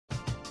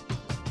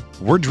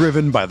We're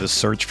driven by the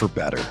search for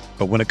better.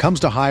 But when it comes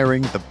to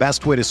hiring, the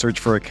best way to search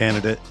for a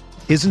candidate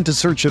isn't to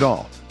search at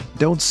all.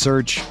 Don't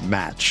search,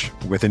 match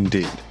with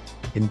Indeed.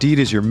 Indeed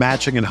is your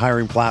matching and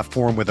hiring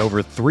platform with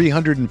over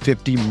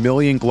 350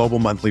 million global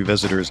monthly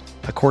visitors,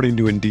 according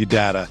to Indeed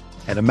data,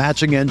 and a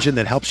matching engine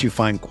that helps you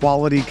find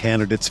quality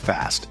candidates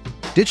fast.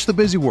 Ditch the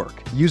busy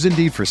work. Use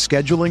Indeed for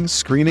scheduling,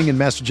 screening, and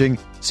messaging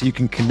so you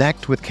can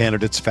connect with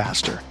candidates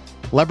faster.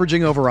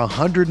 Leveraging over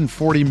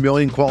 140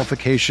 million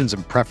qualifications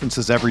and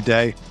preferences every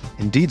day,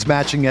 Indeed's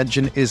matching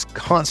engine is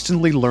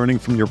constantly learning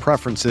from your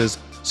preferences,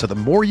 so the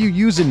more you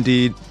use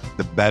Indeed,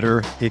 the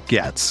better it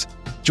gets.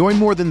 Join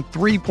more than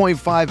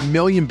 3.5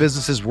 million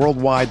businesses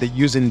worldwide that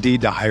use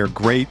Indeed to hire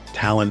great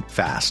talent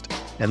fast.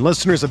 And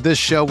listeners of this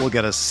show will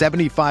get a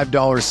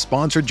 $75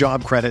 sponsored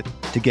job credit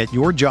to get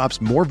your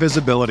jobs more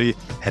visibility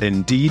at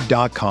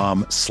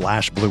Indeed.com/Blue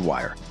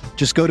Wire.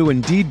 Just go to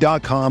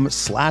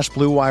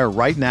Indeed.com/Blue Wire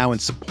right now and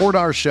support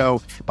our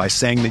show by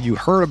saying that you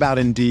heard about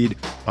Indeed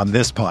on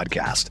this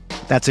podcast.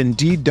 That's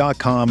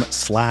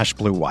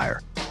Indeed.com/Blue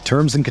Wire.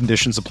 Terms and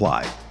conditions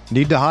apply.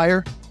 Need to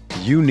hire?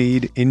 You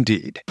need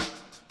Indeed.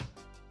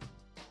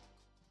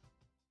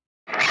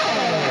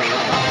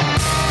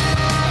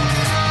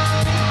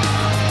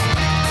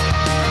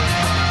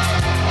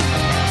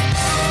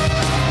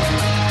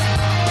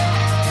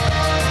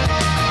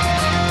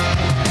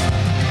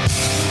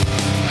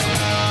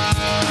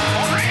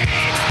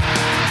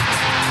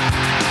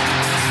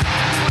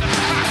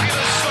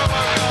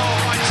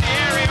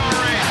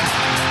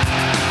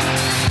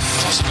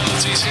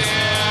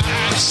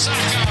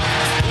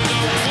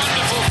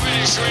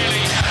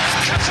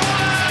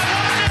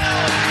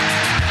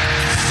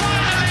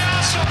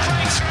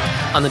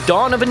 On the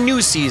dawn of a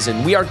new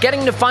season, we are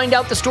getting to find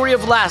out the story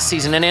of last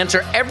season and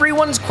answer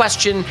everyone's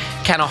question,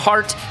 can a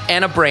heart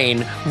and a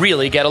brain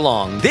really get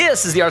along?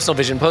 This is the Arsenal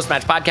Vision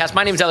post-match podcast.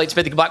 My name is Elliot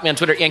Smith. You can block me on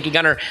Twitter, Yankee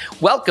Gunner.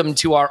 Welcome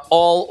to our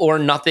all or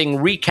nothing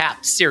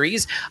recap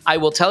series. I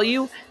will tell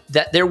you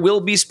that there will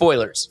be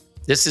spoilers.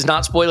 This is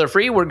not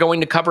spoiler-free. We're going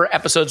to cover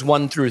episodes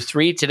 1 through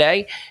 3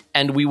 today,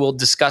 and we will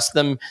discuss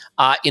them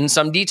in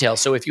some detail.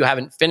 So if you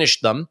haven't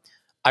finished them,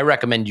 I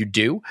recommend you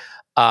do.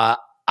 I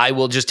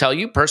will just tell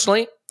you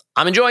personally,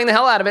 I'm enjoying the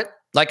hell out of it.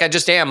 Like I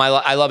just am.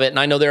 I love it. And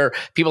I know there are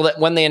people that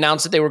when they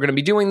announced that they were going to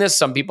be doing this,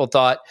 some people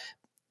thought,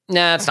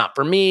 nah, it's not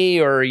for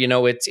me, or, you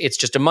know, it's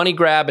just a money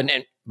grab. And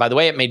by the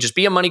way, it may just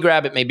be a money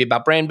grab. It may be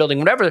about brand building,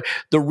 whatever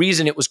the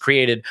reason it was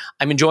created.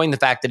 I'm enjoying the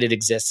fact that it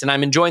exists. And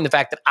I'm enjoying the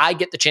fact that I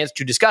get the chance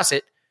to discuss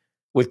it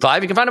with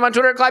Clive. You can find him on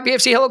Twitter at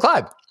ClivePFC. Hello,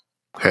 Clive.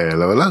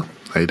 Hello.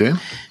 How you doing?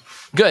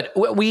 Good.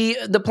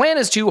 The plan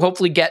is to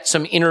hopefully get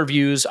some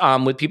interviews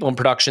with people in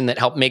production that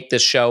help make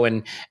this show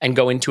and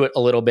go into it a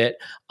little bit.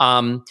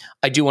 I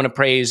do want to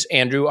praise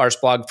Andrew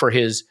Arsblog for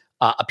his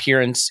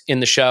appearance in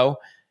the show.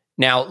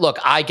 Now, look,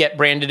 I get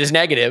branded as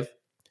negative,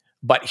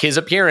 but his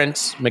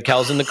appearance,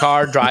 Mikel's in the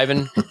car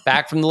driving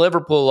back from the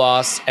Liverpool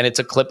loss, and it's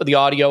a clip of the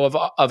audio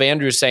of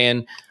Andrew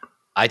saying,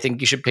 I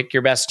think you should pick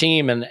your best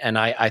team, and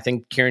I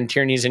think Kieran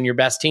Tierney's in your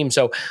best team.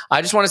 So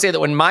I just want to say that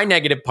when my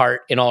negative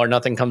part in All or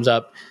Nothing comes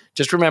up,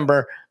 just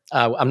remember,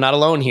 I'm not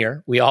alone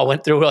here. We all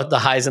went through the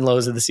highs and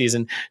lows of the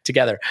season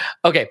together.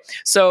 Okay,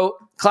 so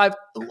Clive,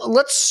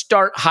 let's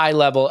start high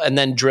level and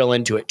then drill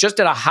into it. Just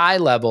at a high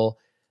level,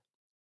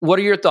 what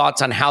are your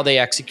thoughts on how they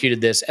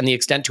executed this and the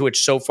extent to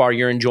which so far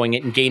you're enjoying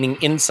it and gaining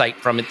insight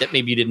from it that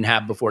maybe you didn't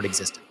have before it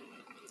existed?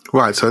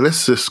 Right, so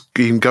let's just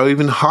go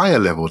even higher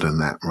level than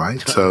that,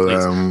 right? So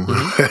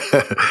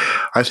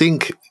I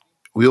think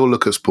we all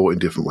look at sport in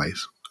different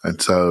ways. And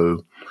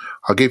so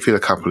I'll give you a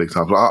couple of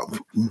examples.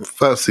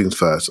 First things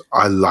first,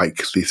 I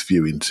like this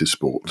view into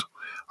sport.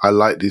 I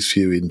like this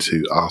view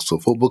into Arsenal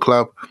Football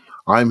Club.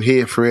 I'm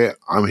here for it.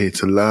 I'm here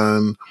to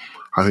learn.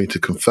 I'm here to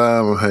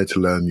confirm. I'm here to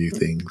learn new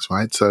things,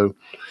 right? So,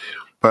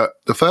 but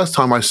the first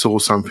time I saw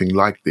something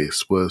like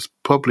this was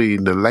probably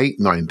in the late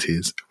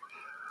 90s,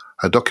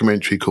 a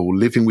documentary called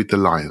Living with the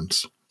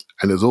Lions.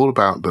 And it was all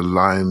about the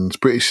Lions,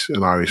 British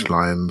and Irish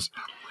Lions,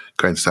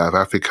 going to South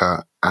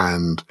Africa.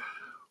 And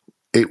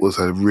it was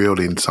a real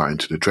insight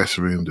into the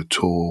dressing room, the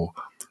tour,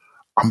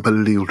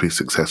 unbelievably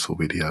successful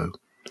video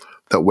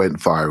that went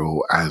viral,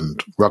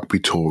 and rugby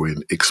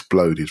touring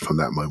exploded from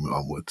that moment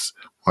onwards,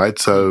 right?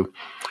 So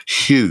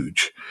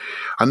huge.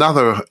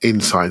 Another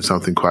insight,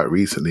 something quite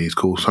recently, is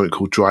something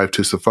called Drive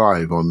to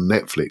Survive on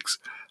Netflix,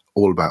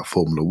 all about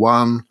Formula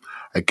One.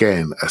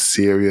 Again, a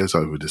series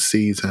over the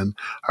season,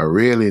 a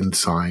real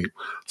insight,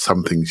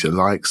 some things you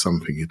like,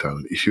 something you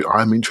don't.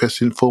 I'm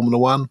interested in Formula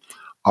One,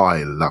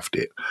 I loved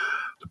it.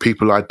 The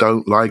people I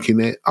don't like in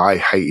it, I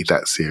hated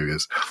that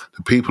series.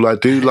 The people I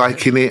do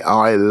like in it,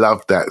 I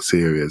love that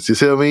series. You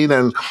see what I mean?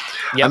 And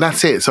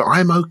that's it. So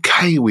I'm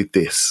okay with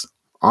this.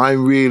 I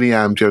really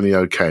am generally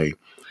okay.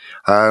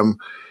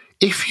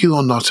 If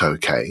you're not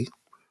okay,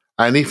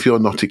 and if you're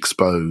not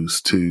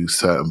exposed to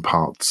certain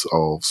parts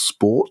of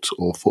sport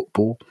or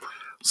football,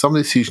 some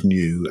of this is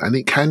new, and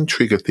it can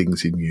trigger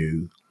things in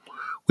you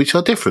which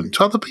are different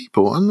to other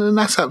people, and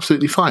that's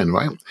absolutely fine,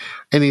 right?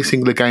 Any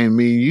single game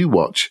me and you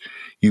watch,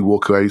 You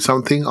walk away with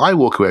something, I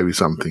walk away with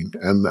something.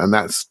 And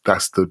that's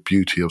the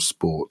beauty of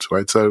sport,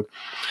 right? So,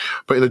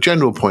 but in a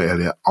general point,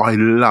 Elliot, I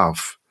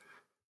love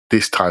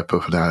this type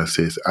of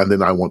analysis, and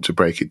then I want to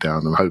break it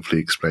down and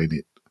hopefully explain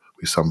it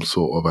with some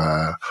sort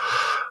of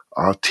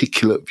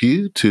articulate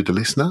view to the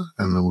listener,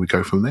 and then we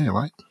go from there,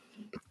 right?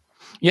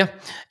 Yeah.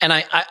 And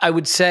I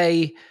would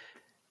say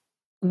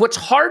what's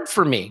hard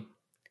for me,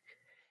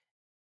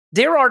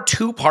 there are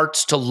two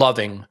parts to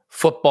loving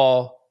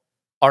football,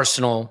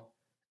 Arsenal,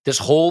 this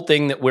whole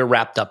thing that we're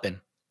wrapped up in.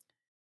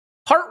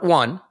 Part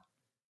one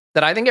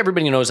that I think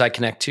everybody knows I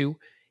connect to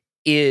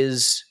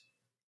is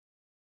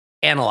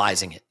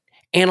analyzing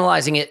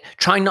it,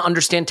 trying to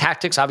understand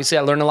tactics. Obviously,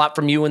 I learn a lot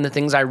from you and the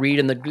things I read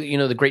and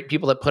the great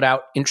people that put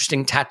out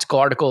interesting tactical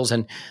articles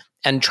and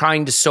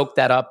trying to soak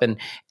that up. And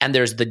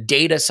there's the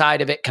data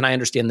side of it. Can I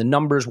understand the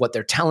numbers, what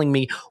they're telling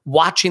me,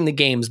 watching the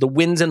games, the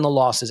wins and the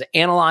losses,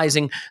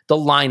 analyzing the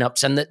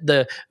lineups and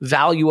the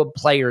value of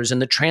players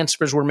and the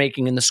transfers we're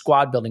making in the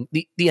squad building.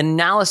 The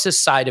analysis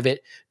side of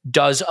it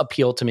does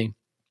appeal to me.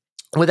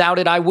 Without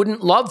it, I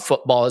wouldn't love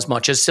football as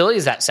much, as silly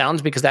as that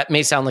sounds, because that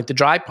may sound like the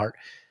dry part.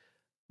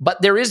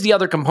 But there is the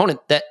other component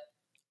that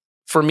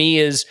for me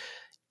is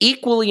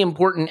equally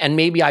important, and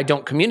maybe I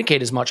don't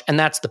communicate as much, and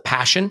that's the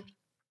passion,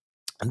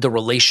 the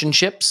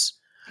relationships,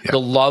 the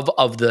love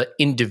of the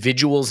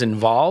individuals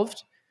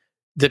involved,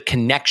 the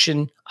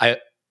connection. I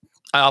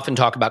often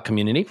talk about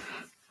community,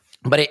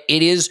 but it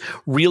is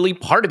really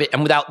part of it.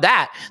 And without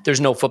that, there's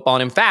no football.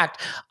 And in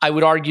fact, I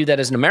would argue that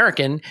as an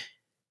American,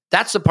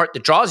 that's the part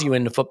that draws you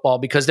into football,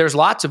 because there's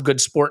lots of good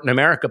sport in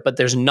America, but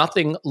there's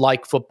nothing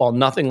like football,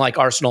 nothing like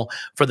Arsenal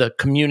for the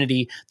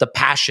community, the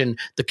passion,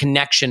 the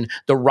connection,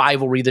 the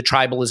rivalry, the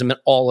tribalism, and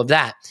all of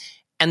that.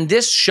 And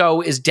this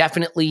show is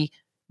definitely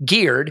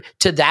geared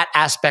to that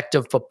aspect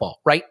of football,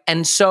 right?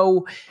 And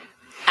so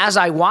as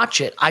I watch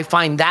it, I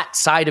find that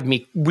side of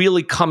me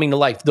really coming to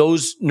life,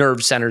 those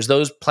nerve centers,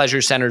 those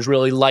pleasure centers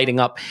really lighting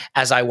up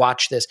as I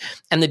watch this.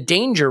 And the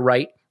danger,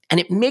 right? And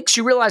it makes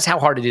you realize how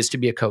hard it is to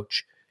be a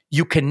coach.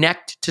 You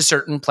connect to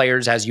certain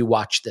players as you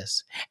watch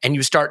this, and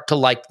you start to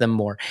like them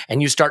more, and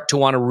you start to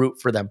want to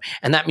root for them.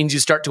 And that means you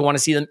start to want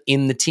to see them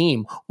in the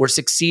team or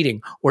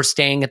succeeding or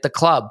staying at the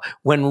club,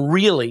 when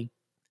really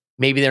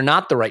maybe they're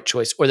not the right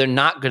choice or they're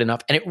not good enough.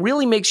 And it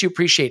really makes you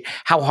appreciate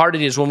how hard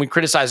it is when we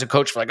criticize a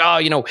coach for like,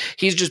 oh,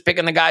 he's just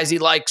picking the guys he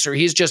likes, or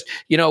he's just,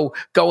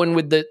 going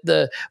with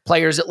the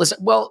players that listen.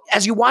 Well,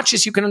 as you watch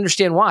this, you can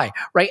understand why,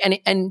 right?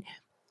 And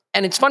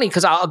it's funny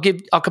because I'll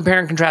compare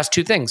and contrast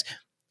two things.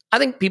 I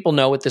think people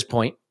know at this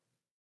point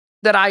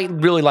that I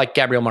really like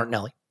Gabriel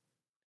Martinelli.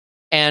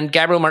 And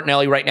Gabriel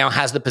Martinelli right now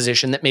has the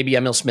position that maybe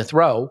Emile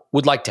Smith-Rowe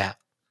would like to have.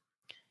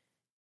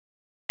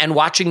 And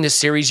watching this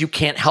series, you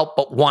can't help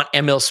but want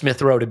Emile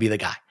Smith-Rowe to be the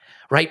guy,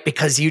 right?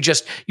 Because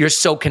you're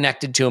so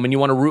connected to him and you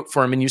want to root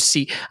for him, and you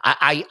see,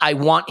 I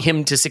want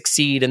him to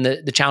succeed in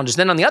the challenges.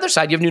 Then on the other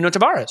side, you have Nuno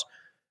Tavares.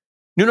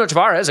 Nuno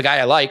Tavares, a guy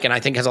I like and I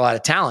think has a lot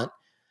of talent.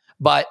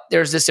 But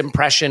there's this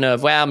impression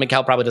of, well,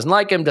 Mikel probably doesn't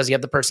like him. Does he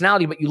have the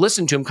personality? But you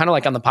listen to him kind of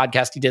like on the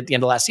podcast he did at the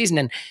end of last season.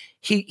 And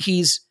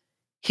he's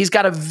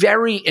got a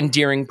very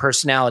endearing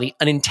personality,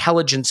 an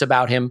intelligence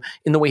about him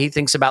in the way he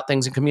thinks about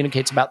things and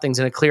communicates about things,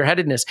 and a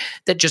clear-headedness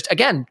that just,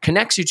 again,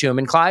 connects you to him.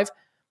 And Clive,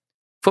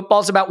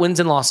 football's about wins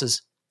and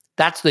losses.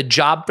 That's the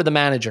job for the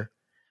manager.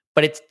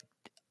 But it's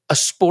a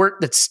sport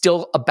that's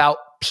still about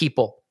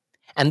people.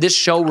 And this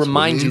show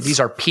reminds you these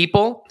are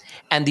people,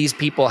 and these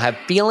people have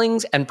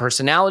feelings and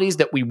personalities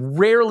that we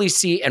rarely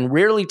see and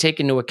rarely take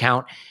into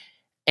account.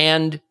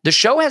 And the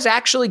show has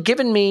actually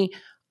given me,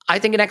 I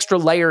think, an extra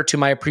layer to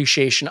my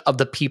appreciation of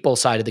the people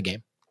side of the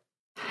game.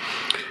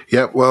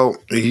 Yeah, well,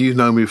 you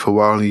know me for a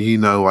while, and you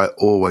know I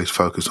always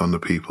focus on the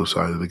people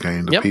side of the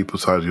game, the people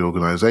side of the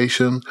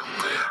organization,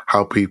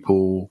 how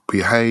people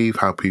behave,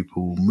 how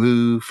people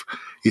move,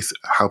 it's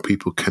how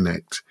people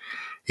connect.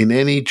 In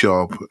any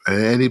job,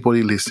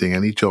 anybody listening,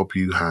 any job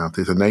you have,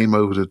 there's a name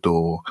over the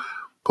door,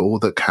 but all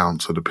that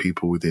counts are the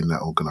people within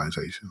that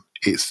organization.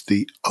 It's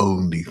the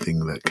only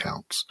thing that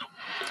counts.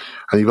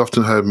 And you've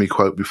often heard me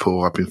quote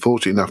before, I've been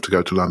fortunate enough to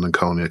go to London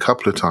Colney a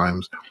couple of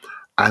times,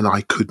 and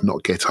I could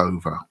not get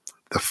over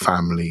the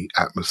family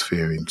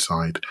atmosphere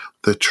inside,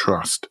 the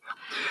trust.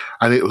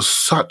 And it was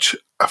such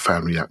a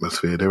family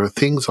atmosphere. There are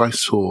things I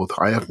saw that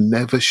I have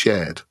never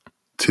shared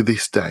to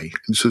this day.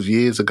 This was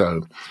years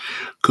ago.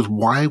 Because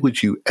why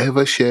would you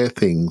ever share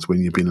things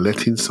when you've been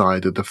let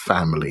inside of the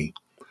family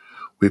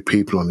with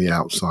people on the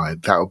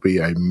outside? That would be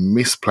a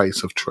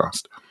misplace of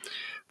trust.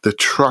 The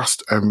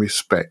trust and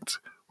respect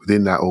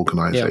within that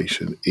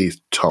organization is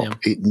top.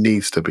 Yeah. It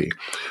needs to be.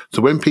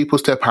 So when people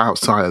step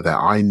outside of that,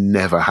 I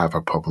never have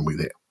a problem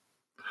with it.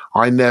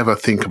 I never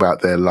think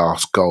about their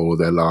last goal or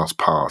their last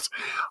pass.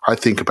 I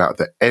think about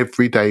the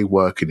everyday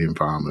working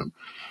environment.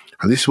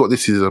 And this is what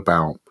this is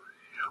about.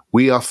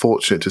 We are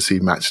fortunate to see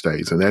match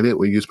days. And Elliot,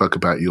 when you spoke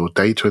about your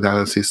data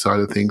analysis side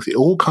of things, it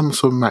all comes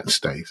from match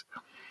days.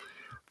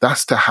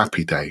 That's the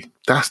happy day.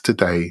 That's the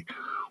day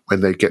when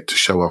they get to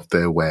show off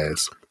their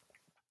wares.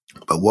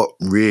 But what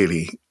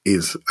really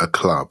is a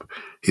club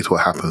is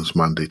what happens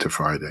Monday to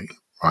Friday,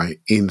 right?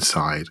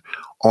 Inside,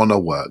 on a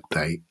work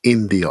day,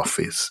 in the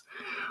office,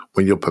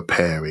 when you're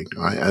preparing,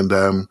 right? And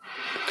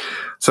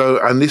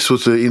and this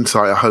was the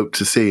insight I hoped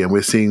to see, and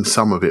we're seeing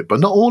some of it, but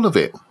not all of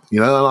it. You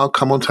know, and I'll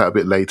come on to that a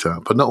bit later,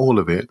 but not all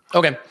of it.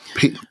 Okay.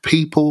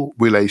 People,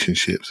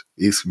 relationships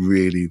is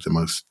really the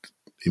most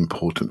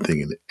important thing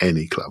in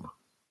any club.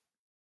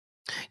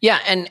 Yeah,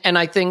 and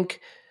I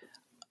think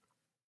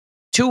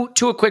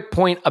to a quick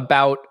point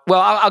about, well,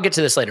 I'll get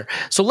to this later.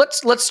 So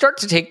let's start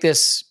to take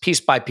this piece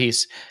by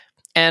piece.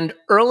 And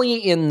early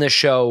in the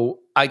show,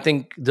 I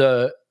think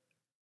the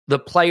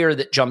player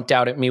that jumped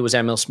out at me was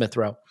Emil Smith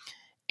Rowe.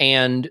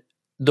 And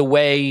the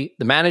way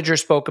the manager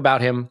spoke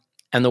about him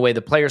and the way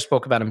the player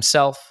spoke about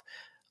himself,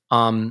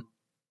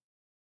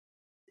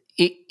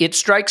 it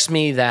strikes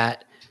me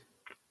that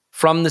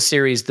from the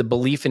series, the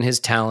belief in his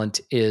talent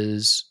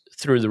is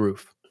through the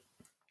roof.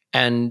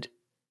 And,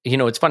 you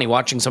know, it's funny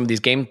watching some of these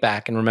games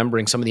back and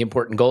remembering some of the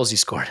important goals he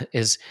scored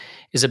is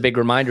a big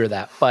reminder of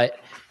that. But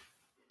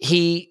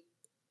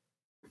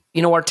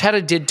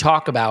Arteta did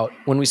talk about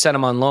when we sent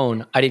him on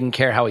loan, I didn't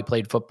care how he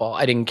played football.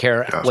 I didn't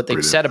care what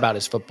they said about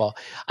his football.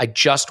 I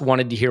just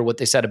wanted to hear what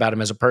they said about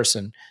him as a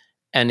person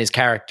and his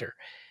character.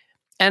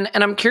 And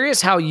I'm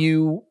curious how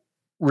you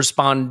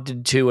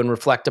responded to and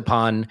reflect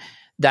upon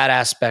that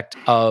aspect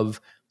of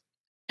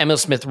Emil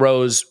Smith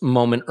Rowe's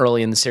moment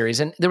early in the series.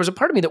 And there was a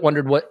part of me that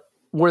wondered,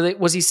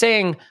 was he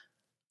saying,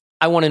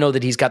 I want to know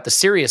that he's got the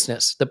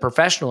seriousness, the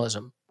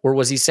professionalism, or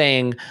was he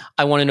saying,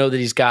 I want to know that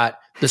he's got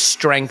the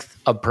strength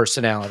of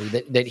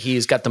personality, that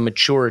he's got the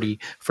maturity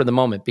for the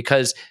moment?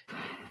 Because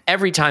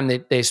every time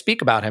they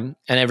speak about him,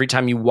 and every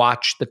time you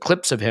watch the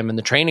clips of him and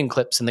the training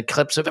clips and the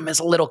clips of him as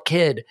a little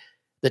kid,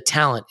 the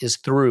talent is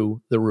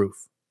through the roof.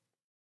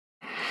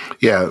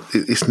 Yeah,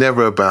 it's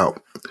never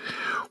about,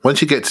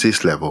 once you get to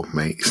this level,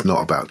 mate, it's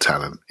not about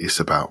talent, it's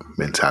about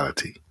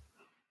mentality.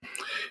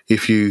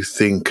 If you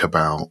think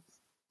about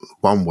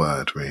one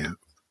word, really,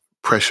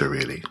 pressure,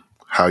 really,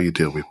 how you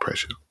deal with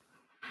pressure.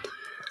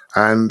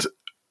 And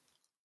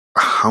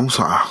I'm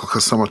sorry, I've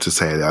got so much to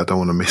say there. I don't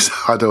want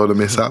to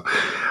miss up.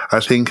 I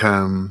think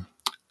the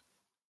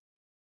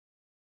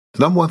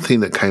number one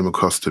thing that came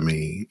across to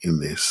me in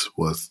this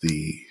was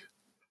the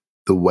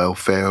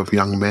welfare of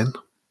young men.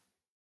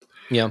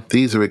 Yeah.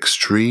 These are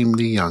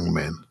extremely young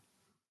men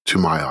to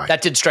my eye.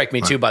 That did strike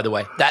me too, by the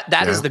way.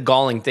 That is the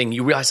galling thing.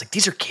 You realize, like,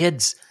 these are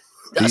kids,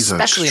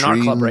 especially in our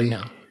club right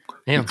now.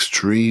 Yeah.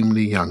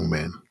 Extremely young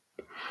men.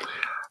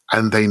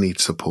 And they need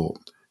support.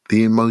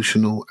 The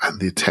emotional and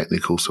the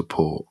technical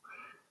support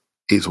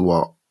is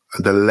what,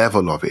 the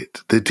level of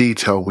it, the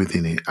detail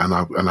within it. And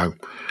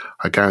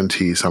I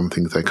guarantee you some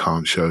things they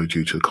can't show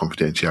due to the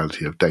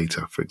confidentiality of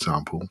data, for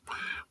example,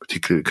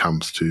 particularly when it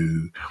comes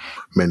to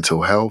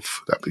mental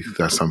health.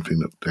 That's something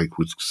that they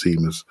would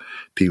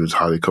deem as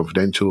highly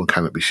confidential and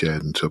cannot be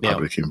shared into a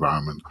public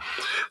environment.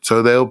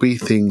 So there'll be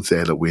things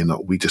there that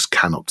we just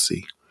cannot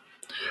see.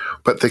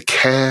 But the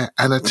care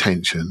and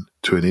attention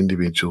to an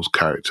individual's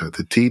character,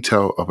 the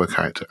detail of a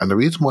character, and the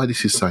reason why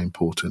this is so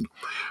important,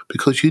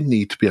 because you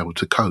need to be able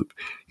to cope.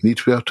 You need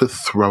to be able to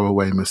throw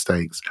away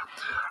mistakes.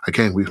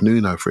 Again, with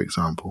Nuno, for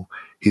example,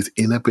 his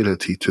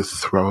inability to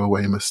throw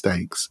away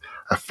mistakes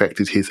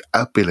affected his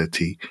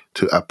ability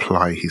to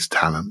apply his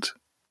talent.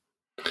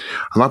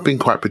 And I've been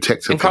quite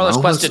protective. And Carlos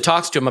Cuesta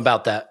talks to him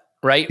about that.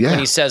 Right? Yeah. When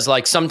he says,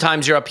 like,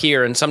 sometimes you're up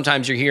here and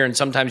sometimes you're here and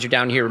sometimes you're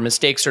down here.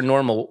 Mistakes are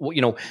normal. You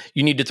know,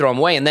 you need to throw them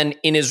away. And then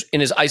in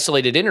his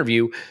isolated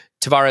interview,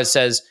 Tavares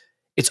says,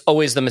 it's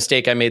always the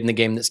mistake I made in the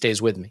game that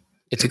stays with me.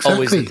 It's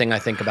always the thing I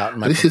think about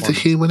in my This is the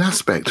human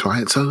aspect,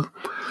 right? So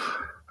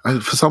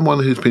for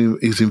someone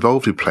who's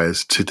involved with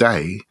players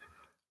today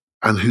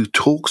and who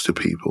talks to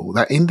people,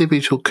 that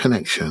individual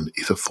connection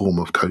is a form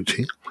of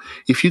coaching.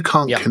 If you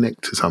can't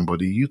connect to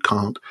somebody, you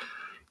can't.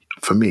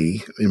 For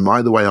me,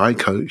 the way I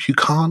coach, you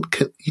can't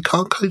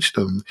coach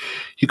them.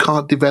 You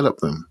can't develop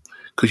them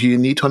because you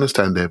need to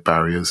understand their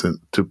barriers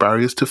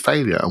to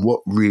failure and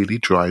what really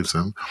drives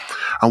them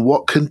and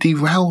what can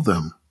derail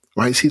them,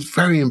 right? It's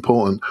very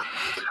important.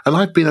 And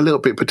I've been a little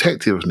bit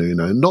protective of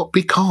Nuno, not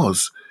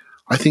because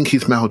I think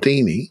he's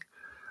Maldini,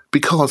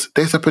 because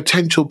there's a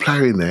potential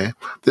player in there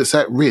that's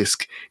at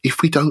risk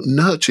if we don't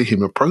nurture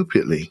him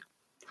appropriately.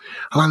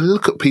 And I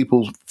look at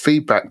people's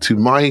feedback to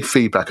my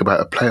feedback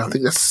about a player, I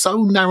think they're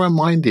so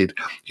narrow-minded.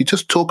 You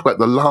just talk about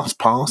the last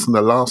pass and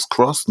the last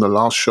cross and the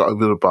last shot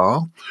over the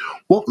bar.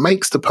 What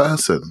makes the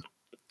person?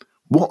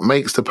 What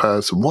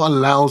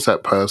allows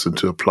that person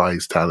to apply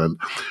his talent?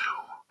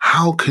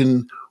 How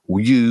can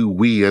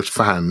we as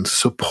fans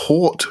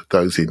support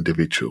those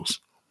individuals?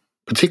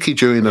 Particularly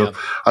during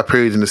a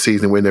period in the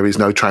season when there is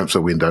no transfer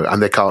window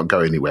and they can't go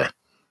anywhere.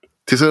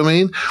 Do you see what I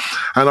mean?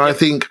 And I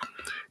think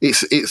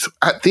it's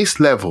at this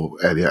level,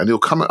 Elliot, and it'll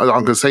come. I'm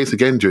going to say this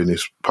again during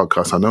this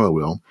podcast. I know I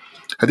will.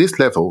 At this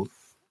level,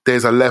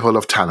 there's a level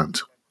of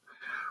talent.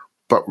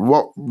 But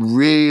what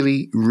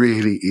really,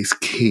 really is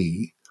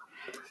key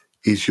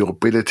is your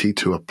ability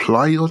to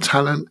apply your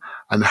talent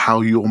and how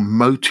you're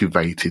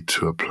motivated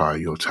to apply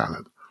your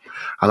talent.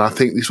 And I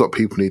think this is what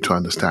people need to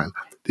understand.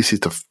 This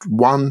is the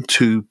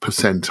 1-2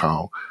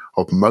 percentile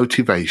of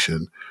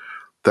motivation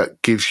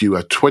that gives you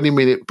a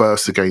 20-minute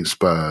burst against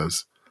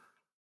Spurs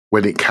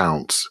when it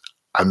counts,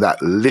 and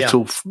that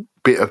little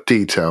bit of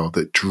detail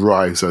that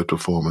drives those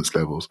performance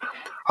levels.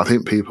 I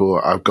think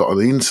people have got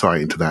an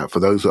insight into that for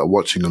those that are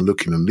watching and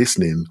looking and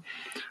listening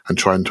and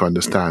trying to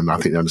understand. I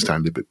think they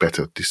understand a little bit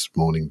better this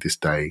morning, this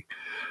day,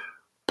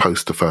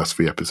 post the first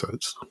 3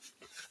 episodes.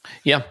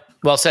 Yeah,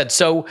 well said.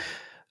 So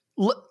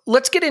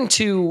let's get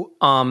into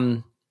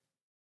Arteta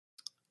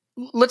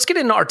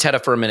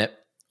for a minute.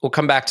 We'll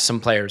come back to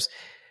some players.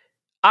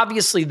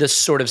 Obviously, the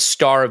sort of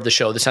star of the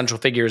show, the central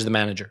figure, is the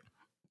manager.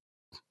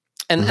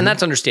 And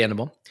that's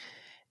understandable.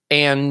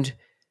 And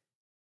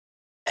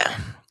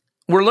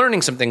we're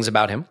learning some things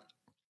about him,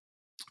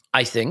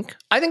 I think.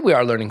 I think we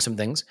are learning some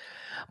things.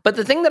 But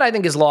the thing that I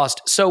think is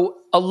lost, so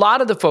a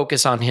lot of the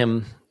focus on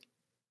him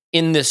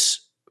in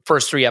this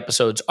first 3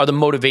 episodes are the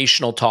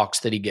motivational talks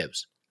that he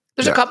gives.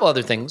 There's a couple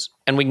other things,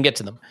 and we can get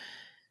to them.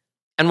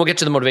 And we'll get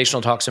to the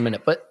motivational talks in a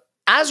minute. But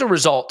as a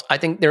result, I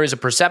think there is a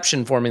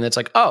perception forming that's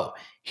like, oh,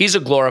 he's a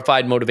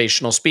glorified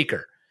motivational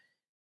speaker.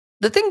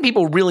 The thing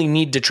people really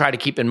need to try to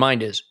keep in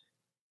mind is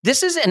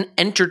this is an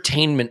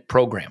entertainment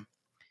program.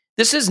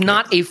 This is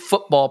not a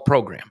football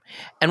program.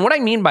 And what I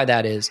mean by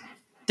that is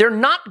they're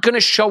not going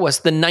to show us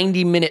the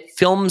 90-minute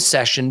film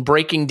session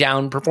breaking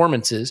down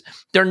performances.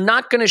 They're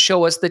not going to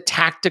show us the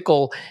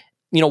tactical,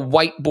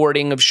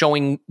 whiteboarding of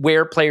showing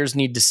where players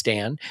need to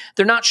stand.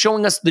 They're not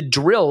showing us the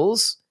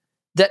drills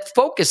that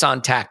focus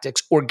on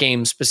tactics or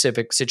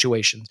game-specific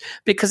situations,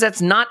 because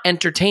that's not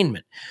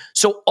entertainment.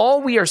 So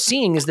all we are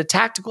seeing is the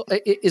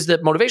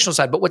motivational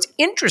side. But what's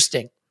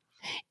interesting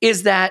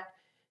is that,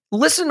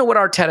 listen to what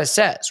Arteta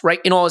says, right?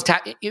 In all his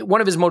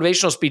one of his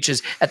motivational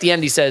speeches, at the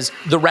end, he says,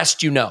 "The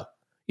rest you know."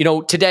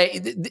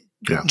 Today,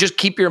 just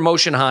keep your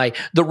emotion high.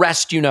 The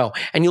rest you know.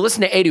 And you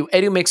listen to Edu.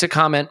 Edu makes a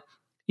comment.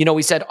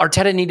 He said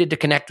Arteta needed to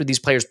connect with these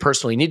players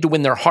personally. He needed to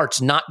win their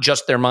hearts, not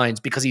just their minds,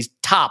 because he's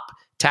top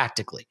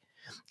tactically.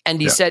 And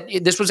he said,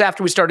 this was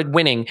after we started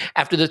winning,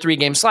 after the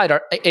 3-game slide.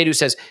 Edu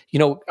says,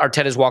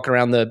 Arteta's walking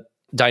around the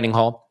dining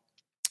hall,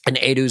 and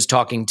Edu's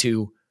talking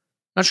to,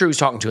 not sure who he's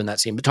talking to in that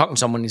scene, but talking to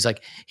someone. He's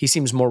like, he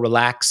seems more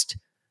relaxed.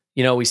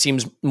 He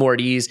seems more at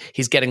ease.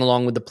 He's getting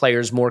along with the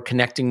players more,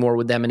 connecting more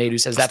with them. And Edu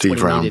says that's Steve what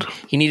he Round. needed.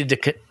 He needed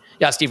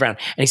to, Steve Round.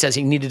 And he says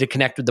he needed to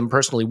connect with them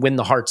personally, win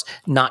the hearts,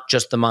 not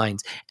just the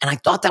minds. And I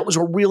thought that was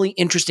a really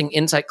interesting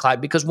insight,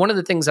 Clyde, because one of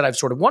the things that I've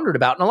sort of wondered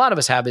about, and a lot of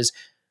us have, is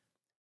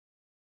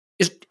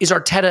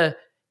Arteta,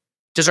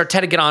 does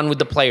Arteta get on with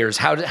the players?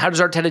 How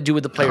does Arteta do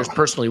with the players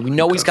personally? We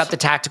know he's got the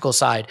tactical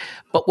side,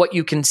 but what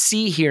you can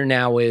see here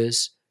now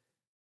is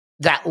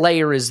that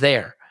layer is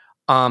there.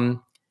 And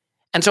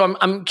so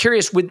I'm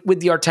curious with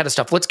the Arteta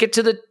stuff. Let's get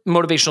to the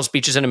motivational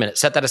speeches in a minute.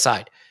 Set that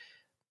aside.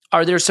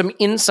 Are there some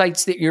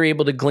insights that you're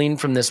able to glean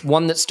from this?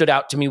 One that stood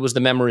out to me was the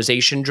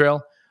memorization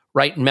drill,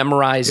 right?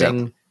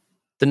 Memorizing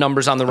the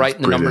numbers on the right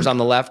and the numbers on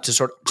the left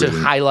to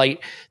highlight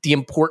the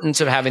importance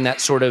of having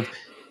that sort of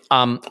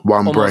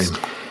one brain.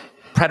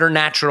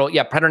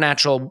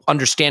 Preternatural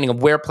understanding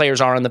of where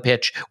players are on the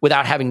pitch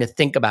without having to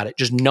think about it,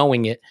 just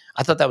knowing it.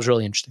 I thought that was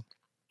really interesting.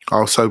 I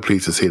was so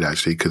pleased to see that,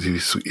 actually, because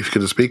if you're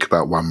going to speak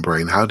about one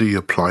brain, how do you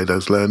apply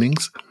those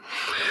learnings?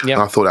 Yeah.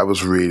 And I thought that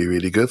was really,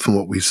 really good from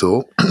what we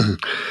saw.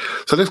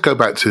 So let's go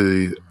back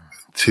to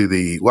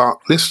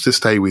let's just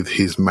stay with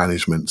his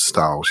management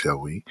style, shall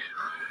we?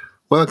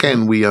 Well,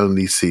 again, we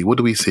only see, what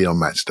do we see on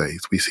match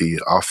days? We see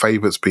our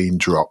favourites being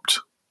dropped,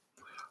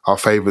 our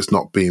favourites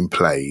not being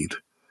played.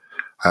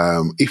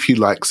 If you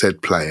like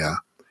said player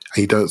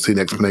and you don't see an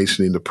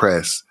explanation in the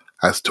press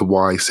as to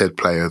why said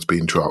player has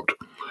been dropped,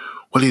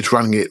 well, he's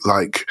running it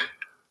like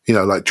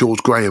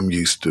George Graham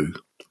used to.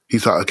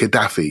 He's like a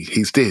Gaddafi.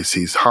 He's this,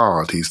 he's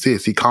hard, he's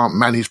this. He can't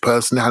manage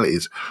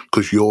personalities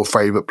because your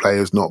favourite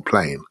player's not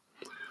playing.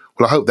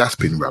 Well, I hope that's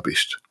been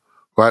rubbished,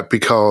 right?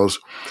 Because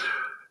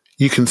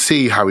you can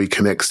see how he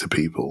connects to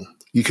people.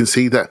 You can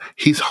see that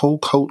his whole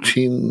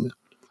coaching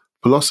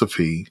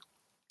philosophy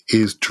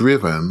is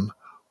driven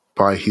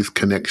by his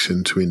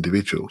connection to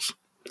individuals.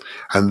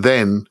 And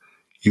then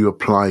you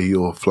apply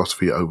your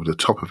philosophy over the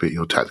top of it,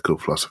 your tactical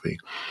philosophy.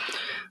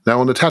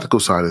 Now, on the tactical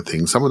side of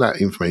things, some of that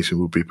information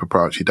will be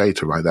proprietary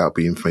data, right? That'll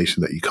be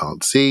information that you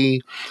can't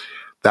see.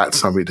 That's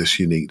something that's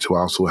unique to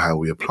us, or how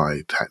we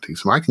apply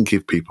tactics. And I can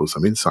give people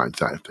some insight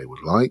into that if they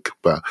would like,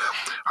 but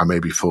I may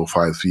be 4 or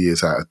 5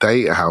 years out of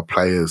date at how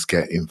players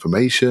get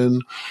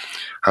information,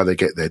 how they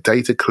get their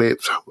data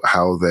clips,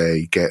 how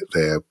they get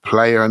their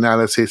player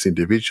analysis,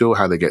 individual,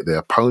 how they get their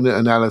opponent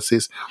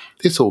analysis.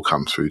 This all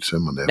comes through to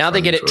them on their Now phones.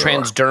 They get it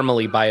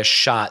transdermally by a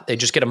shot. They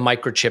just get a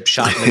microchip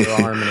shot in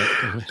their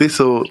arm. This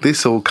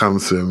all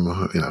comes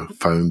from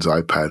phones,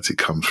 iPads. It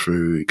comes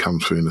through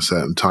in a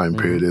certain time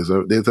period.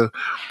 There's a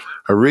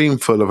room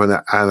full of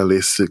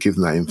analysts that give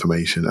them that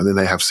information, and then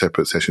they have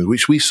separate sessions,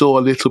 which we saw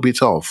a little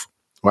bit of,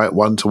 right?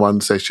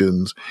 1-to-1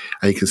 sessions,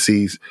 and you can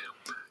see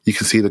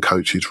the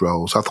coach's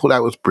roles. I thought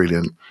that was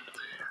brilliant.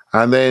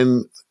 And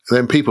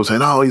then people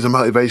saying, "Oh, he's a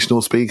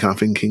motivational speaker." I'm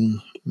thinking,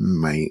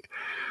 mate,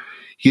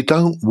 you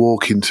don't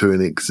walk into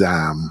an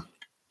exam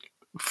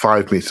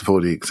 5 minutes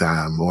before the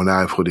exam or an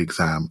hour before the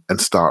exam and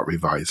start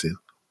revising,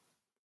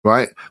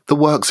 right? The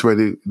work's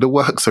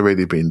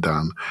already been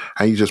done,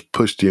 and you just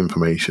push the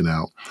information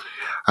out.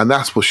 And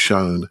that's what's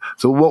shown.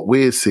 So what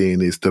we're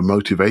seeing is the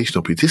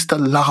motivational piece. It's the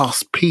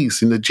last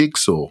piece in the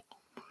jigsaw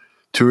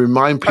to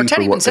remind people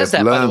Arteta what says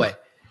they've that, learned. by the way.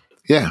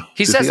 Yeah.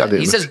 He says that.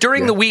 He says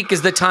during the week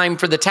is the time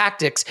for the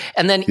tactics.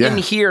 And then in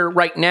here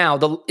right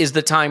now is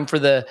the time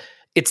for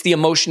it's the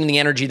emotion and the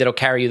energy that'll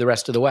carry you the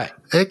rest of the way.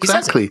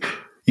 Exactly.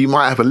 You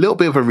might have a little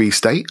bit of a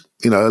restate,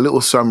 a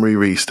little summary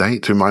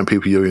restate to remind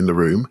people you're in the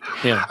room.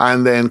 Yeah.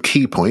 And then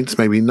key points,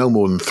 maybe no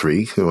more than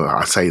 3.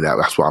 I say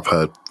that's what I've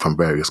heard from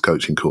various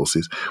coaching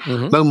courses.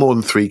 Mm-hmm. No more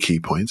than 3 key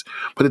points.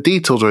 But the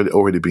details are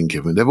already been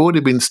given. They've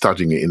already been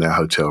studying it in their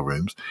hotel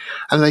rooms.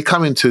 And they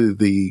come into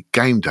the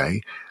game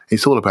day.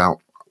 It's all about,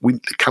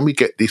 can we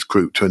get this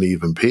group to an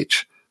even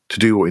pitch to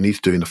do what we need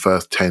to do in the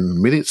first 10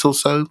 minutes or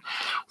so,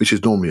 which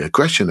is normally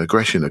aggression,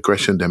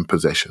 then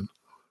possession.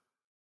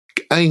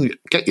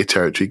 Get your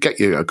territory, get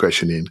your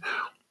aggression in,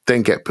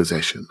 then get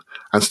possession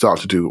and start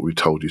to do what we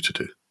told you to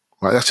do.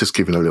 Right? That's just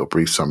giving a little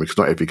brief summary because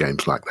not every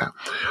game's like that.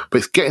 But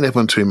it's getting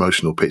everyone to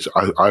emotional pitch.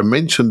 I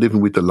mentioned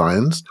Living with the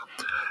Lions.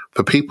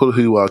 For people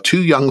who are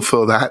too young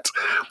for that,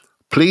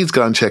 please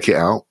go and check it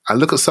out and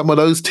look at some of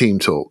those team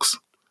talks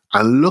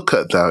and look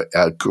at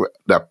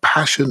the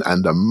passion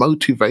and the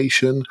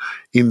motivation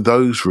in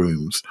those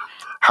rooms.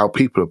 How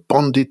people have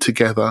bonded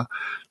together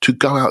to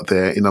go out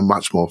there in a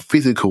much more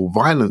physical,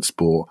 violent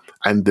sport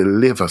and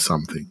deliver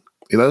something,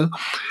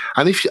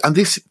 And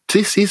this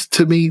is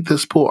to me the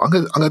sport. I'm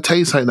going to tell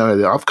you something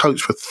earlier. I've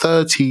coached for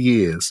 30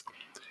 years,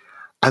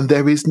 and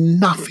there is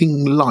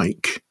nothing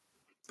like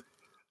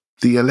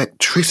the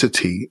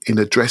electricity in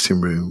a dressing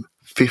room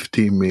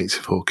 15 minutes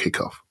before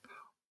kickoff.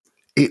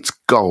 It's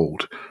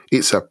gold.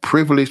 It's a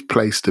privileged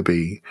place to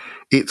be.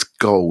 It's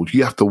gold.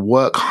 You have to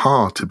work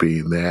hard to be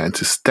in there and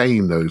to stay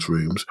in those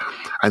rooms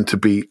and to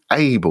be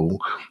able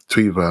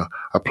to either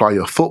apply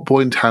your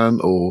footballing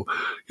talent or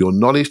your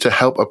knowledge to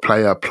help a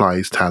player apply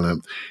his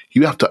talent.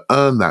 You have to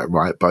earn that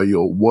right by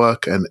your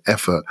work and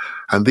effort.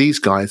 And these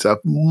guys have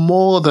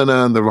more than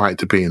earned the right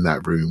to be in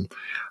that room.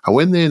 And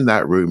when they're in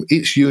that room,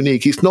 it's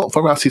unique. It's not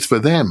for us, it's for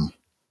them.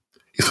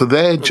 It's for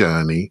their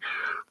journey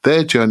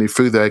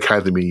through their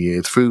academy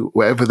years, through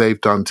whatever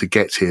they've done to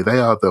get here. They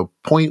are the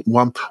 1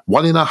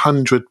 in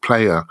 100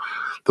 player,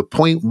 the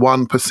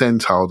 0.1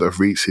 percentile that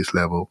have reached this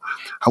level.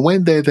 And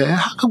when they're there,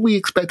 how can we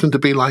expect them to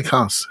be like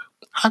us?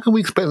 How can we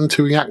expect them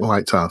to react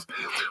like us?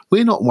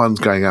 We're not ones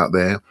going out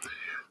there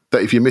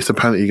that if you miss a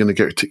penalty, you're going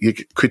to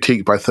get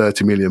critiqued by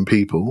 30 million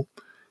people.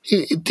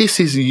 This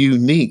is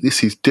unique.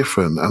 This is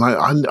different. And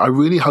I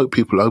really hope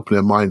people open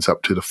their minds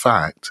up to the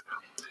fact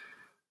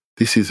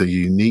this is a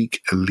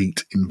unique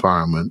elite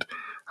environment,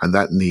 and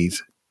that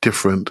needs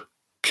different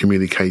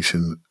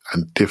communication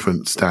and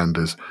different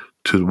standards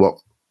to what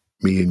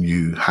me and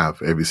you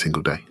have every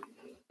single day.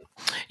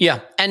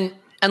 Yeah. And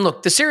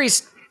look, the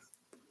series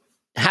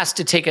has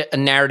to take a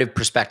narrative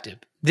perspective.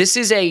 This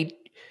is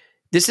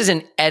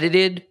an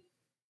edited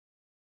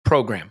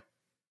program.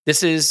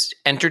 This is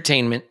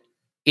entertainment.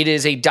 It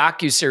is a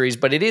docuseries,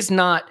 but it is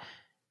not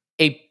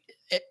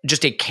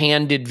just a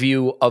candid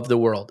view of the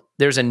world.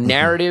 There's a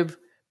narrative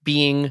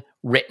being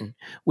written,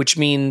 which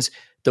means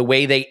the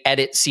way they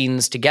edit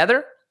scenes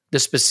together, the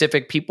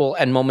specific people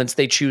and moments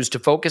they choose to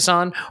focus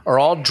on are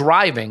all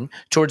driving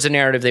towards the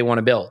narrative they want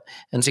to build.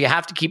 And so you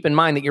have to keep in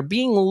mind that you're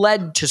being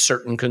led to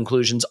certain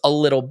conclusions a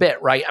little bit,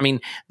 right? I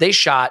mean, they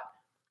shot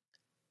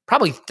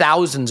probably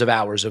thousands of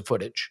hours of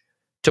footage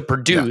to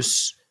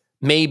produce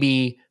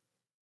maybe,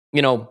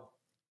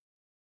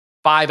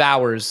 5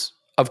 hours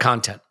of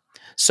content.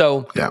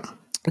 So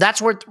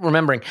that's worth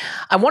remembering.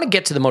 I want to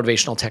get to the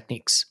motivational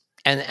techniques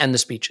and the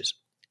speeches.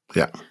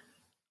 Yeah.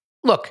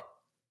 Look,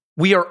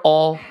 we are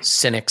all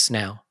cynics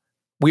now.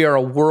 We are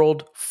a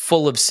world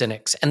full of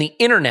cynics, and the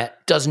internet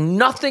does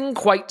nothing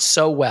quite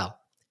so well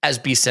as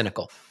be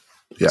cynical.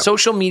 Yeah.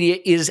 Social media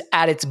is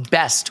at its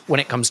best when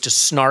it comes to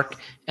snark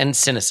and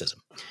cynicism.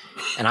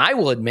 And I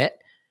will admit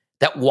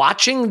that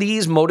watching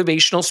these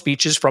motivational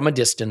speeches from a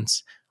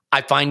distance,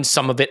 I find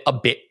some of it a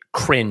bit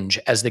cringe,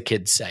 as the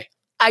kids say.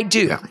 I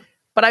do. Yeah.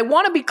 But I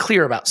want to be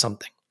clear about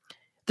something.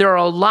 There are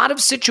a lot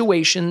of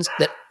situations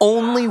that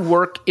only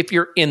work if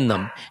you're in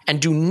them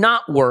and do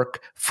not work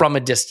from a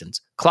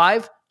distance.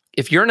 Clive,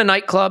 if you're in a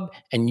nightclub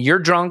and you're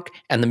drunk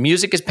and the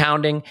music is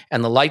pounding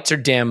and the lights are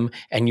dim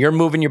and you're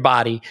moving your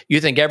body, you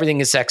think everything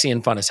is sexy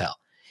and fun as hell.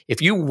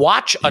 If you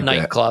watch a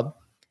nightclub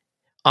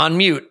on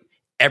mute,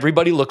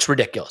 everybody looks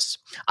ridiculous.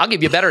 I'll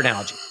give you a better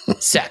analogy.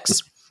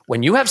 Sex.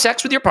 When you have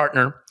sex with your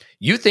partner,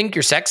 you think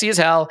you're sexy as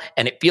hell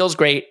and it feels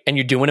great and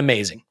you're doing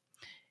amazing.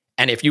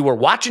 And if you were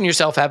watching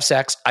yourself have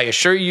sex, I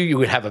assure you, you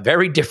would have a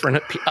very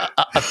different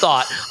a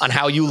thought on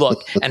how you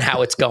look and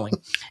how it's going.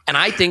 And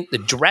I think the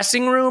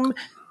dressing room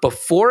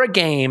before a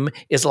game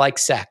is like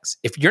sex.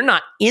 If you're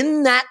not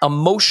in that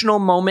emotional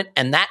moment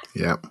and that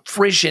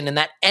frisson and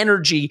that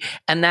energy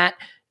and that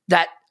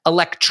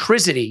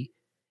electricity,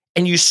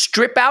 and you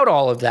strip out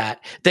all of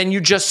that, then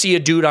you just see a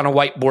dude on a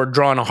whiteboard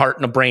drawing a heart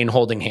and a brain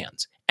holding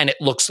hands. And it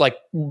looks like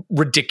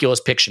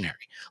ridiculous Pictionary.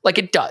 Like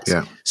it does.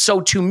 Yeah.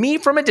 So to me,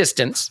 from a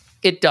distance,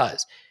 it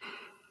does.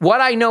 What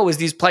I know is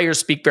these players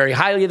speak very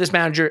highly of this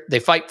manager. They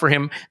fight for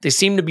him. They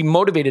seem to be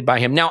motivated by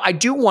him. Now, I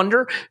do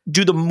wonder,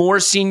 do the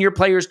more senior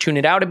players tune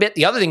it out a bit?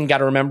 The other thing you got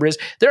to remember is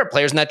there are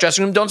players in that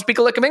dressing room who don't speak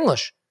a lick of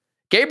English.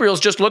 Gabriel's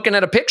just looking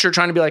at a picture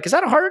trying to be like, is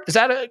that a heart? Is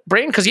that a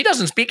brain? Because he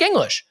doesn't speak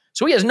English.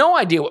 So he has no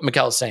idea what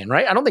Mikel's saying,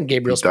 right? I don't think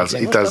Gabriel speaks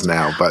English. He does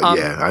now, but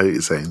yeah, I know what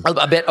you're saying.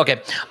 A bit,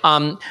 okay.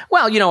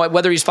 Well, you know,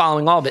 whether he's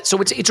following all of it. So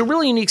it's a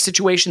really unique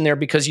situation there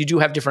because you do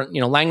have different,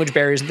 language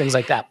barriers and things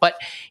like that. But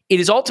it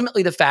is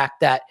ultimately the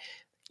fact that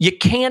you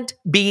can't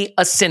be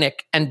a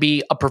cynic and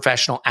be a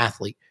professional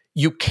athlete.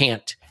 You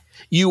can't.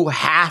 You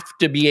have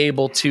to be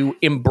able to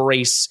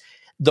embrace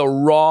the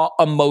raw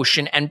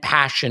emotion and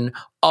passion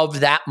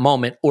of that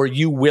moment, or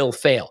you will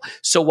fail.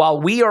 So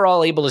while we are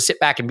all able to sit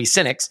back and be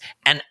cynics,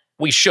 and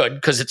we should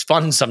because it's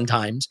fun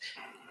sometimes,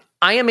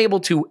 I am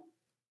able to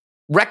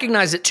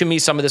recognize that to me,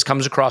 some of this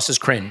comes across as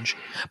cringe,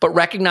 but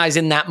recognize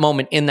in that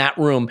moment, in that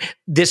room,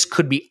 this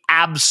could be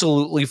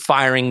absolutely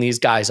firing these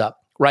guys up,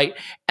 right?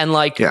 And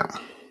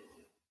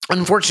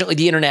unfortunately,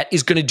 the internet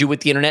is going to do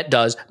what the internet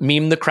does,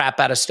 meme the crap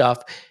out of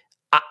stuff.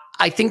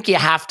 I think you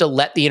have to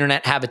let the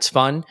internet have its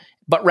fun,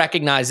 but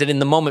recognize that in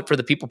the moment for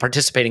the people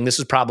participating, this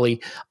is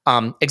probably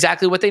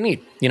exactly what they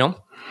need,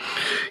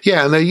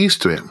 Yeah, and they're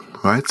used to it,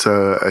 right?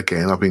 So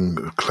again, I've been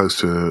close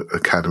to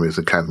academy as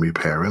academy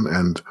parent,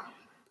 and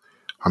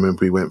I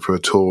remember we went for a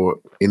tour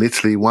in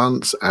Italy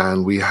once,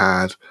 and we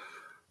had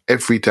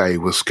every day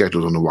was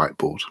scheduled on a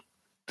whiteboard.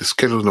 The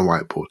schedule on the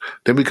whiteboard.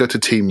 Then we go to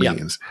team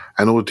meetings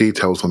and all the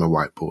details on the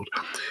whiteboard.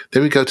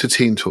 Then we go to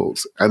team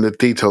talks and the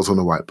details on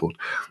the whiteboard.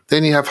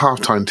 Then you have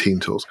halftime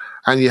team talks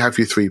and you have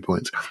your 3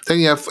 points. Then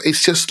you have,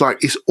 it's just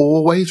like, it's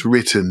always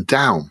written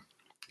down.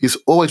 It's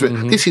always written.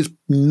 Mm-hmm. This is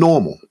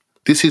normal.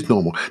 This is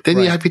normal. Then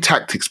you have your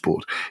tactics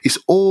board. It's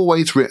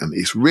always written.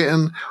 It's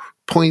written.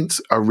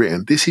 Points are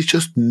written. This is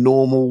just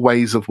normal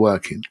ways of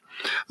working.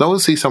 And I want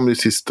to see some of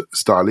this is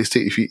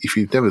stylistic. If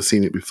you've never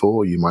seen it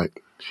before, you might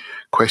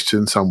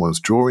question someone's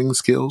drawing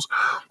skills,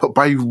 but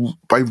by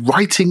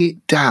writing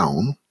it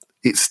down,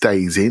 it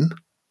stays in. Do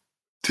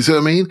you see what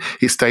I mean?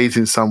 It stays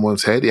in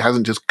someone's head. It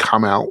hasn't just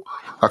come out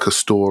like a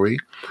story.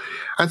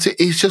 And so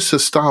it's just a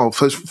style.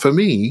 For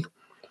me,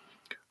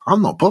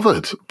 I'm not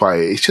bothered by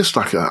it. It's just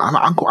like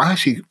I'm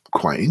actually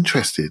quite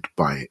interested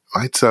by it,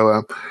 right?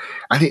 So,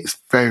 and it's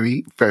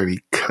very, very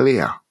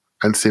clear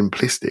and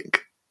simplistic.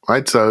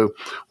 Right, so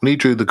when he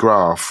drew the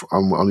graph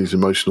on his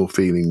emotional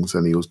feelings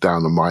and he was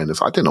down the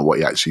minus, I don't know what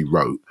he actually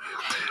wrote.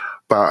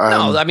 But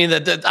no, I mean,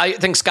 I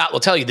think Scott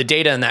will tell you the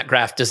data in that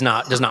graph does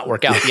not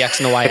work out. The X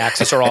and the Y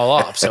axis are all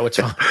off, so it's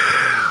fine.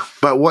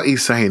 But what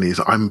he's saying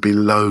is, I'm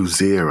below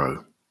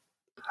zero,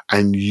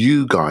 and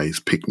you guys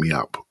pick me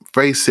up.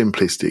 Very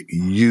simplistic.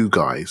 You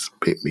guys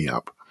pick me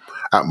up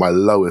at my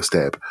lowest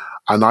ebb,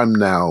 and I'm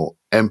now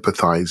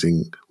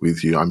empathizing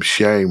with you. I'm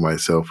sharing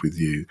myself with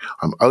you.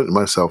 I'm opening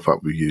myself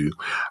up with you.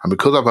 And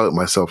because I've opened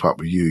myself up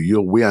with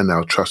you, we are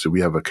now trusted.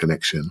 We have a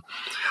connection.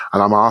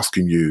 And I'm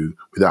asking you,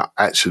 without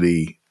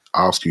actually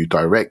asking you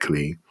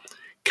directly,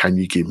 can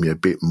you give me a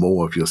bit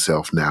more of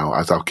yourself now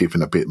as I've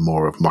given a bit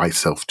more of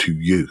myself to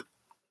you?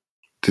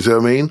 Do you see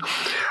what I mean?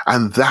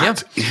 And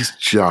that is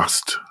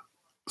just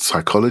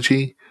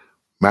psychology,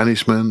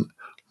 management,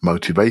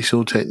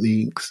 motivational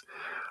techniques,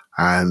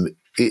 and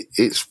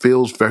it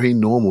feels very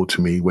normal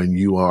to me when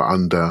you are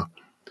under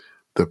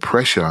the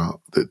pressure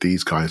that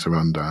these guys are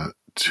under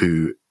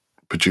to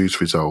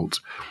produce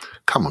results.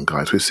 Come on,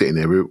 guys, we're sitting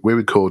there. We're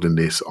recording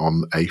this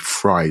on a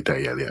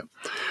Friday, Elliot,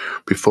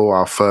 before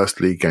our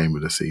first league game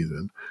of the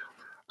season.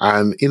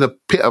 And in a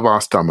pit of our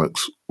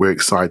stomachs, we're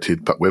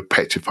excited, but we're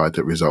petrified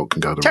that result can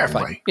go the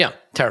wrong way. Yeah,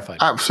 terrified.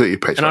 Absolutely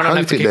petrified. And I don't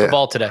have to kick the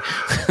ball today.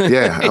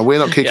 Yeah, and we're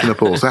not kicking the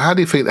ball. So how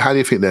do you think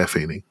they're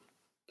feeling?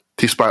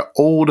 Despite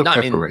all the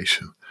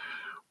preparation.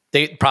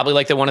 They probably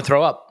like they want to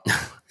throw up.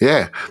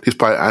 Yeah,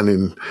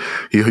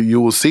 you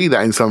will see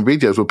that in some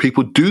videos where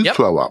people do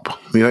throw up,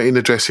 in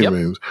the dressing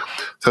rooms.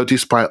 So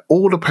despite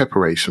all the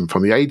preparation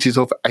from the ages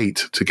of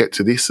 8 to get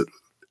to this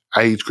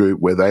age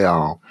group where they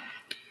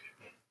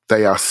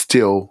are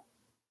still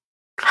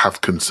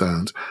have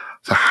concerns.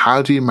 So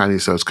how do you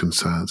manage those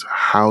concerns?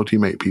 How do you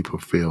make people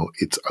feel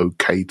it's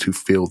okay to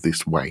feel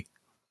this way?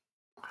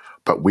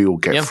 But we will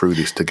get through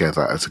this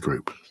together as a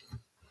group.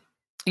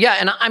 Yeah,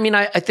 and I mean,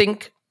 I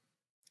think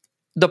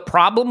the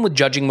problem with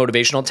judging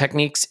motivational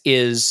techniques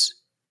is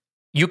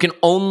you can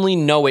only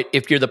know it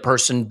if you're the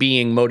person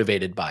being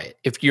motivated by it,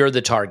 if you're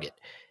the target.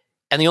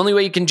 And the only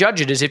way you can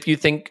judge it is if you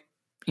think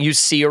you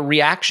see a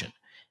reaction.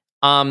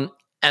 And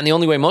the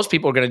only way most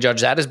people are going to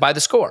judge that is by the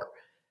score.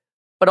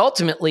 But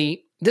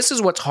ultimately, this is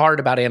what's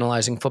hard about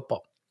analyzing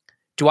football.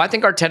 Do I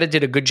think Arteta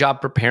did a good job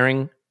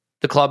preparing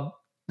the club,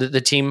 the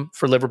team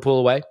for Liverpool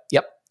away?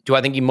 Yep. Do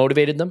I think he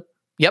motivated them?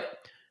 Yep.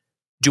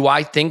 Do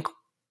I think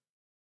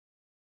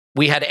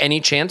we had any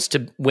chance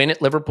to win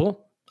at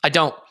Liverpool? I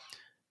don't,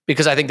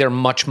 because I think they're a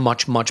much,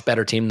 much, much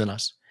better team than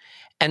us.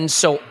 And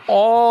so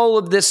all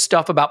of this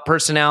stuff about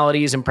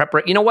personalities and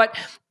preparation, you know what?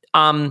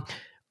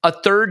 A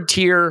third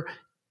tier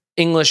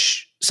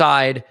English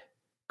side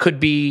could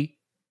be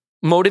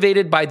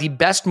motivated by the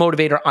best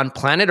motivator on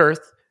planet Earth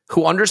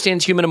who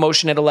understands human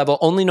emotion at a level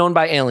only known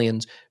by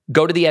aliens,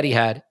 go to the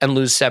Etihad and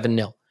lose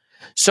 7-0.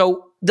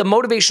 So the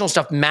motivational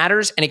stuff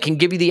matters, and it can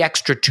give you the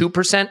extra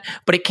 2%,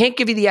 but it can't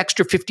give you the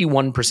extra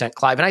 51%,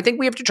 Clive. And I think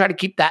we have to try to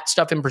keep that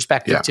stuff in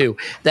perspective too,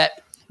 that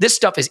this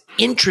stuff is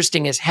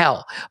interesting as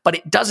hell, but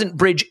it doesn't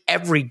bridge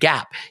every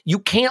gap. You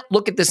can't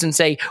look at this and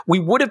say, we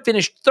would have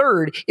finished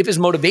third if his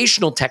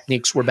motivational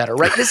techniques were better,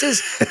 right?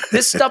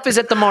 This stuff is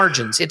at the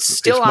margins. It's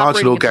still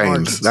marginal gains.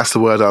 Margins. That's the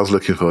word I was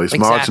looking for. It's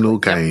marginal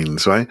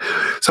gains, right?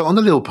 So on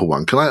the Liverpool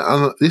one,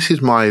 this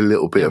is my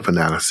little bit of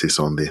analysis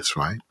on this,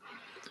 right?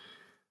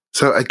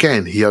 So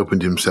again, he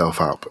opened himself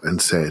up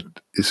and said,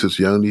 this was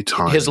the only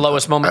time. His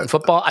lowest moment in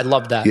football? I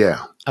love that.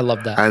 Yeah. I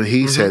love that. And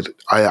he said,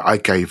 I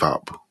gave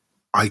up.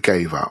 I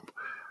gave up.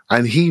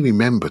 And he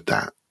remembered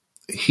that.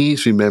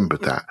 He's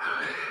remembered that.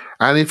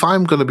 And if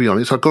I'm going to be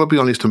honest, I've got to be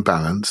honest and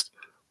balanced.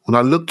 When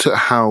I looked at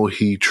how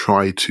he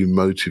tried to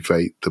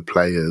motivate the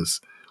players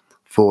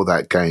for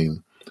that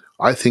game,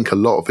 I think a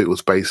lot of it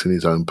was based on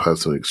his own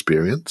personal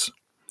experience.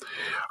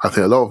 I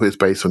think a lot of it is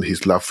based on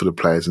his love for the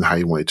players and how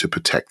he wanted to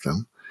protect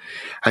them.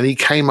 And he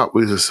came up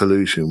with a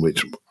solution,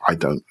 which I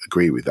don't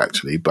agree with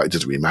actually, but it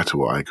doesn't really matter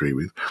what I agree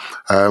with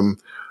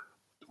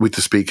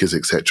the speakers,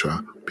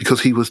 etc.,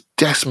 because he was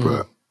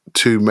desperate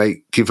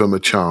to give them a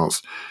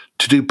chance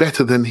to do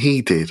better than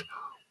he did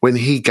when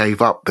he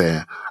gave up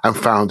there and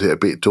found it a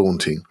bit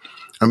daunting.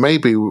 And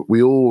maybe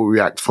we all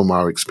react from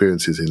our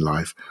experiences in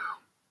life.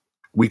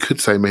 We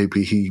could say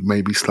maybe he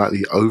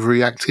slightly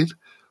overreacted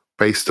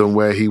based on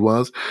where he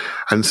was.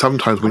 And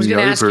sometimes when you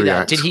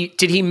overreact,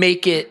 did he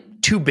make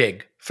it too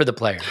big for the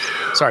players?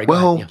 Sorry.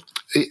 Well,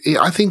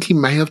 I think he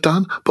may have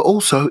done, but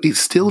also it's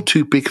still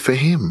too big for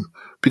him.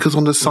 Because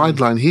on the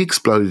sideline, he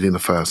exploded in the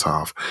first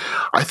half.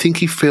 I think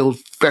he felt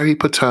very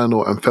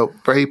paternal and felt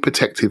very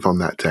protective on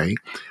that day,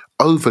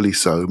 overly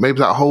so, maybe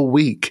that whole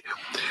week.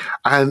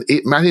 And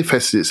it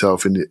manifested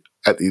itself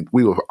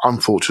we were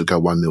unfortunate to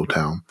go 1-0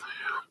 down.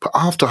 But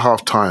after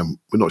half time,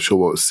 we're not sure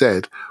what was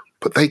said,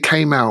 but they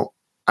came out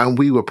and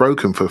we were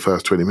broken for the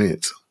first 20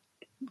 minutes.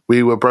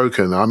 We were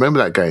broken. I remember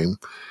that game.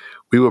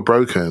 We were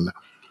broken.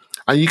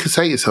 And you could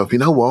say to yourself, you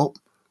know what?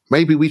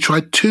 Maybe we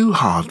tried too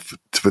hard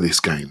for this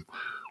game.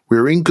 We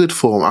were in good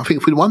form. I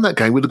think if we'd won that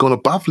game, we'd have gone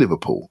above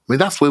Liverpool. I mean,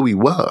 that's where we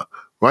were,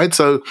 right?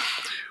 So,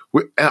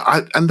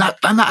 and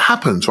that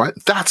happens, right?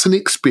 That's an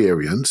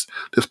experience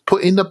that's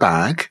put in the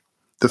bag.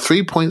 The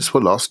 3 points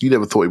were lost. You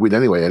never thought we'd win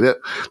anyway,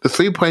 Elliot. The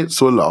 3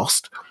 points were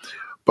lost,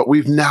 but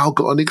we've now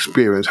got an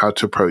experience how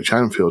to approach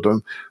Anfield.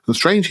 And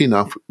strangely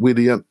enough,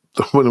 we're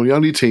one of the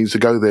only teams to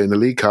go there in the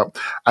League Cup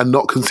and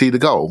not concede a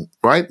goal,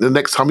 right? The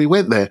next time we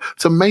went there.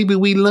 So maybe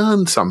we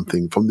learned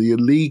something from the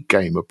league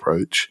game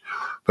approach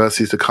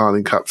versus the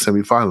Carling Cup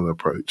semi-final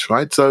approach,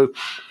 right? So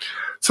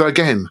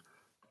again,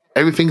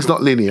 everything's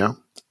not linear.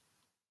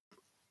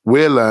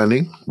 We're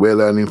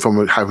learning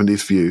from having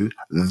this view.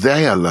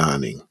 They are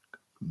learning,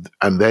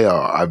 and they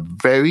are a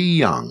very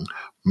young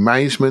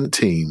management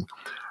team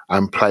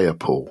and player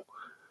pool.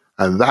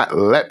 And that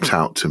leapt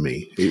out to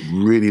me. It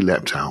really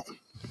leapt out.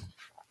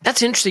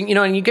 That's interesting,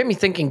 and you get me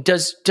thinking,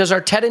 does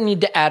Arteta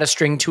need to add a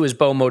string to his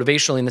bow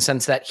motivationally in the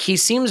sense that he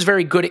seems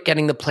very good at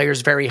getting the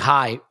players very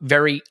high,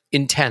 very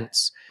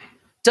intense.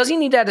 Does he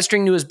need to add a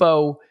string to his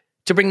bow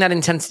to bring that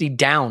intensity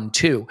down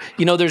too?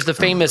 There's the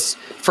famous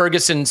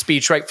Ferguson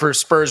speech, right, for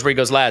Spurs where he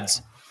goes,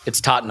 lads,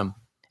 it's Tottenham.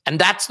 And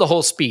that's the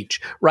whole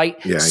speech, right?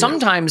 Yeah,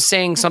 sometimes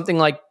saying something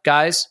like,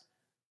 guys,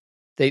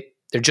 they're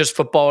just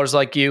footballers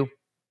like you.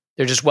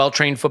 They're just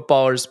well-trained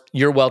footballers.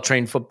 You're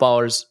well-trained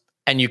footballers.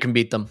 And you can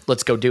beat them.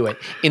 Let's go do it.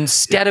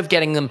 Instead of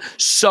getting them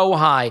so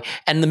high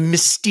and the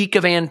mystique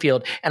of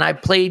Anfield. And I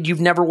played You'll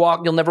Never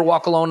Walk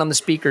Alone on the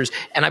speakers.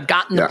 And I've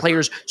gotten the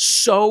players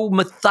so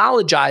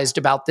mythologized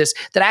about this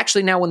that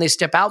actually now when they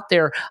step out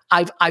there,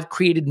 I've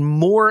created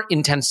more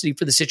intensity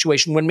for the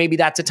situation when maybe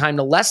that's a time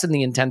to lessen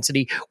the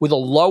intensity with a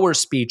lower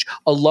speech,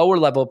 a lower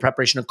level of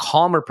preparation, a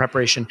calmer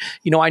preparation.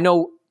 I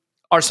know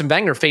Arsene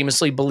Wenger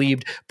famously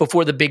believed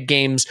before the big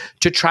games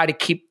to try to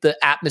keep the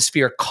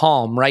atmosphere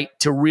calm, right?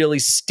 To really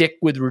stick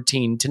with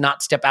routine, to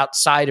not step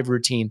outside of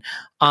routine.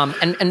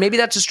 And maybe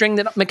that's a string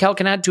that Mikel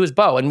can add to his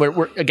bow. And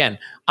we're again,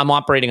 I'm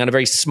operating on a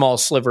very small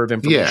sliver of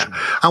information.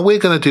 Yeah, and we're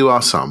going to do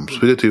our sums.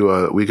 We're going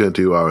to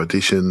do our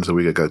additions, and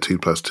we're going to go 2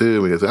 + 2.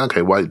 And we're going to say,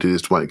 okay, why do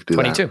this? Why do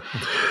 22.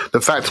 That?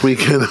 The fact we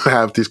can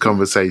have this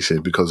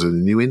conversation because of the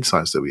new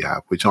insights that we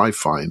have, which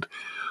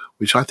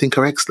I think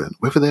are excellent.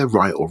 Whether they're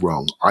right or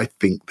wrong, I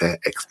think they're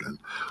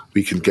excellent.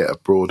 We can get a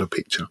broader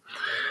picture.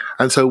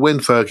 And so when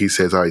Fergie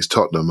says, it's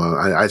Tottenham,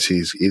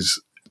 actually his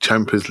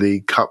Champions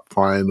League Cup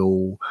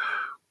final,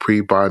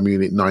 pre-Bayern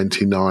Munich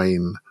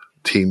 99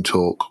 team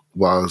talk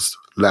was,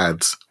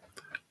 lads,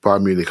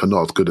 Bayern Munich are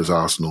not as good as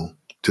Arsenal.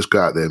 Just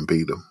go out there and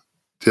beat them.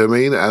 Do you know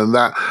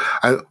what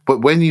I mean?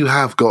 But when you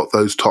have got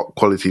those top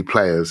quality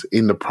players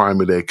in the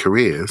prime of their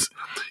careers,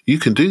 you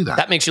can do that.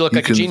 That makes you look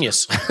like a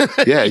genius.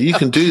 Yeah, you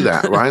can do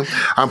that, right?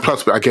 And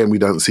plus, again, we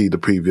don't see the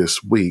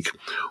previous week.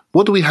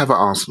 What do we have at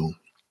Arsenal?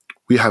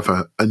 We have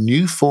a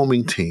new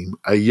forming team,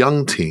 a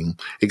young team,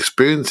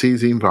 experience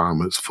these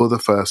environments for the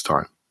first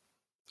time.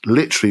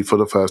 Literally for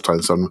the first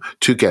time, so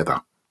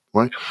together,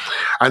 right?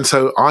 And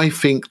so I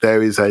think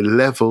there is a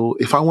level,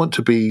 if I want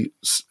to be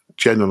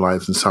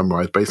generalized and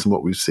summarized based on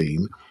what we've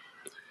seen,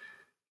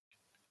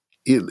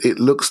 it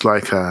looks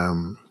like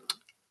a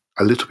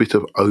little bit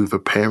of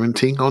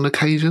over-parenting on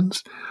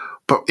occasions,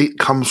 but it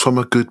comes from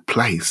a good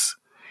place.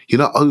 You're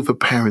not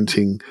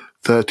over-parenting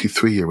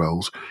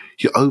 33-year-olds.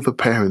 You're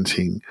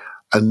over-parenting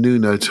a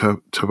Nuno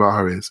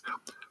Tavares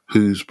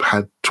who's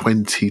had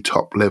 20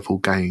 top-level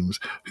games,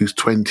 who's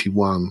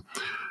 21.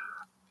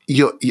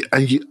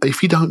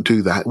 If you don't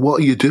do that,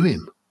 what are you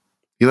doing?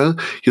 You know,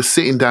 you're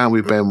sitting down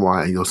with Ben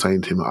White and you're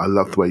saying to him, I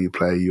love the way you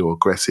play, you're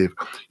aggressive,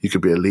 you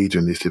could be a leader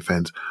in this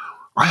defence.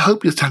 I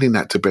hope you're telling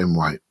that to Ben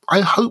White.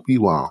 I hope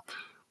you are,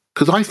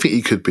 because I think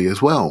he could be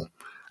as well.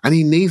 And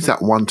he needs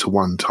that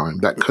one-to-one time,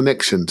 that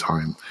connection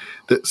time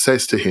that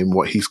says to him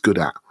what he's good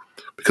at,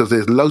 because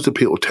there's loads of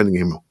people telling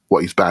him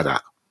what he's bad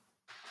at.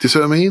 Do you see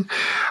what I mean?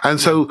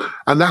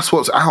 And that's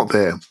what's out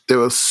there.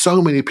 There are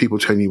so many people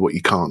telling you what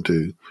you can't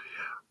do.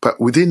 But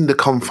within the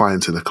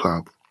confines of the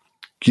club,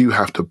 you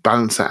have to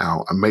balance that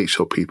out and make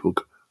sure people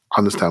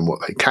understand what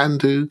they can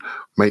do,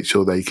 make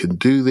sure they can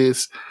do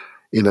this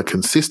in a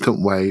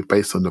consistent way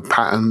based on the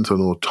patterns and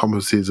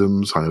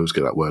automatisms. I always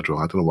get that word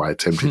wrong. I don't know why I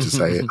attempted to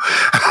say it.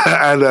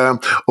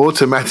 And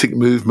automatic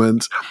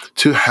movements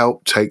to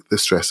help take the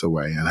stress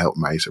away and help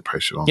manage the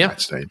pressure on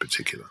match day in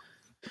particular.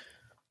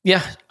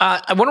 Yeah.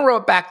 I want to roll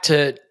it back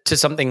to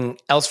something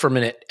else for a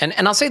minute.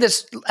 And I'll say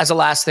this as a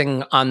last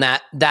thing on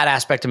that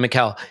aspect of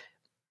Mikel.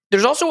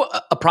 There's also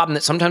a problem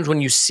that sometimes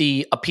when you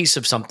see a piece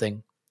of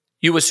something,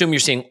 you assume you're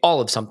seeing all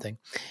of something.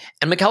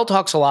 And Mikel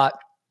talks a lot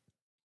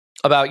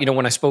about,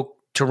 when I spoke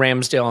to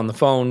Ramsdale on the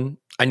phone,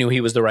 I knew he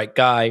was the right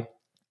guy.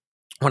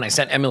 When I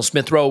sent Emil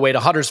Smith-Rowe away to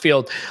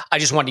Huddersfield, I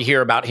just wanted to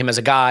hear about him as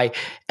a guy.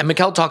 And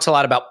Mikel talks a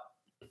lot about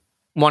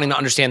wanting to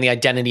understand the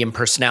identity and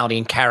personality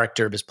and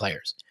character of his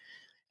players.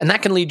 And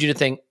that can lead you to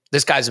think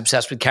this guy's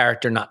obsessed with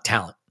character, not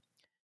talent.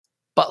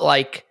 But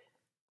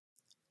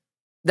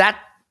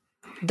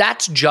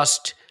that's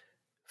just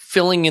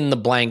filling in the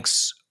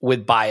blanks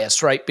with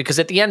bias, right? Because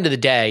at the end of the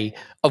day,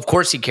 of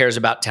course he cares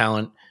about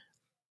talent.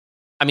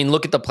 I mean,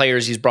 look at the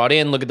players he's brought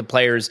in. Look at the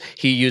players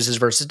he uses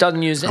versus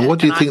doesn't use. And what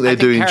do you think they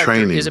do in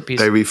training?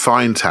 They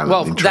refine talent.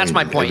 Well, that's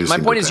my point. My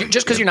point is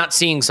just because you're not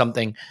seeing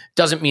something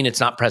doesn't mean it's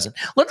not present.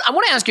 I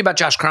want to ask you about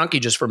Josh Kroenke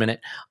just for a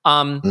minute.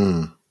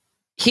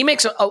 He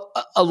makes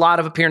a lot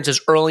of appearances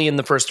early in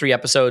the first 3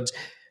 episodes.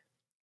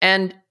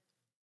 And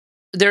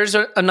there's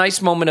a nice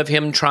moment of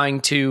him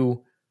trying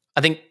to,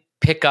 I think,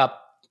 pick up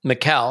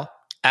Mikel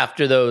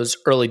after those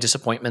early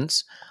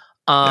disappointments.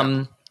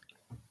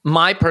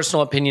 My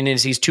personal opinion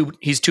is he's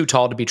too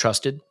tall to be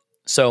trusted.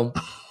 So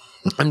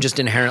I'm just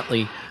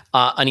inherently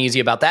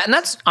uneasy about that. And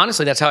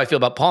that's how I feel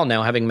about Paul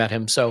now, having met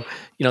him. So,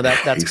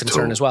 that's a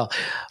concern tall as well.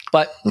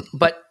 But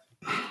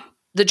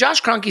the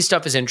Josh Kroenke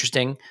stuff is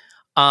interesting.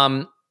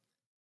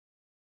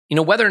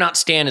 Whether or not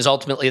Stan is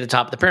ultimately at the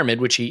top of the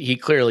pyramid, which he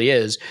clearly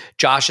is,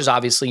 Josh is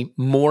obviously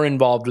more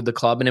involved with the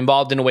club and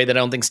involved in a way that I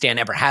don't think Stan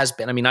ever has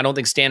been. I mean, I don't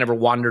think Stan ever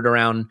wandered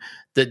around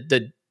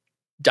the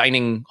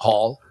dining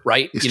hall,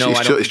 right?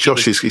 It's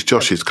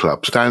Josh's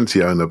club. Stan's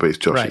the owner, but it's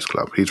Josh's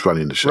club. He's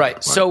running the show.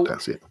 Right. So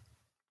that's it.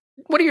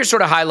 What are your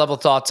sort of high-level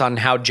thoughts on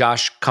how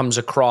Josh comes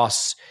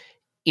across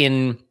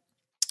in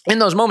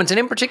those moments? And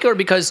in particular,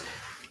 because,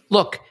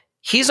 look,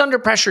 he's under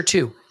pressure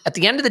too. At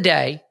the end of the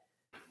day,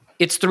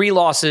 it's 3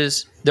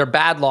 losses. They're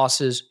bad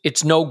losses.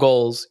 It's no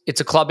goals.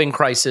 It's a club in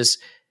crisis.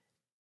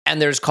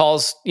 And there's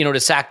calls, to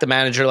sack the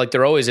manager like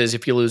there always is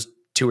if you lose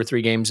 2 or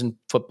 3 games in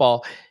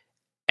football.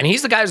 And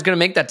he's the guy who's going to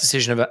make that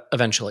decision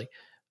eventually,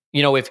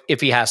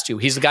 if he has to.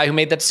 He's the guy who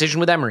made that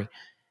decision with Emery.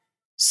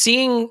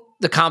 Seeing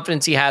the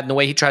confidence he had and the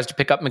way he tries to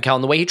pick up Mikel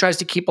and the way he tries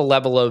to keep a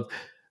level of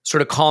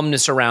sort of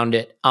calmness around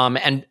it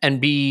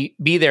and be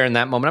there in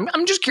that moment.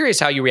 I'm just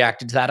curious how you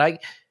reacted to that.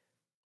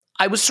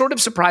 I was sort of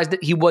surprised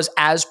that he was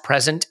as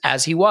present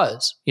as he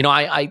was.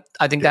 I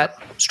think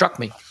that struck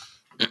me.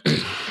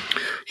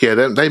 Yeah,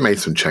 they made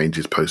some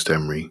changes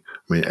post-Emery.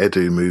 I mean,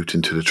 Edu moved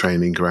into the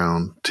training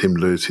ground. Tim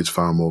Lewis is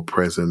far more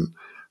present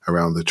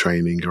around the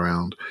training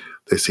ground.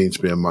 There seems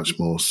to be a much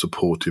more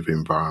supportive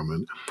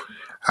environment.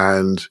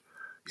 And,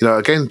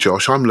 again,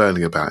 Josh, I'm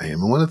learning about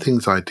him. And one of the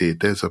things I did,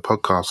 there's a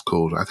podcast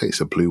called, I think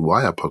it's a Blue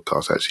Wire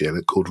podcast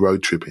actually, called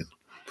Road Tripping.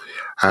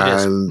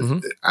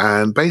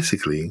 And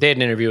basically, they had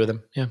an interview with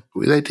him. Yeah,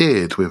 they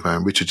did with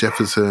Richard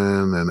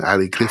Jefferson and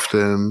Ali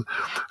Clifton.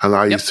 And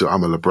I'm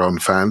a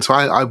LeBron fan, so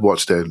I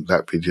watched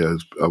that video.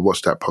 I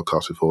watched that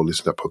podcast before,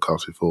 listened to that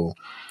podcast before,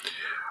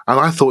 and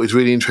I thought it's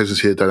really interesting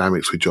to hear the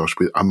dynamics with Josh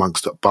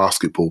amongst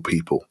basketball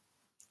people,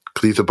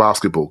 because he's a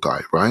basketball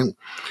guy, right?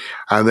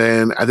 And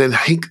then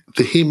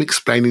him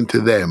explaining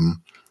to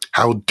them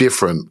how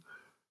different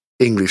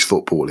English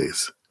football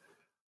is.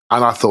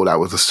 And I thought that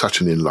was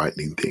such an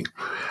enlightening thing.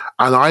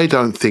 And I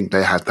don't think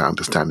they had that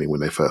understanding when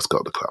they first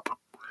got the club.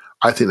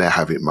 I think they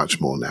have it much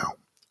more now.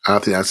 And I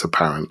think that's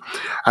apparent.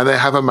 And they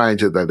have a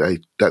manager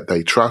that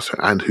they trust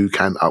and who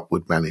can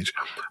upward manage.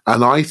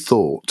 And I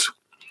thought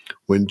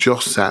when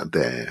Josh sat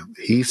there,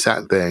 he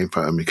sat there in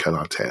front of Mikel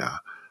Arteta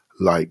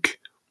like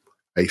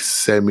a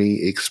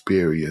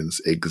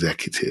semi-experienced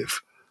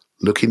executive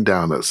looking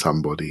down at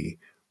somebody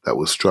that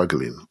was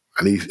struggling.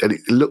 And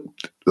it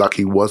looked like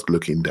he was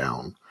looking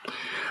down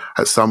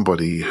at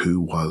somebody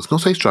who was,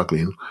 not say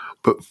struggling,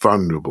 but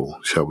vulnerable,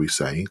 shall we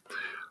say,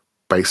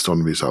 based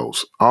on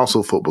results.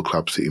 Arsenal Football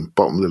Club sitting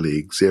bottom of the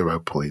league, 0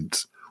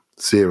 points,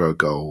 0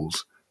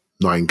 goals,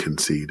 9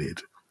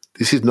 conceded.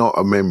 This is not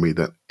a memory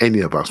that any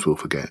of us will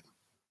forget.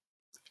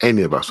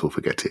 Any of us will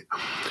forget it.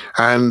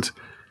 And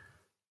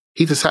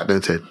he just sat there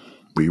and said,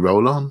 we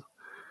roll on.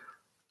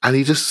 And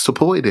he just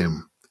supported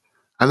him.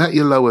 And at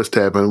your lowest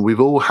ebb, and we've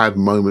all had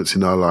moments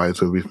in our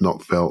lives where we've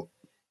not felt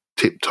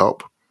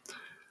tip-top,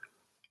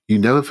 you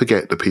never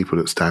forget the people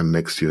that stand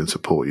next to you and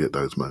support you at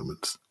those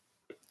moments.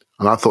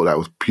 And I thought that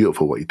was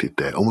beautiful what he did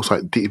there. Almost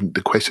like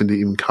the question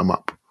didn't even come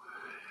up.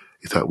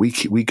 It's like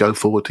we go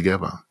forward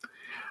together.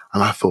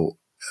 And I thought,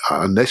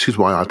 and this is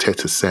why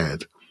Arteta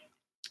said,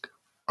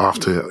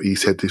 after he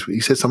said this, he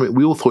said something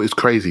we all thought was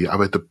crazy.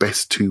 I've had the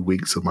best 2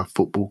 weeks of my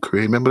football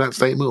career. Remember that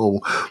statement? Or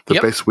the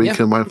best week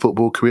of my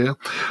football career?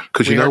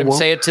 Because you know what?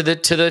 Say it to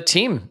the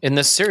team in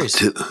this series.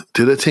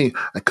 To the team.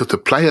 Because the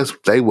players,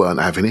 they weren't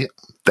having it.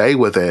 They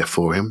were there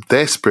for him.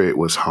 Their spirit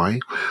was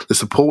high. The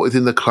support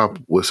within the club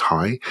was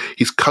high.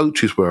 His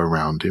coaches were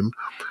around him.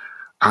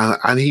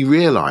 And he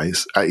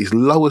realised at his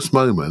lowest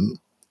moment,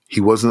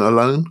 he wasn't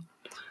alone.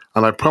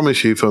 And I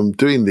promise you, from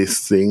doing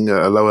this thing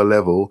at a lower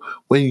level,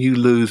 when you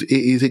lose, it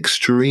is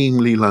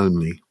extremely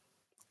lonely.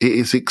 It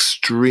is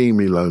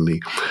extremely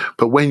lonely.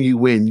 But when you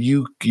win,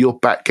 your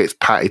back gets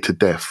patted to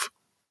death.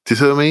 Do you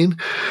see what I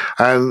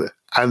mean?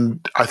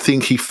 And I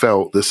think he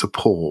felt the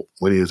support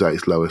when he was at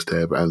his lowest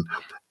ebb, and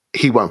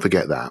he won't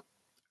forget that.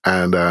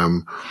 And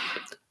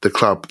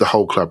the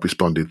whole club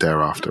responded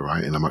thereafter,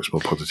 right, in a much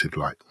more positive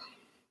light.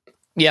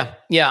 Yeah.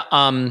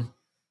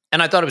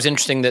 And I thought it was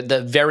interesting that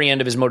the very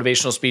end of his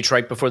motivational speech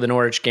right before the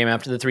Norwich game,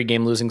 after the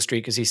 3-game losing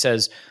streak, is he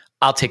says,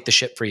 I'll take the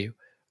shit for you,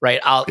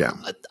 right?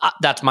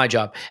 That's my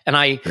job. And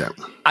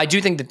I do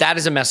think that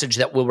is a message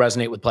that will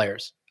resonate with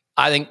players.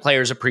 I think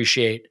players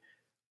appreciate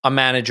a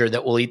manager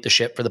that will eat the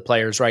shit for the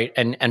players, right?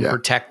 And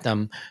protect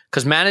them.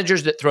 Because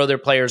managers that throw their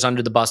players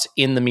under the bus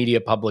in the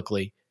media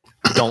publicly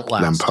don't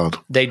last. Lampard.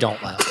 They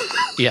don't last.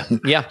 Yeah.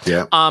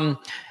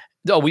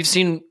 We've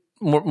seen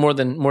more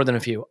than a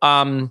few.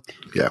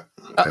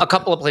 A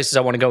couple of places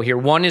I want to go here.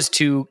 One is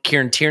to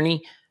Kieran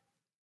Tierney,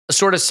 a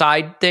sort of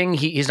side thing.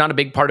 He's not a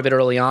big part of it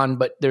early on,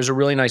 but there's a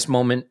really nice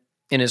moment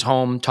in his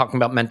home talking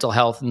about mental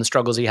health and the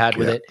struggles he had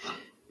with it.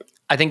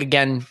 I think,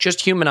 again,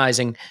 just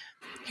humanizing.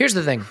 Here's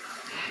the thing.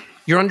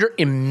 You're under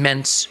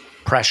immense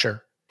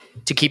pressure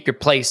to keep your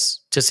place,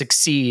 to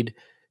succeed,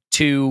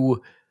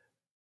 to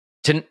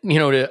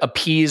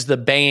appease the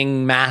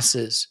baying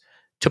masses,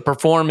 to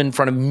perform in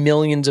front of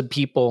millions of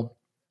people,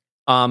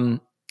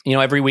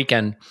 every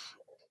weekend.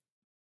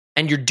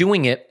 And you're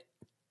doing it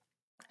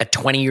at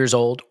 20 years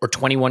old or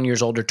 21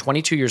 years old or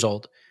 22 years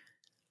old,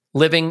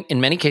 living in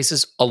many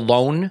cases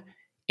alone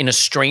in a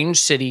strange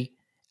city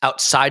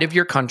outside of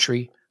your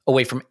country,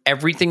 away from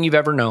everything you've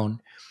ever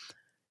known.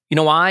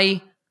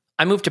 I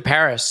moved to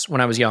Paris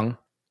when I was young,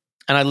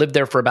 and I lived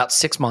there for about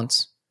 6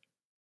 months.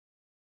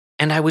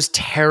 And I was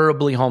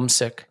terribly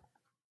homesick.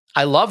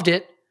 I loved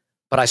it,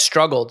 but I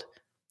struggled.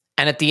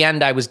 And at the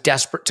end, I was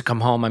desperate to come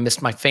home. I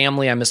missed my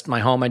family. I missed my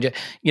home. And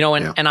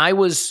I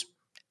was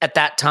at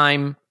that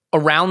time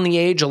around the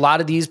age a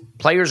lot of these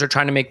players are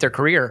trying to make their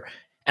career.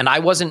 And I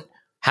wasn't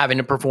having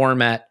to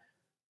perform at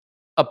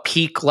a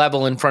peak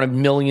level in front of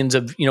millions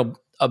of,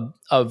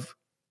 of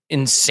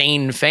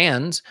insane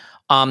fans,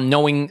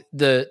 knowing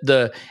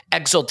the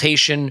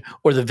exaltation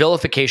or the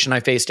vilification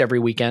I faced every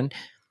weekend.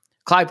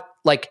 Clive,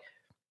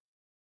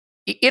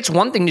 it's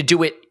one thing to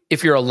do it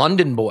if you're a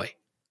London boy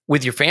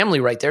with your family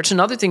right there. It's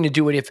another thing to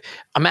do it if,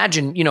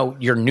 imagine,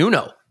 you're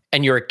Nuno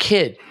and you're a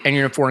kid and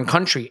you're in a foreign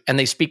country and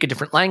they speak a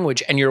different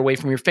language and you're away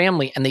from your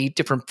family and they eat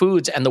different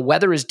foods and the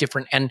weather is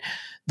different and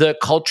the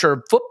culture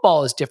of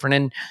football is different.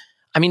 And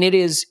I mean,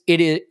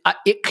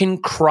 it can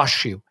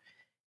crush you.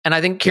 And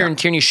I think Kieran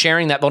Tierney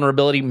sharing that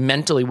vulnerability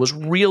mentally was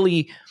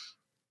really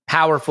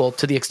powerful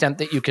to the extent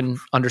that you can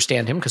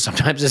understand him, because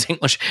sometimes his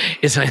English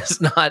is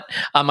not.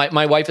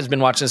 My wife has been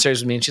watching the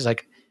series with me and she's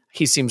like,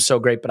 he seems so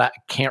great, but I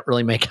can't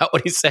really make out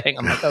what he's saying.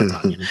 I'm like,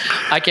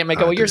 I can't make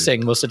out what you're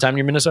saying most of the time,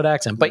 your Minnesota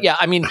accent. But yeah,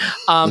 I mean,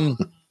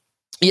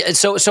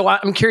 so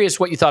I'm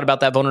curious what you thought about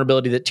that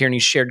vulnerability that Tierney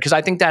shared, because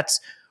I think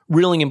that's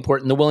really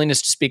important, the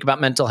willingness to speak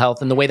about mental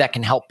health and the way that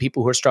can help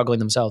people who are struggling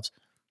themselves.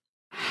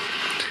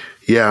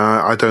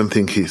 Yeah, I don't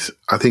think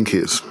I think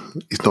it's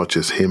not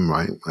just him,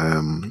 right?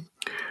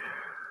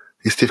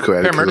 It's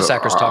difficult. Per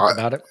Mertesacker's talked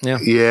about it. Yeah.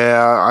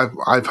 Yeah,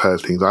 I've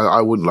heard things.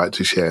 I wouldn't like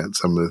to share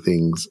some of the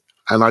things.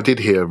 And I did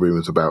hear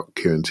rumours about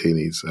Kieran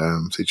Tierney's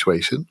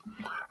situation.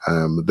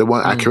 They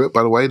weren't accurate,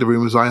 by the way, the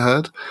rumours I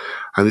heard.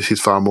 And this is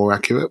far more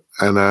accurate.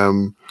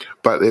 And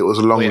but it was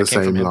along the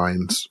same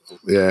lines.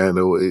 Yeah,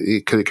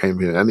 it could have came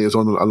here. And it was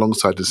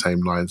alongside the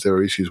same lines. There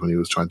were issues when he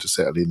was trying to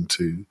settle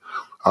into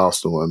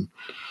Arsenal.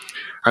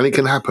 And it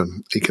can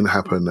happen. It can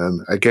happen.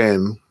 And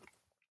again,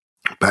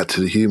 back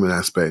to the human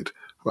aspect.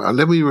 Well,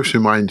 let me just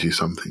remind you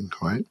something,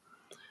 right?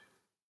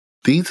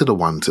 These are the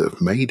ones that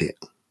have made it.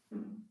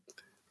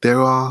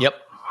 There are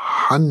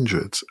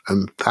hundreds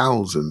and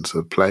thousands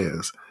of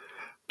players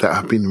that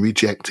have been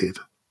rejected.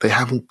 They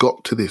haven't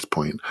got to this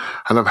point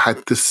and have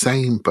had the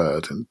same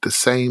burden, the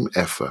same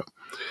effort,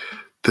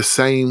 the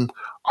same,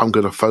 I'm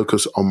going to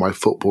focus on my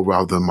football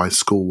rather than my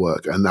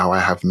schoolwork, and now I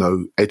have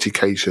no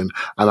education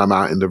and I'm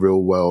out in the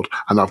real world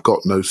and I've got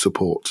no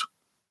support.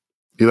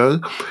 You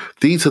know,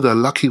 these are the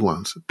lucky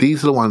ones.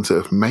 These are the ones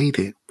that have made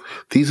it.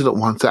 These are the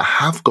ones that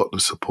have got the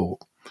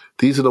support.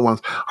 These are the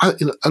ones.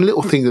 A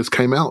little thing that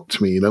came out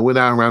to me, when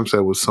Aaron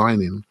Ramsdale was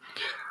signing,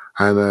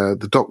 and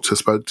the doctor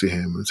spoke to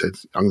him and said,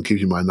 "I'm going to give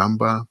you my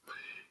number.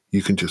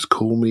 You can just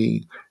call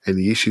me.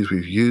 Any issues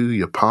with you,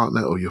 your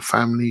partner, or your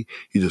family,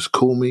 you just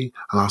call me,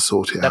 and I'll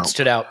sort it out." That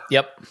stood out.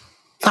 Yep.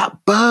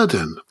 That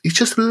burden is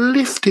just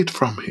lifted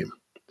from him.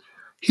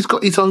 He's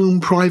got his own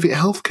private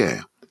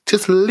healthcare.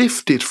 Just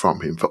lifted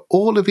from him for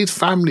all of his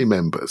family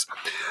members.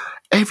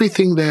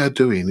 Everything they are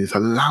doing is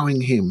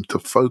allowing him to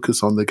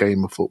focus on the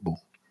game of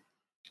football.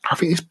 I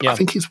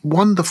think it's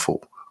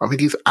wonderful. I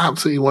think it's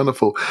absolutely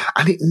wonderful.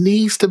 And it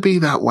needs to be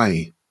that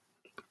way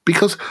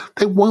because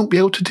they won't be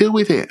able to deal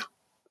with it.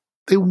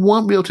 They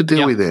won't be able to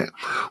deal with it.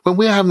 When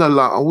we're having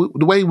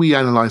the way we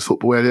analyse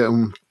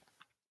football,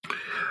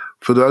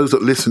 for those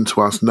that listen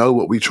to us know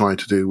what we try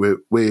to do.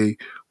 We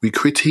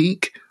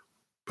critique,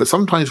 but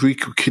sometimes we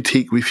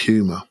critique with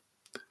humour.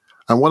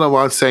 And one of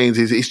our sayings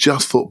is it's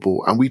just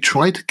football, and we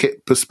try to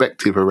get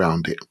perspective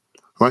around it,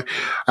 right?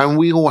 And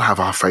we all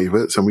have our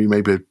favourites, and we may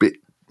be a bit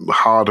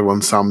harder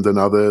on some than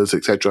others,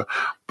 etc.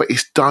 But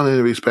it's done in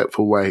a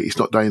respectful way. It's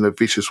not done in a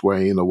vicious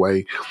way, in a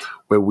way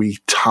where we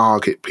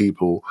target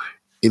people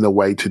in a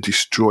way to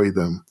destroy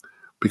them,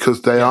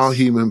 because they are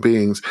human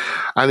beings.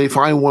 And if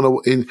I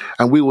want to,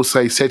 and we will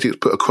say Cedric's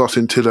put a cross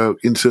into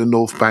the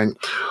North Bank,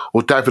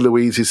 or David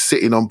Luiz is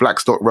sitting on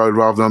Blackstock Road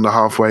rather than on the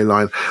halfway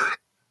line.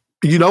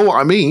 You know what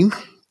I mean?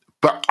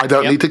 But I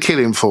don't need to kill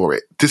him for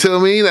it. Do you see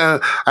what I mean?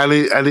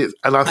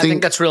 I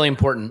think that's really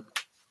important.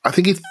 I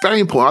think it's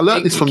very important. I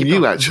learned this from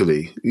you,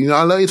 actually.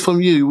 I learned it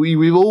from you.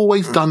 We've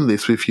always done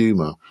this with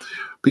humour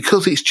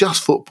because it's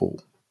just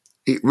football.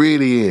 It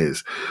really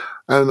is.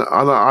 And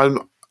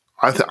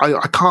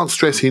I can't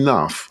stress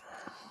enough,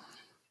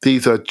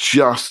 these are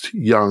just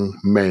young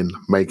men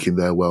making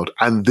their world.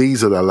 And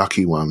these are the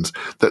lucky ones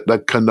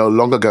that can no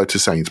longer go to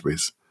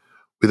Sainsbury's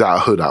without a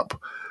hood up,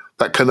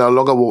 that can no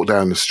longer walk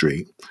down the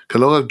street,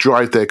 can no longer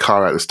drive their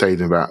car out the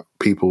stadium without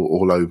people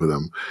all over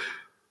them.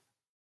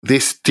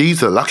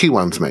 These are lucky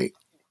ones, mate.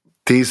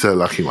 These are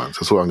lucky ones.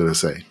 That's what I'm going to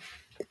say.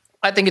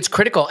 I think it's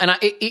critical. And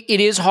it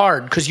is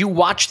hard because you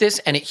watch this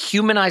and it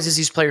humanizes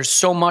these players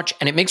so much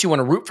and it makes you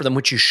want to root for them,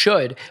 which you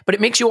should, but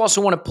it makes you also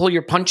want to pull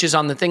your punches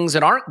on the things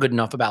that aren't good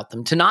enough about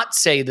them, to not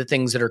say the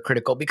things that are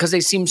critical because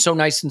they seem so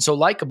nice and so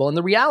likable. And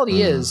the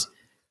reality is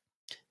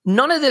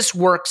none of this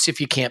works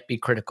if you can't be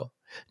critical.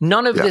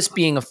 None of this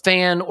being a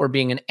fan or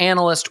being an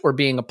analyst or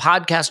being a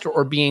podcaster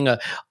or being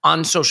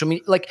on social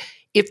media. Like,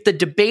 if the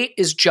debate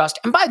is just,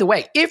 and by the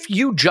way, if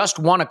you just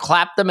want to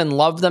clap them and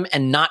love them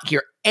and not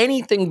hear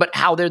anything but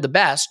how they're the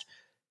best,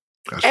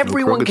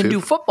 everyone can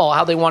do football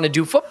how they want to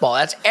do football.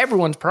 That's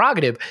everyone's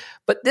prerogative.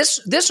 But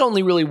this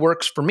only really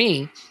works for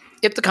me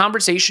if the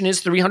conversation is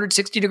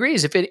 360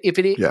 degrees, if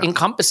it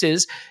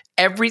encompasses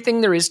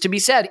everything there is to be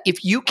said.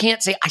 If you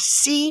can't say, I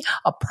see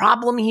a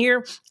problem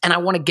here and I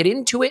want to get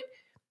into it,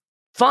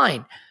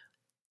 fine.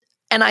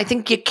 And I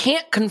think you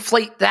can't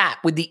conflate that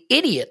with the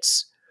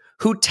idiots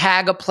who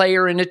tag a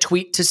player in a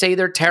tweet to say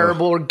they're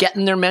terrible or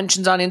getting their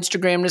mentions on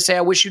Instagram to say,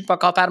 I wish you'd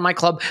fuck off out of my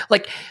club.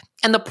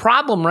 And the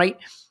problem, right,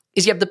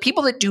 is you have the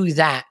people that do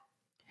that.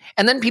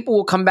 And then people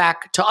will come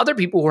back to other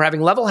people who are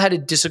having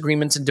level-headed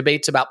disagreements and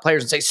debates about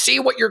players and say, see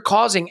what you're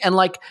causing. And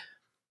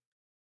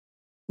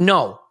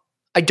no,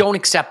 I don't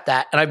accept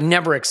that. And I've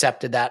never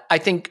accepted that. I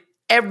think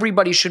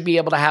everybody should be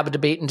able to have a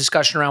debate and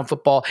discussion around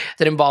football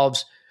that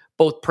involves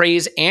both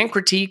praise and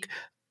critique.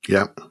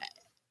 Yeah.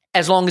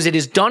 As long as it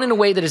is done in a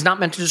way that is not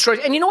meant to destroy.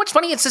 And you know what's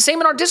funny? It's the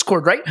same in our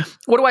Discord, right?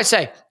 What do I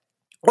say?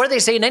 What do they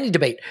say in any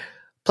debate?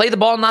 Play the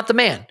ball, not the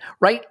man,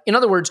 right? In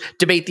other words,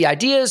 debate the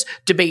ideas,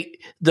 debate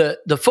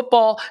the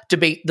football,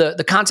 debate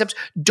the concepts.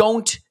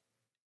 Don't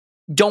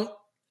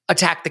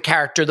attack the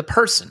character, the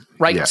person,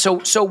 right? Yeah.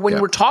 So when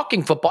we're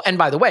talking football, and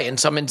by the way, in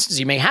some instances,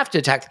 you may have to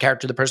attack the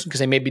character of the person because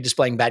they may be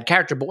displaying bad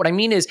character. But what I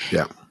mean is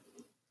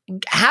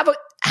have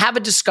a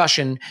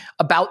discussion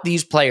about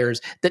these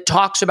players that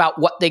talks about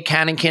what they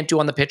can and can't do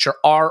on the pitch or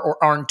are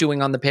or aren't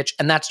doing on the pitch.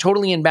 And that's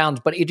totally in bounds.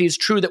 But it is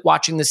true that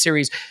watching this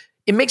series,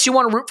 it makes you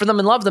want to root for them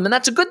and love them. And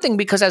that's a good thing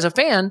because as a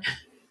fan,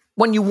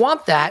 when you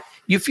want that,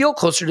 you feel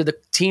closer to the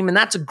team, and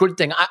that's a good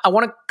thing. I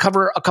want to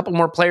cover a couple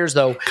more players,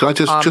 though. Can I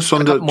just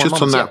on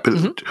that,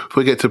 before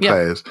we get to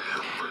players,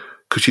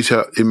 because you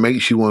said it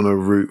makes you want to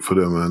root for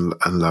them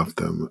and love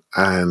them.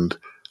 And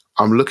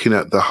I'm looking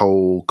at the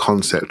whole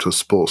concept of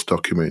sports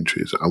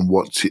documentaries and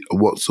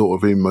what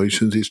sort of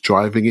emotions it's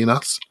driving in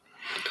us.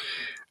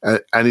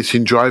 And it's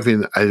in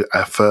driving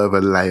a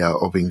further layer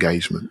of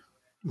engagement,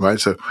 right?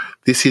 So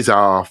this is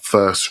our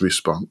first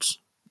response,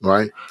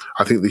 right?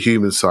 I think the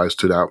human side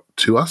stood out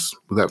to us.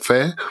 Was that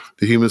fair?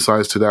 The human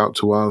side stood out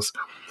to us.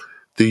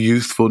 The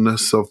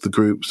youthfulness of the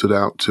group stood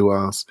out to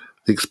us.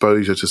 The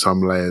exposure to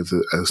some layers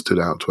has stood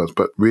out to us.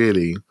 But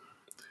really,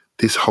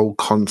 this whole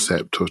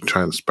concept of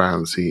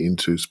transparency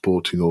into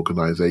sporting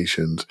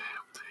organisations,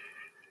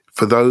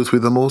 for those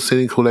with a more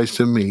cynical edge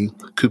than me,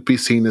 could be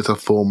seen as a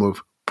form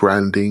of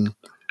branding,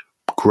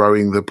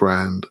 growing the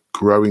brand,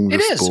 growing the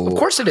sport. It is. Of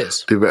course it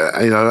is. You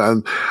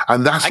know,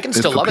 and that's... I can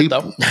still love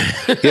people,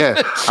 it, though.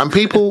 Yeah. And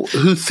people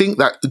who think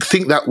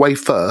that way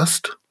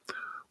first,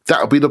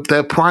 that'll be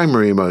their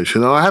primary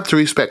emotion. And I have to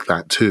respect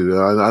that too.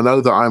 I know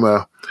that I'm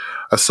a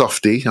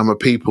softie. I'm a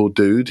people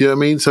dude. You know what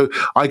I mean? So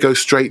I go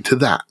straight to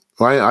that.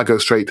 Right, I go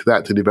straight to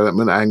that, the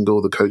development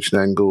angle, the coaching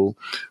angle,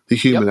 the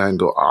human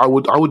angle. I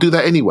would do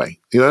that anyway,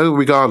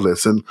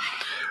 regardless. And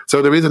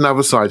so there is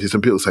another side to some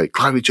people say,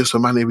 Clive, it's just for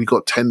money. We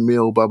got 10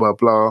 mil, blah, blah,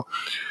 blah.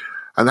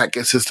 And that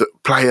gets us to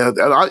player.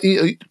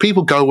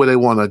 People go where they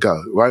want to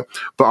go, right?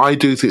 But I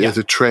do think there's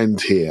a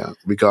trend here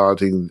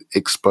regarding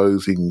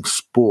exposing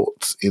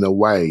sports in a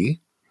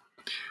way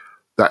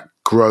that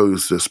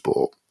grows the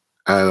sport.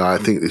 And I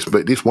think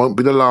this won't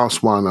be the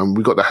last one. And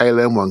we've got the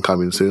Halo M one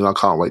coming soon. I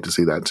can't wait to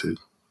see that too.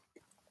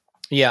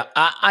 Yeah,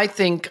 I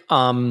think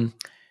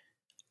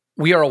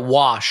we are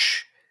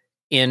awash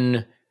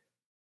in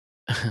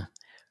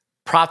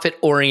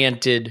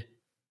profit-oriented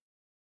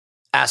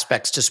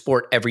aspects to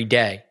sport every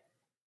day.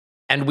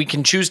 And we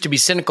can choose to be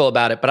cynical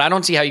about it, but I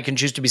don't see how you can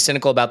choose to be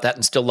cynical about that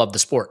and still love the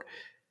sport.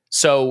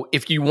 So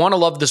if you want to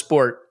love the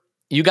sport,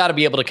 you got to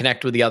be able to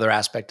connect with the other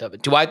aspect of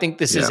it. Do I think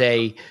this is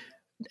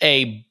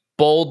a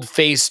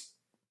bold-faced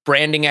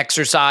branding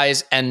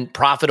exercise and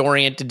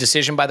profit-oriented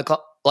decision by the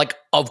club? Like,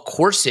 of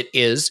course it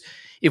is.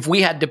 If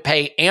we had to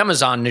pay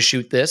Amazon to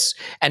shoot this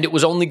and it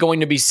was only going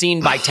to be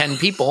seen by 10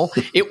 people,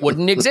 it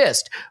wouldn't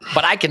exist.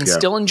 But I can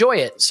still enjoy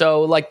it.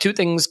 So, like, two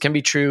things can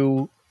be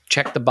true.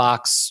 Check the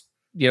box,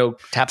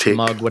 tap the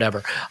mug,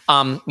 whatever.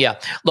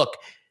 Look,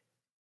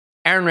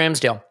 Aaron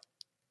Ramsdale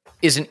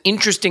is an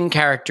interesting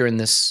character in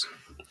this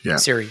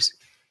series.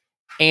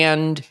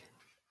 And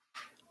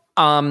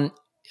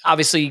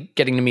obviously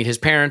getting to meet his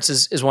parents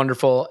is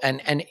wonderful.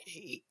 And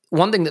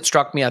one thing that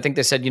struck me, I think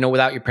they said,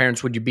 without your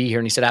parents, would you be here?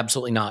 And he said,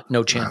 absolutely not.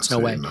 No chance.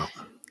 Absolutely no way.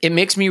 No. It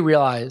makes me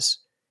realize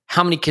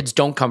how many kids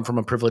don't come from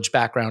a privileged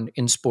background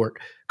in sport,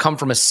 come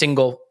from a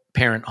single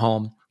parent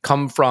home,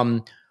 come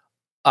from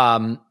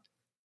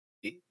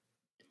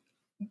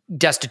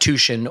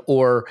destitution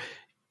or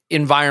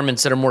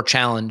environments that are more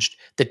challenged,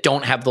 that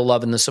don't have the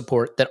love and the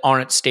support, that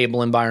aren't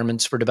stable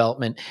environments for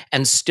development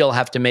and still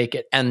have to make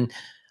it. And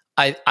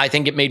I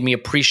think it made me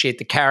appreciate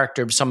the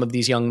character of some of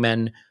these young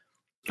men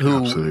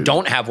who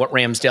don't have what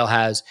Ramsdale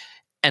has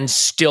and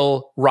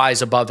still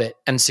rise above it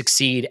and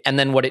succeed. And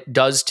then what it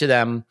does to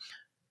them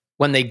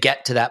when they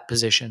get to that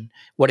position,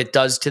 what it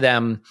does to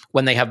them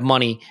when they have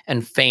money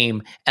and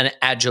fame and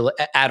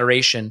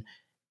adoration,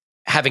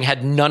 having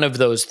had none of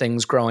those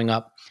things growing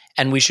up.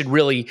 And we should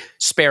really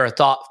spare a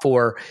thought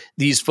for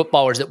these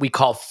footballers that we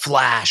call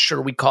flash,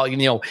 or we call,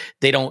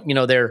 they don't,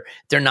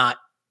 they're not,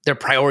 their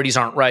priorities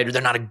aren't right, or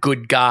they're not a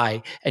good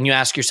guy. And you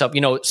ask yourself,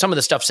 some of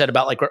the stuff said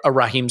about like a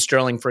Raheem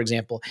Sterling, for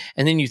example,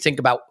 and then you think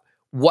about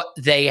what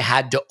they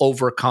had to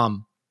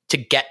overcome to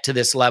get to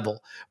this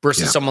level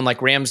versus someone like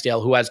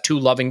Ramsdale, who has two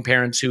loving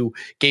parents who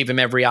gave him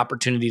every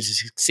opportunity to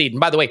succeed. And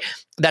by the way,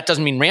 that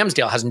doesn't mean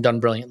Ramsdale hasn't done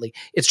brilliantly.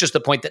 It's just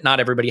the point that not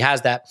everybody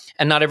has that.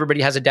 And not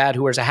everybody has a dad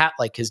who wears a hat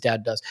like his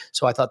dad does.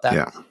 So I thought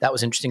that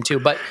was interesting too.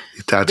 But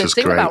the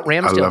thing great. About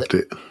Ramsdale, I loved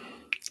it.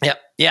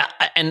 Yeah.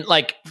 And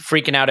like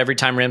freaking out every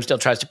time Ramsdale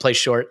tries to play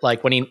short,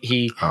 like when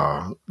he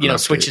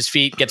switches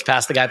feet, gets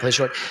past the guy, plays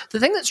short. The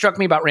thing that struck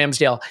me about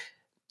Ramsdale,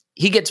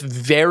 he gets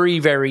very,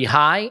 very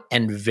high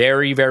and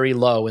very, very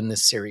low in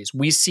this series.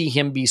 We see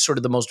him be sort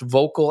of the most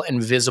vocal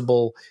and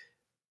visible,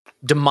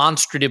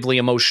 demonstratively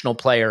emotional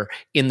player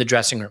in the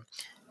dressing room.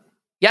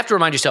 You have to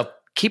remind yourself,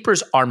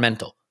 keepers are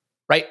mental,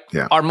 right?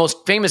 Yeah. Our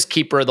most famous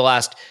keeper of the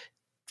last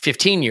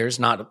 15 years,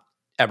 not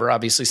ever,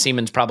 obviously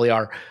Seaman's probably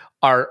our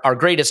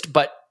greatest,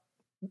 but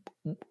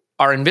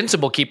our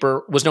invincible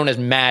keeper was known as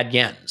Mad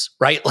Jens,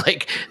 right?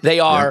 Like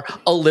they are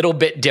a little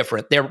bit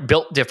different. They're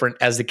built different,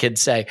 as the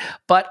kids say.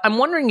 But I'm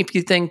wondering if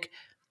you think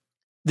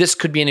this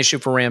could be an issue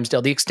for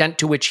Ramsdale, the extent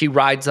to which he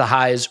rides the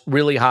highs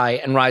really high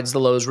and rides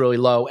the lows really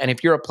low. And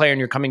if you're a player and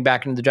you're coming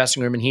back into the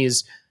dressing room and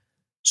he's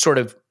sort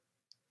of,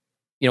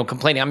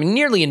 complaining,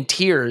 nearly in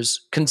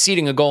tears,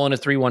 conceding a goal in a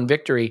 3-1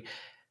 victory,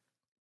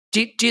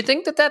 Do you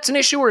think that that's an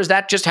issue, or is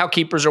that just how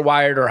keepers are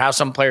wired, or how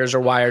some players are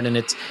wired, and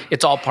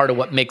it's all part of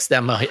what makes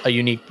them a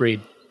unique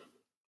breed?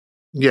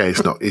 Yeah,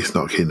 it's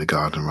not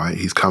kindergarten, right?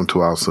 He's come to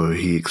Arsenal.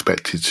 He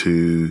expected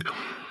to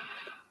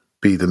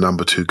be the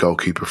number 2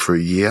 goalkeeper for a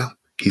year.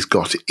 He's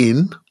got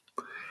in,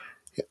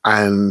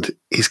 and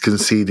he's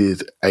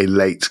conceded a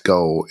late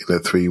goal in a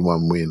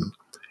 3-1 win.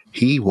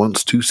 He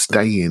wants to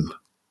stay in.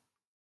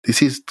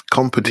 This is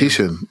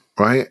competition,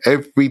 right?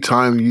 Every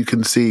time you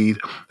concede,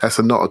 that's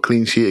not a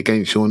clean sheet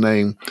against your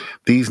name.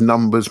 These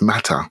numbers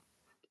matter.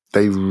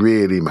 They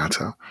really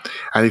matter.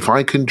 And if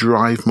I can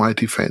drive my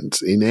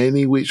defence in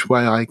any which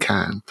way I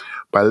can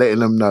by letting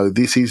them know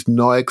this is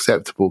not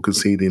acceptable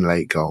conceding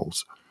late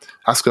goals,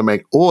 that's going to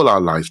make all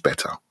our lives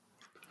better.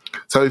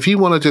 So if you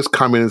want to just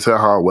come in and say,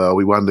 oh, well,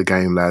 we won the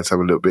game, lads, have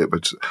a little bit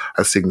of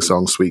a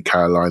sing-song, Sweet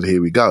Caroline,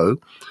 here we go.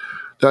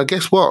 Now,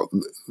 guess what?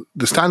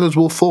 The standards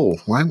will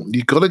fall, right?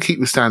 You've got to keep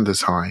the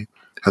standards high.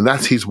 And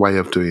that's his way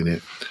of doing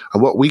it.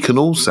 And what we can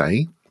all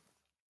say,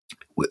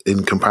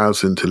 in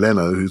comparison to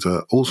Leno, who's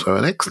also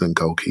an excellent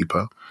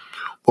goalkeeper,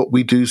 what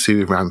we do see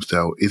with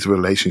Ramsdale is a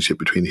relationship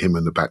between him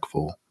and the back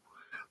four.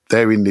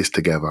 They're in this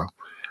together.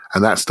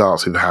 And that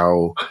starts with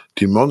how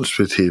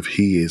demonstrative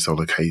he is on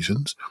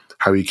occasions,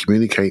 how he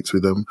communicates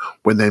with them.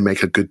 When they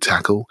make a good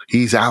tackle,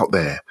 he's out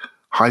there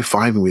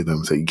high-fiving with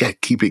them, saying, yeah,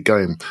 keep it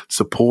going,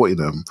 supporting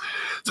them.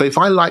 So if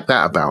I like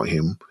that about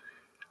him,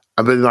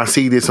 and then I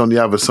see this on the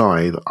other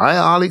side,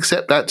 I'll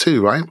accept that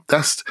too, right?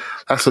 That's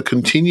a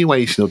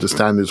continuation of the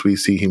standards we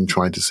see him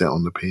trying to set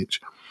on the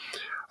pitch.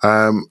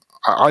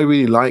 I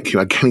really like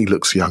him. Again, he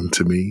looks young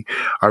to me.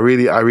 I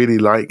really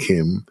like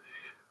him.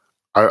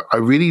 I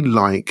really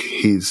like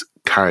his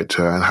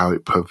character and how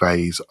it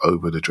pervades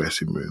over the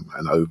dressing room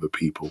and over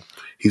people.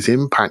 His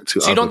impact to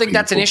other people. So you don't think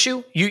that's an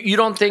issue? You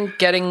don't think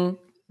getting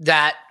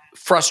that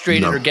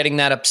frustrated or getting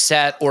that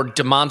upset or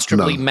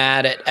demonstrably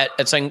mad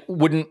at something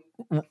wouldn't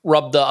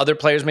rub the other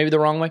players maybe the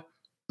wrong way?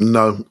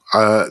 No.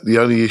 The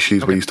only issue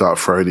is when you start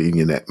throwing it in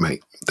your net,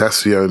 mate.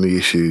 That's the only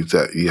issue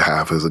that you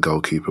have as a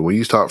goalkeeper. When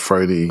you start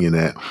throwing it in your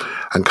net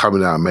and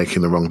coming out and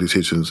making the wrong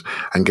decisions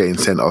and getting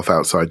sent off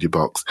outside your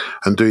box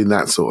and doing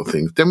that sort of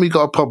thing, then we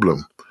got a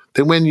problem.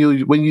 Then when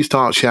you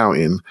start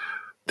shouting,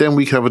 then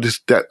we can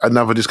have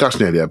another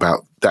discussion, Elliot,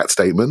 about that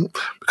statement,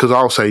 because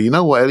I'll say, you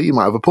know what, Elliot, you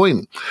might have a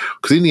point.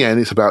 Because in the end,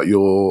 it's about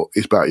your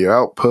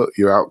output,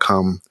 your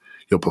outcome,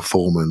 your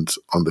performance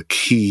on the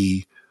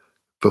key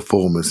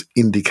performance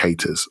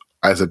indicators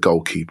as a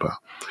goalkeeper.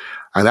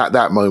 And at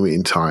that moment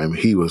in time,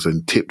 he was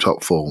in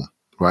tip-top form,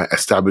 right?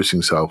 Establishing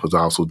himself as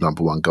Arsenal's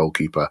number 1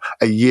 goalkeeper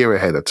a year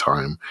ahead of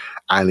time.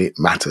 And it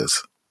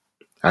matters.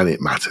 And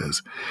it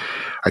matters.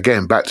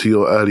 Again, back to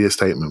your earlier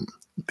statement.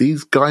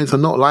 These guys are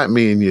not like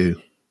me and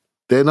you.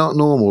 They're not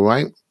normal,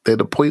 right? They're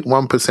the 0.1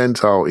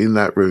 percentile in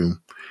that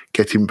room,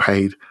 getting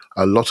paid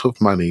a lot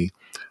of money,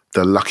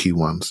 the lucky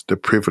ones, the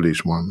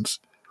privileged ones,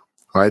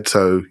 right?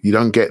 So you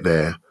don't get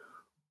there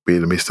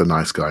being a Mr.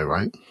 Nice Guy,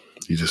 right?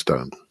 You just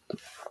don't.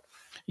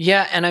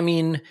 Yeah, and I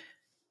mean,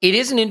 it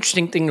is an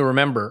interesting thing to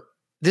remember.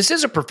 This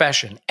is a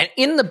profession. And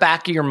in the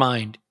back of your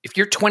mind, if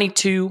you're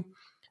 22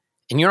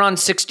 and you're on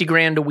 60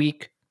 grand a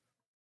week,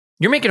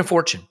 you're making a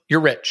fortune. You're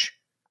rich.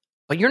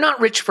 But you're not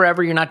rich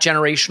forever. You're not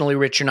generationally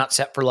rich. You're not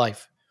set for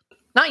life.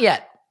 Not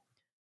yet.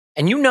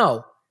 And you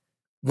know,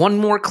 one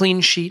more clean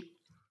sheet,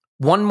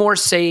 one more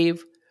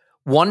save,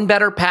 one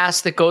better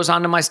pass that goes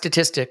onto my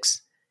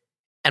statistics,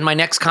 and my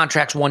next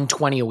contract's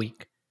 $120 a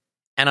week.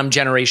 And I'm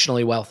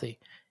generationally wealthy.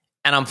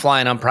 And I'm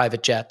flying on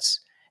private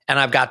jets. And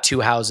I've got 2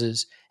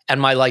 houses.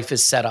 And my life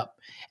is set up.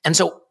 And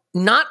so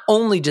not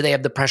only do they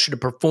have the pressure to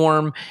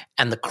perform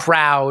and the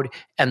crowd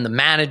and the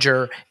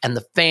manager and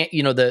the fan,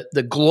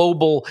 the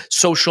global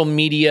social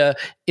media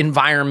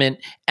environment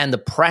and the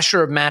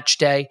pressure of match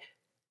day,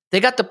 they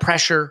got the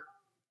pressure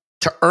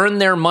to earn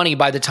their money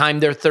by the time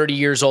they're 30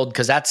 years old,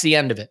 because that's the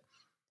end of it.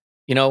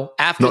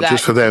 After not that,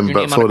 just for them,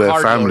 but for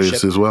their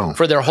families as well.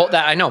 For their whole,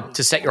 I know,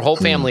 to set your whole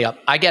family up.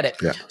 I get it.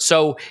 Yeah.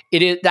 So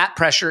it is, that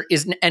pressure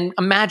is, and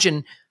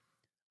imagine,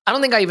 I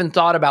don't think I even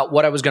thought about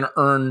what I was going to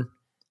earn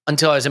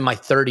until I was in my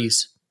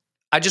 30s.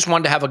 I just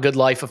wanted to have a good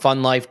life, a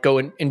fun life, go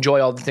and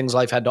enjoy all the things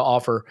life had to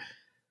offer.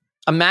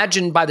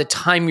 Imagine by the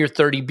time you're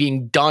 30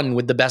 being done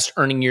with the best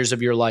earning years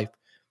of your life.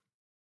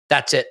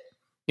 That's it.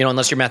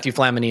 Unless you're Matthew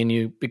Flamini and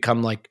you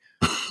become like,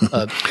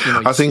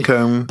 I think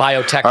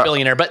biotech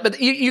billionaire.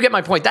 But you get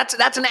my point. That's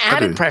an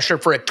added pressure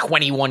for a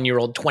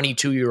 21-year-old,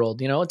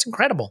 22-year-old. It's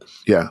incredible.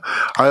 Yeah.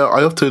 I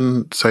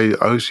often say,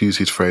 I always use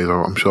this phrase,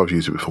 I'm sure I've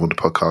used it before on the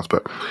podcast,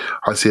 but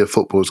I see a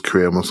footballer's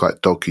career almost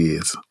like dog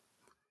years.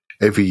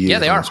 Every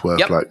year is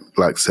worth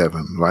like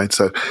 7, right?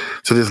 So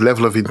there's a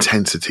level of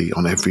intensity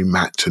on every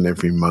match and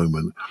every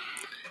moment.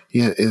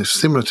 Yeah, it's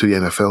similar to the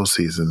NFL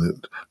season,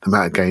 the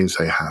amount of games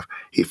they have.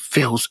 It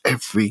feels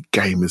every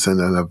game is an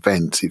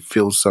event. It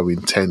feels so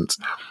intense,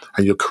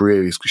 and your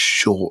career is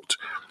short.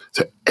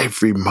 So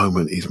every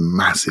moment is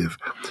massive.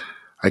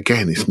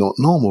 Again, it's not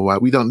normal,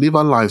 right? We don't live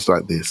our lives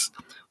like this.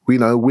 We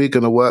know we're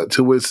going to work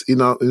towards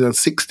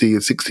 60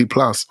 and 60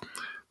 plus.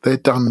 They're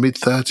done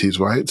mid-30s,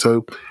 right?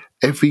 So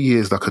every year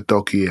is like a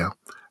dog year.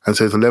 And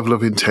so there's a level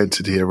of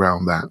intensity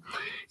around that.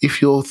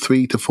 If you're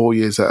 3 to 4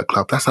 years at a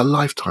club, that's a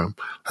lifetime.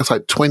 That's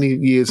like 20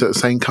 years at the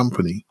same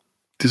company.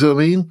 Do you see what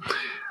I mean?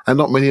 And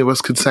not many of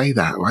us could say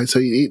that, right? So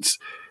it's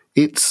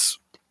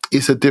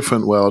a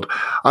different world.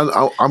 And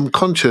I'm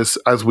conscious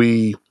as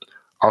we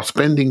are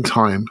spending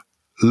time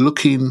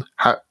looking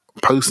at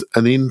post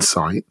an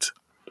insight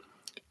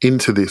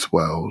into this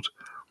world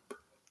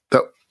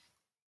that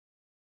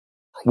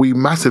we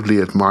massively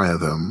admire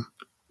them.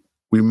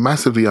 We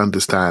massively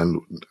understand,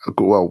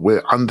 well,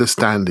 we're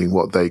understanding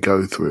what they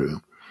go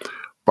through,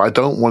 but I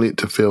don't want it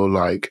to feel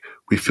like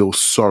we feel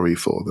sorry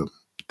for them.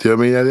 Do you know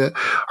what I mean, Elliot?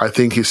 I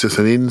think it's just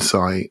an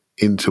insight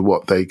into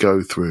what they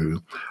go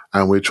through,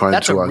 and we're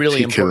trying to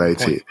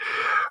articulate it.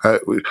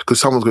 Because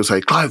someone's going to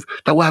say, Clive,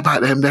 now what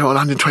about them? They're on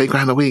 120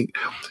 grand a week.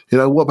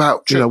 What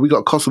about, we got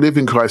a cost of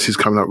living crisis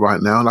coming up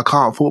right now, and I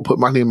can't afford to put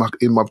money in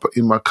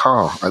my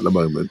car at the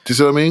moment. Do you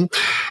see what I mean?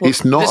 Well,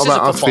 it's not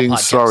about us being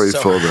sorry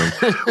for them.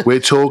 We're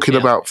talking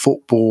about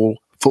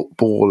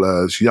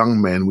footballers,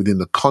 young men within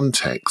the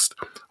context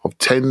of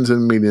tens of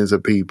millions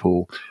of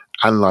people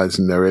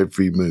analysing their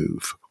every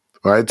move.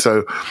 Right.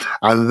 So,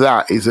 and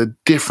that is a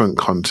different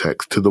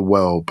context to the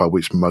world by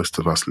which most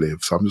of us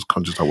live. So I'm just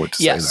conscious I want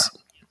to say that.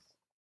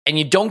 And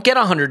you don't get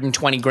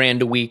 120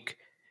 grand a week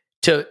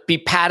to be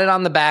patted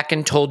on the back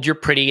and told you're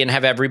pretty and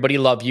have everybody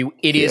love you.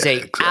 It is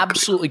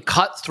absolutely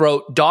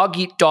cutthroat,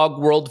 dog-eat-dog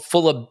world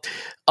full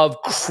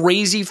of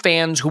crazy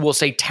fans who will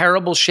say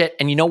terrible shit.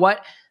 And you know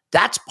what?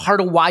 That's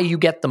part of why you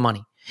get the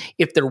money.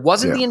 If there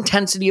wasn't the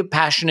intensity of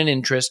passion and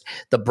interest,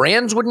 the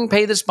brands wouldn't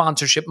pay the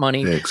sponsorship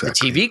money, the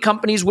TV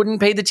companies wouldn't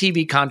pay the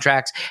TV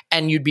contracts,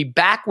 and you'd be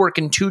back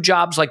working 2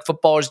 jobs like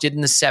footballers did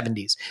in the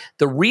 70s.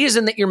 The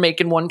reason that you're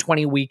making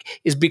 120 a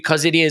week is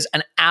because it is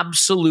an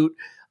absolute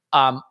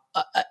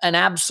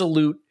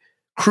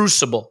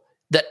crucible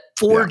that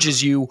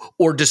forges you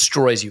or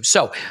destroys you.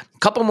 So, a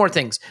couple more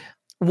things.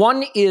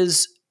 One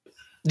is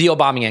the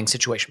Aubameyang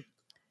situation.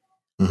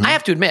 Mm-hmm. I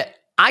have to admit,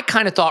 I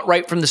kind of thought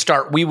right from the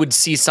start we would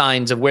see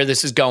signs of where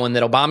this is going,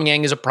 that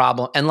Aubameyang is a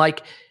problem. And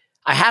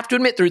I have to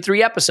admit, through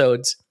 3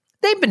 episodes,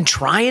 they've been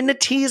trying to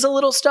tease a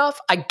little stuff.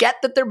 I get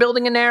that they're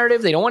building a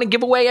narrative. They don't want to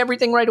give away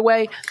everything right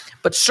away.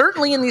 But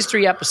certainly in these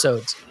 3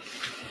 episodes,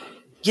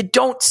 you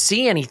don't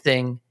see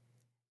anything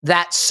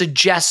that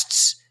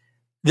suggests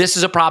this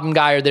is a problem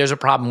guy or there's a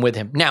problem with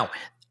him. Now,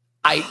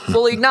 I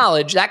fully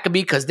acknowledge that could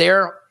be because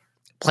they're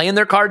playing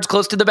their cards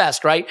close to the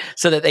vest, right?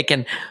 So that they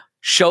can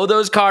show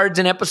those cards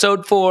in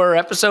episode 4,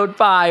 episode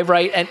 5,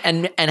 right?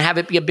 And have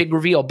it be a big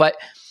reveal. But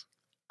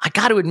I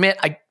got to admit,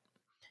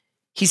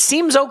 he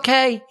seems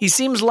okay. He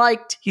seems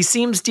liked. He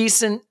seems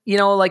decent.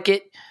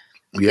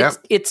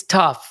 It's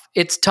tough.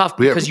 It's tough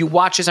because you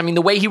watch this. I mean,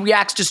 the way he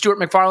reacts to Stuart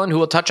McFarlane, who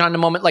we'll touch on in a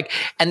moment,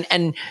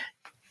 and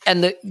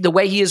the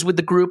way he is with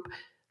the group.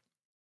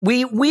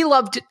 We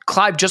love to,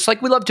 Clive, just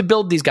like we love to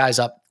build these guys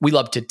up, we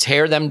love to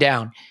tear them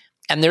down.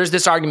 And there's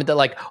this argument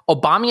that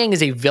Aubameyang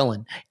is a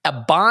villain, a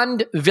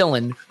Bond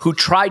villain who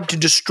tried to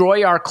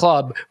destroy our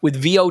club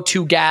with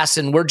VO2 gas,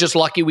 and we're just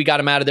lucky we got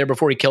him out of there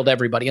before he killed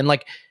everybody. And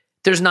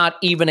there's not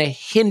even a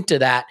hint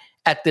of that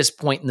at this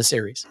point in the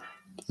series.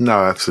 No,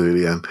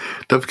 absolutely. And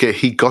don't forget,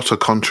 he got a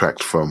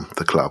contract from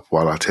the club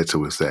while Arteta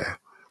was there.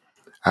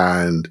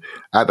 And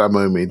at that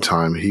moment in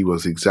time, he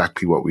was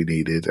exactly what we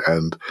needed.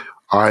 And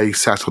I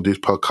sat on this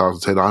podcast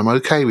and said, I'm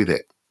okay with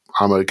it.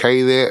 I'm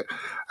okay with it.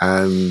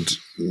 And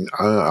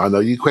I know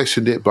you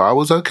questioned it, but I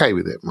was okay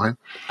with it, right?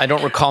 I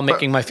don't recall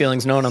making my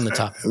feelings known on the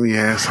top.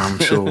 Yes, I'm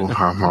sure.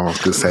 I'm going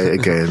to say it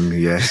again.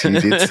 Yes, you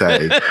did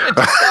say.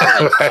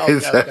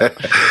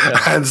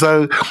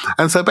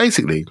 And so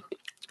basically,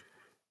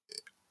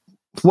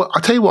 I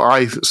tell you what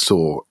I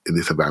saw in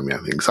this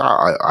Aubameyang thing. So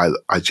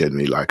I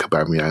generally like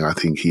Aubameyang. I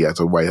think he has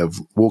a way of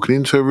walking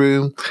into a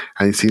room,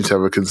 and he seems to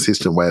have a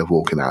consistent way of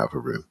walking out of a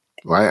room,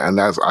 right? And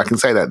I can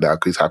say that now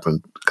because it's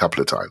happened a couple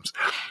of times,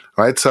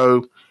 right?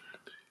 So.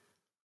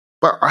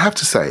 But I have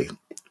to say,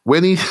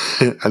 when he,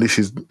 and this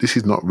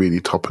is not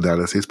really top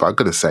analysis, but I'm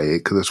going to say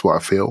it because that's what I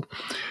feel.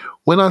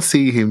 When I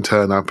see him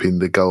turn up in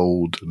the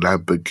gold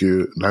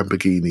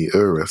Lamborghini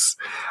Urus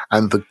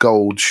and the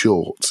gold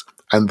shorts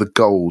and the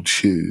gold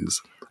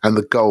shoes and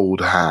the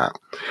gold hat,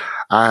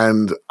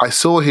 and I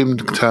saw him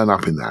turn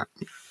up in that,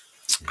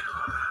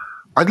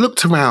 I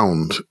looked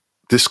around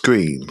the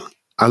screen,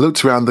 I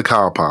looked around the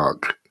car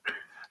park,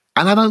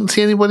 and I don't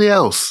see anybody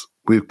else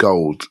with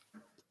gold.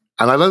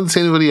 And I don't see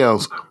anybody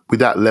else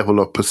with that level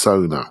of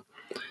persona.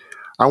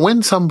 And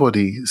when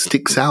somebody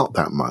sticks out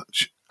that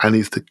much and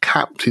is the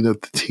captain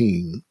of the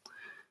team,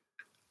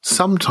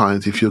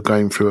 sometimes if you're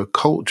going through a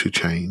culture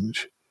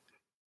change,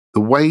 the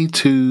way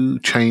to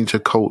change a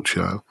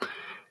culture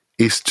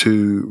is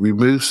to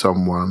remove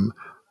someone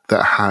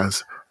that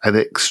has an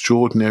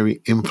extraordinary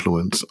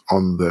influence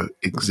on the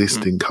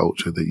existing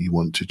culture that you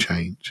want to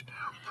change.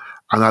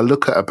 And I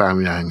look at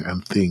Aubameyang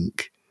and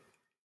think,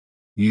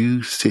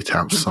 you sit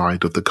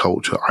outside of the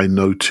culture I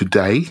know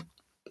today,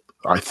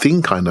 I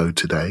think I know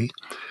today,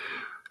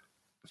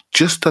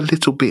 just a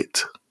little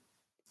bit.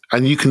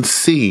 And you can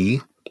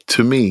see,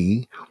 to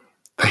me,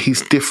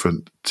 he's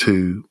different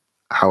to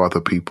how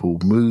other people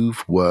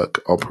move,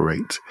 work,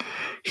 operate.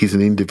 He's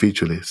an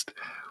individualist.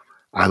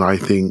 And I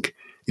think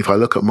if I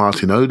look at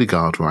Martin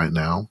Odegaard right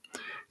now,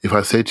 if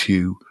I said to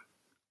you,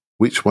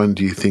 which one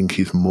do you think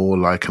is more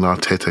like an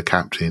Arteta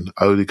captain,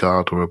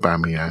 Odegaard or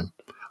Aubameyang?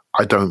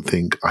 I don't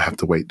think I have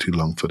to wait too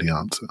long for the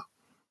answer,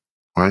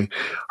 right?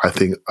 I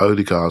think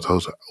Odegaard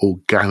has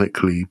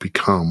organically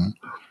become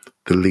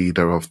the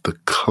leader of the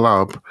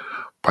club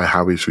by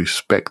how he's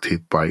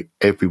respected by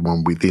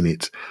everyone within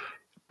it,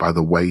 by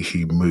the way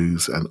he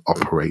moves and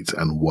operates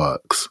and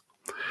works.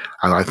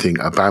 And I think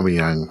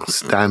Aubameyang's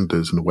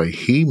standards and the way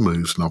he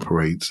moves and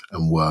operates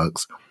and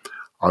works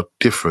are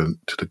different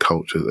to the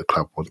culture that the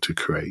club want to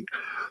create.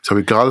 So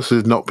regardless of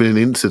there's not been an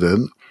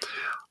incident,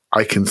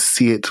 I can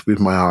see it with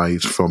my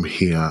eyes from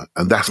here.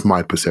 And that's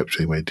my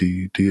perception anyway. Do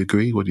you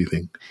agree? What do you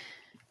think?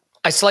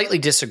 I slightly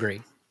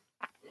disagree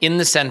in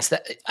the sense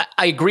that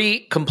I agree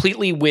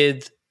completely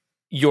with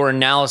your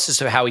analysis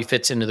of how he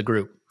fits into the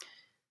group.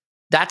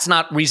 That's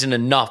not reason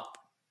enough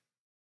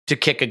to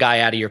kick a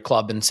guy out of your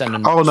club and send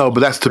him. Oh no,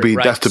 but that's to be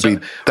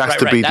defined. That's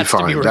to be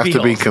confirmed.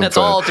 That's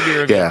all to be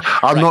revealed. Yeah,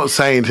 I'm not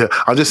saying to.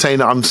 I'm just saying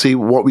that I'm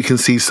seeing what we can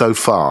see so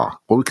far.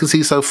 What we can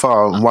see so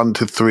far, 1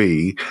 to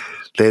 3.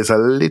 There's a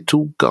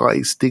little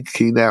guy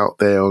sticking out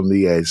there on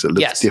the edge that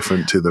looks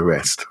different to the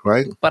rest,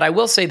 right? But I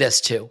will say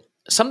this too.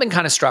 Something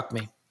kind of struck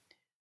me.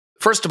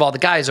 First of all, the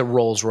guy is a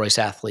Rolls-Royce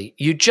athlete.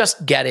 You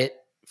just get it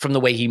from the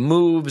way he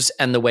moves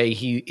and the way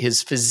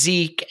his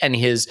physique and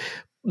his,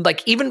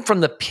 like, even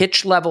from the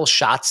pitch level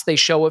shots they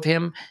show of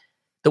him,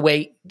 the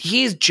way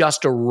he's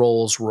just a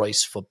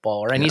Rolls-Royce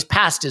footballer. And he's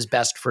past his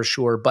best for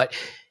sure. But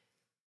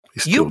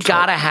you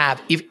gotta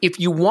have, if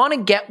you want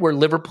to get where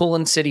Liverpool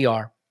and City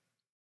are,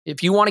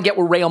 if you want to get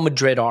where Real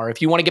Madrid are,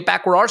 if you want to get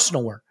back where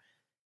Arsenal were,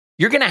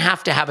 you're going to have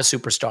a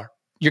superstar.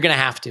 You're going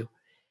to have to.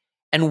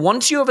 And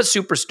once you have a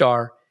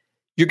superstar,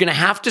 you're going to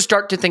have to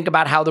start to think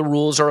about how the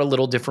rules are a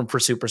little different for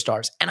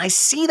superstars. And I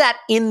see that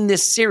in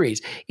this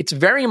series. It's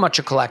very much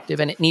a collective,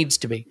 and it needs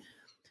to be.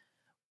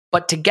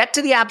 But to get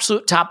to the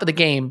absolute top of the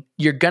game,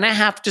 you're going to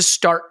have to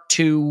start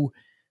to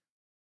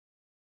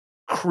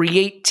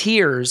create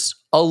tiers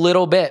a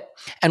little bit.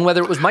 And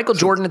whether it was Michael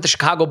Jordan at the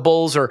Chicago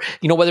Bulls or,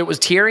 whether it was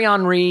Thierry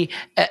Henry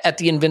at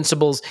the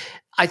Invincibles,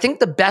 I think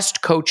the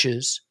best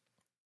coaches,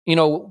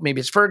 maybe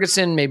it's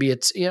Ferguson, maybe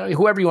it's,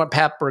 whoever you want,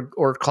 Pep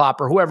or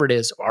Klopp or whoever it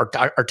is, or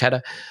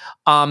Arteta.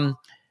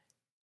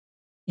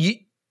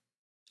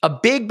 A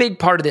big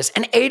part of this,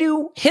 and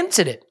Edu hints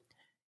at it.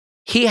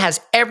 He has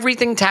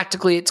everything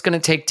tactically it's going to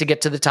take to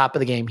get to the top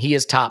of the game. He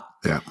is top.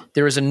 Yeah.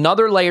 There is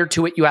another layer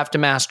to it you have to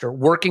master,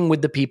 working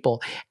with the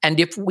people. And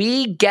if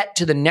we get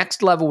to the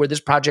next level where this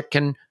project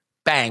can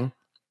bang,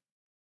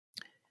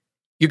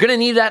 you're going to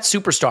need that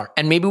superstar.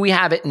 And maybe we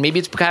have it, and maybe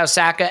it's Bukayo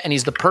Saka, and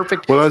he's the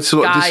perfect guy. This is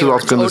what I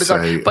was going to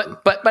say.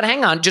 But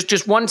hang on,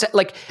 just one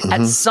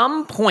at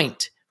some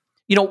point,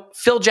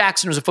 Phil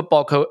Jackson was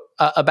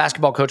a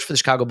basketball coach for the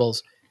Chicago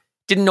Bulls.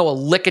 Didn't know a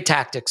lick of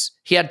tactics.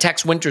 He had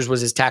Tex Winters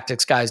was his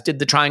tactics guys, did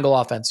the triangle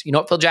offense. You know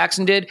what Phil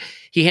Jackson did?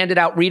 He handed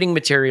out reading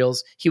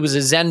materials. He was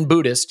a Zen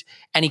Buddhist,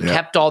 and he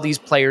kept all these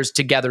players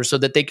together so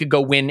that they could go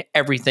win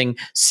everything,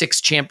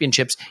 6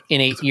 championships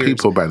in 8 years.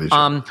 People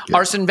management.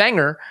 Arsene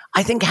Wenger,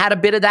 I think, had a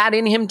bit of that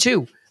in him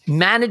too.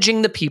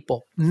 Managing the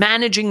people.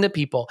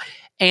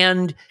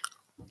 And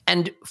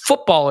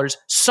footballers,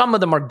 some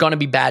of them are going to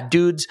be bad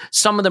dudes.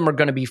 Some of them are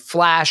going to be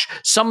flash.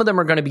 Some of them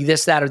are going to be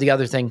this, that, or the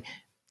other thing.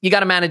 You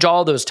got to manage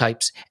all those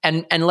types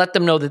and let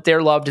them know that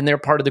they're loved and they're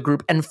part of the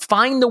group, and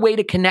find the way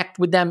to connect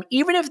with them,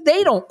 even if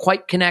they don't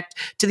quite connect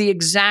to the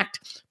exact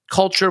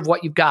culture of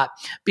what you've got.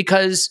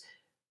 Because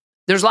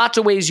there's lots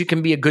of ways you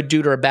can be a good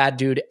dude or a bad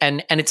dude,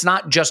 and it's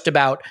not just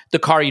about the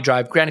car you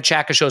drive. Granted,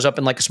 Xhaka shows up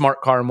in like a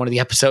smart car in one of the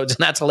episodes,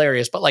 and that's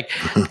hilarious. But like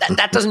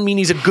that doesn't mean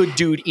he's a good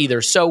dude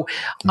either. So,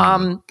 do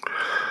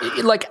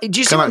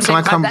you see what I'm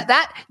saying?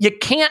 That you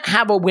can't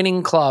have a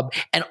winning club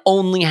and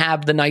only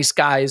have the nice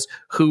guys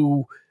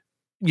who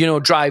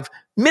drive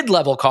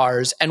mid-level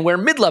cars and wear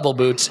mid-level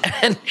boots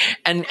and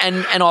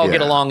all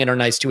get along and are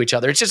nice to each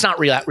other. It's just not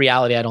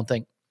reality, I don't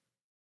think.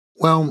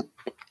 Well,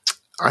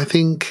 I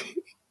think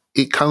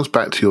it comes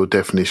back to your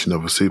definition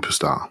of a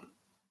superstar,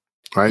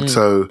 right?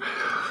 So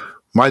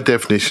my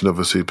definition of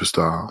a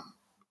superstar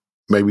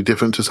may be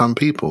different to some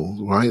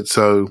people, right?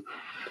 So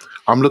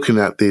I'm looking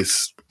at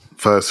this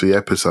first 3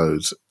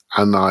 episodes,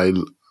 and I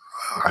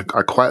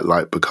quite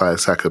like Bukayo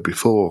Saka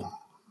before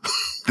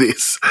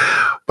this,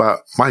 but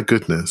my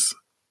goodness,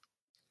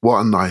 what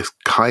a nice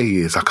guy he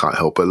is. I can't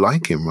help but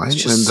like him, right?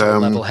 He's just so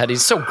level-headed.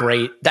 He's so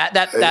great.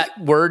 That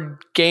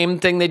word game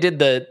thing they did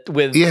that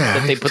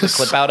they put the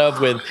clip out of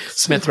with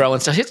Smith Rowe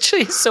and stuff.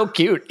 It's so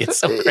cute. It's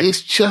so great.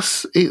 It's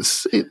just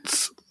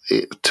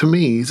to me,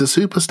 he's a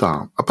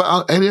superstar.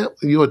 But Elliot,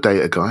 you're a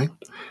data guy.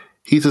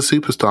 He's a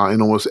superstar in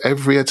almost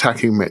every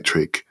attacking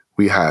metric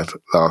we had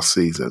last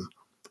season.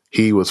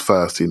 He was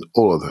first in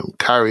all of them.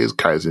 Carries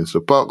into the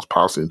box,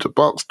 passing into the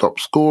box, top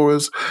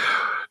scorers.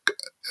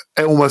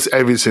 Almost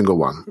every single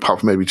one, apart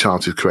from maybe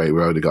chances created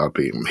where Odegaard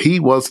beat him. He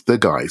was the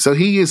guy. So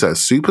he is a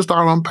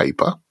superstar on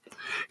paper.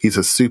 He's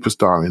a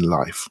superstar in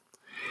life.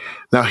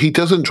 Now, he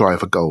doesn't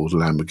drive a gold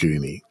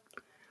Lamborghini,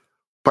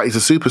 but he's a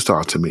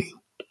superstar to me.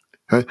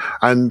 Okay?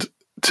 And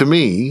to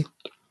me,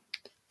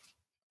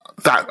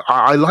 that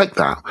I like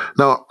that.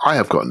 Now, I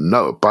have got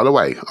by the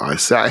way, I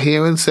sat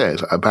here and said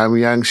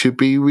Aubameyang should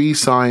be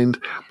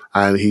re-signed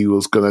and he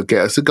was going to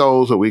get us the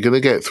goals that we're going to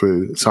get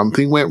through.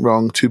 Something went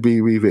wrong, to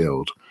be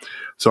revealed.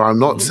 So I'm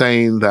not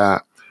saying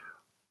that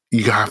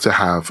you have to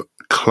have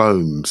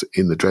clones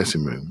in the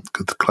dressing room,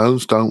 because the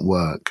clones don't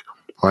work,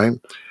 right?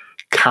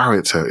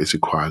 Character is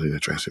required in the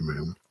dressing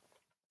room.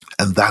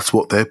 And that's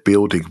what they're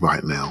building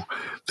right now.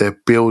 They're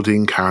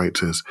building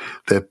characters.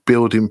 They're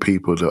building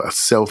people that are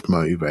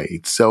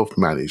self-motivated,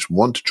 self-managed,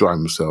 want to drive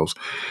themselves.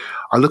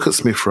 I look at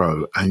Smith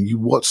Rowe, and you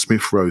watch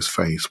Smith Rowe's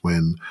face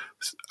when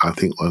I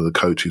think one of the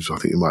coaches, I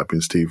think it might have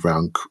been Steve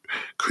Brown,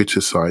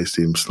 criticised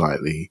him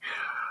slightly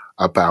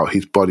about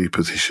his body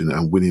position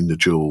and winning the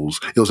duels.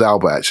 It was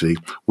Albert, actually,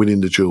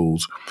 winning the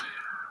duels.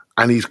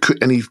 And he's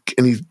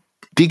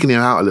digging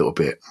him out a little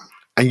bit.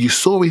 And you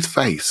saw his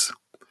face.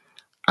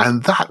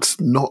 And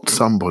that's not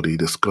somebody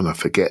that's going to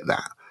forget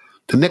that.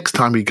 The next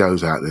time he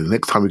goes out there, the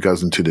next time he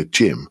goes into the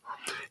gym,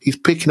 he's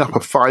picking up a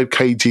 5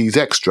 kgs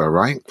extra,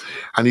 right?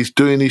 And he's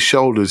doing his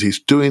shoulders, he's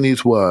doing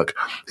his work.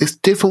 There's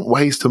different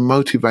ways to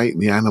motivate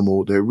the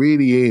animal. There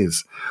really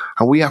is.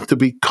 And we have to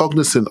be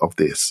cognizant of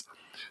this.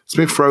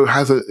 Smith Rowe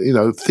has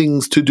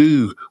things to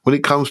do when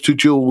it comes to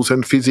duels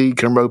and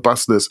physique and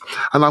robustness.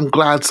 And I'm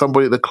glad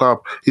somebody at the club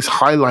is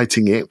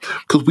highlighting it,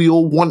 because we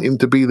all want him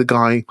to be the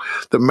guy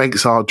that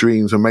makes our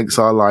dreams and makes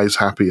our lives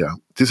happier.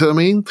 Do you see what I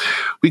mean?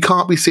 We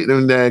can't be sitting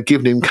in there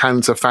giving him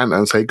cans of Fanta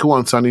and say, go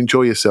on, son,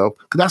 enjoy yourself,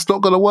 because that's not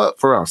going to work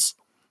for us.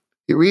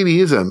 It really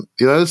isn't,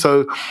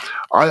 So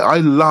I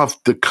love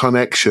the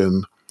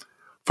connection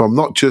from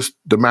not just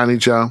the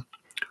manager,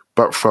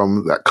 but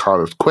from that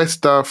Carlos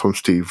Cuesta, from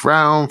Steve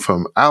Brown,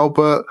 from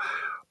Albert,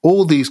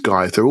 all these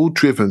guys, they're all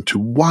driven to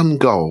one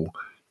goal,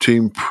 to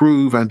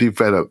improve and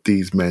develop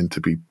these men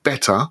to be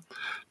better,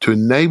 to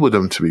enable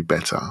them to be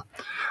better.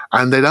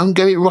 And they don't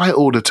get it right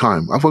all the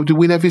time. I've got to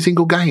win every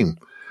single game.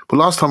 But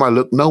last time I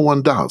looked, no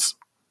one does.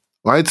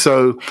 Right?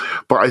 So,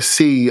 but I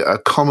see a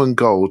common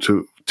goal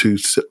to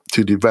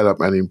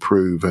develop and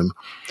improve. And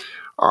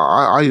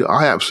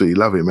I absolutely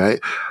love it, mate.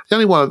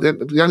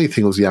 The only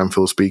thing was the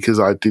Anfield speakers.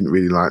 I didn't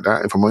really like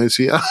that, if I'm honest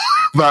with you.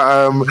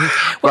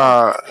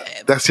 but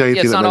that's the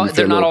only thing that made me feel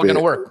they're not all going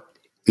to work.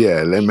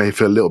 Yeah, they made me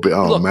feel a little bit,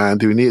 man,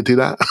 do we need to do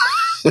that?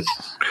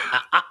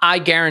 I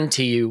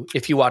guarantee you,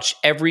 if you watch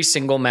every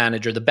single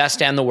manager, the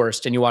best and the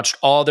worst, and you watched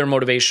all their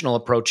motivational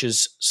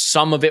approaches,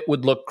 some of it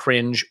would look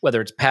cringe,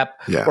 whether it's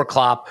Pep or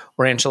Klopp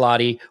or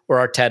Ancelotti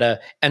or Arteta,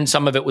 and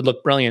some of it would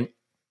look brilliant.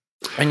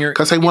 And Can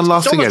I say one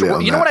last thing,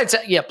 Elliot? You know what I'd say?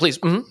 Yeah, please.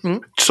 Mm-hmm.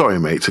 Sorry,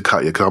 mate, to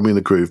cut you, because I'm in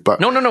the groove. But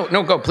No,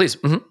 go, please.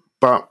 Mm-hmm.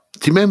 But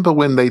do you remember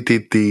when they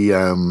did the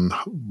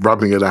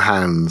rubbing of the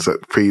hands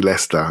at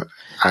pre-Leicester,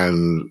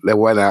 and they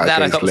went out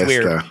that against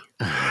Leicester? Weird.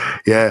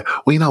 Yeah,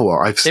 well, you know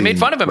what? They made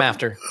fun of him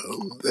after.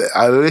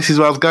 This is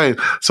where I was going.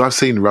 So I've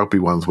seen rugby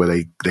ones where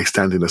they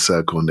stand in a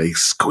circle and they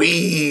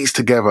squeeze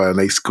together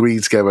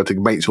to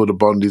make sure the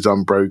bond is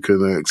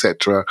unbroken,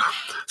 etc.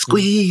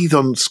 Squeeze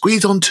on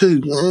two.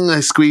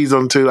 They squeeze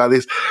on two like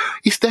this.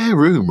 It's their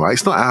room, right?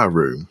 It's not our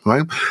room,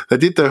 right? They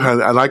did their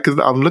hands, and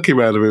I'm looking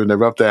around the room and they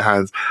rub their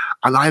hands,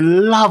 and I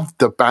loved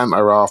the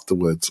banter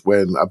afterwards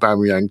when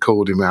Aubameyang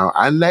called him out,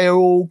 and they are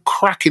all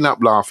cracking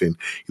up laughing.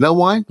 You know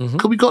why?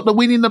 Because we got the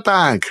win in the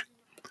bag.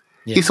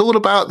 Yeah. It's all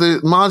about the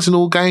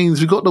marginal gains.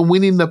 We've got the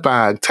win in the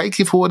bag. Take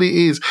it for what it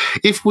is.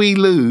 If we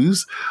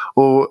lose,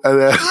 or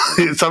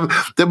there'll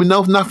be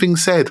nothing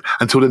said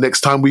until the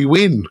next time we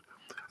win.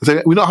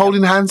 So we're not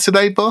holding hands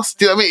today, boss.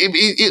 Do you know what I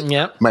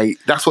mean? Mate,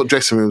 that's what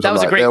dressing rooms are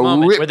like. That was a great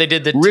moment where they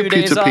did the 2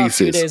 days off,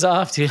 2 days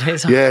off, 2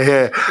 days off.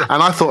 Yeah.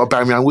 And I thought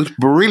Aubameyang was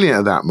brilliant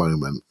at that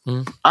moment.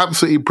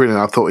 Absolutely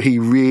brilliant. I thought he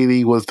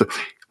really was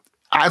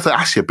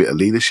actually a bit of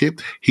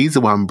leadership. He's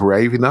the one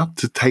brave enough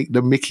to take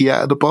the mickey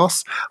out of the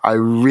boss. I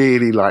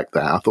really like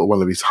that. I thought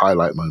one of his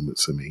highlight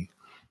moments for me.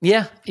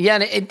 Yeah.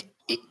 And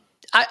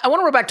I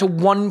want to go back to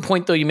one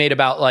point though you made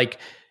about like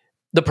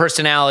the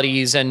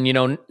personalities and,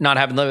 not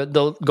having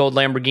the gold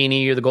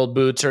Lamborghini or the gold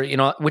boots or,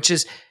 which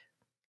is,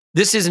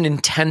 this is an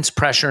intense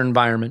pressure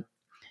environment.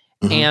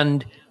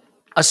 And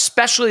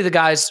especially the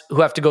guys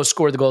who have to go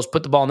score the goals,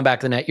 put the ball in the back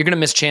of the net. You're going to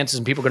miss chances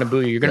and people are going to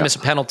boo you. You're going to miss a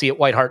penalty at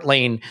White Hart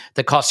Lane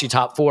that costs you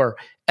top 4.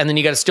 And then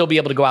you got to still be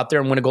able to go out there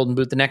and win a golden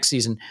boot the next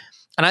season.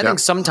 And I think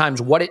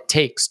sometimes what it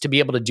takes to be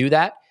able to do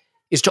that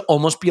is to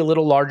almost be a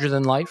little larger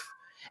than life.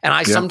 And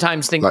I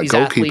sometimes think like these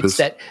athletes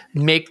that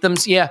make them,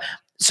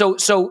 So,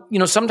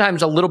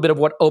 sometimes a little bit of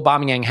what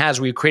Aubameyang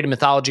has, where you create a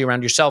mythology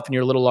around yourself and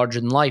you're a little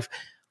larger than life,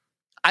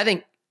 I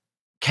think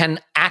can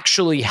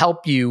actually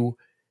help you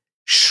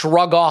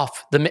shrug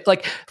off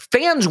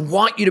fans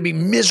want you to be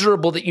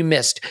miserable that you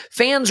missed.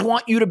 Fans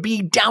want you to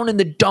be down in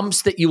the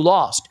dumps that you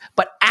lost.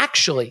 But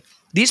actually,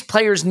 these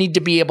players need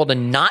to be able to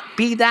not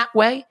be that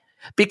way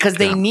because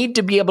they need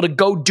to be able to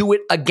go do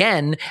it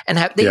again, and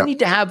they need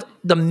to have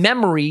the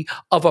memory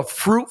of a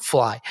fruit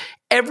fly.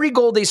 Every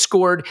goal they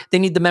scored, they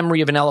need the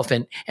memory of an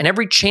elephant, and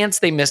every chance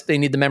they missed, they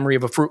need the memory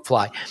of a fruit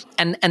fly.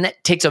 And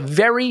that takes a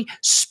very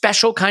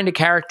special kind of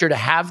character to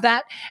have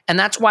that, and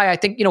that's why I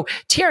think,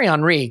 Thierry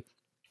Henry,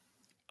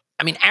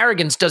 I mean,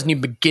 arrogance doesn't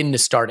even begin to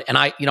start it. And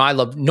I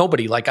love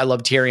nobody like I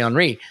love Thierry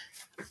Henry.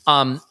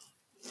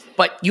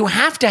 But you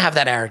have to have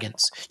that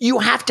arrogance. You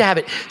have to have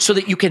it so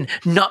that you can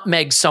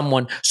nutmeg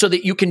someone, so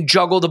that you can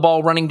juggle the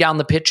ball running down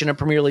the pitch in a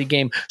Premier League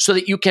game, so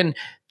that you can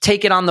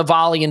take it on the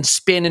volley and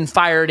spin and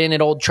fire it in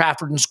at Old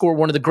Trafford and score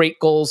one of the great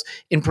goals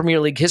in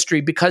Premier League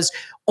history, because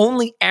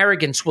only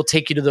arrogance will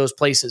take you to those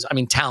places. I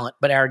mean, talent,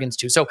 but arrogance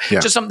too. So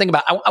just something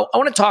about, I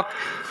want to talk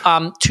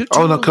to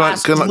can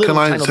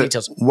I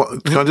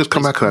just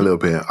come back on that a little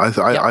bit?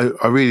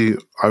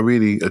 I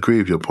really agree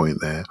with your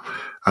point there.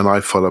 And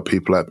I follow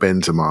people like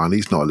Benzema, and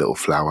he's not a little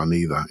flower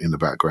neither in the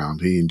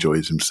background. He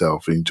enjoys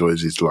himself. He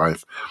enjoys his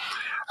life.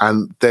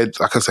 And they're,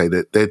 like I say,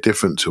 they're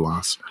different to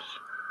us.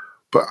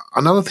 But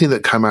another thing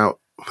that came out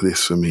for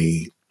this for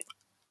me,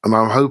 and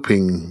I'm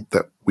hoping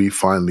that we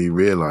finally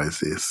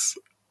realize this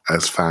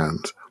as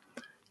fans,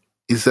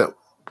 is that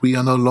we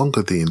are no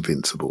longer the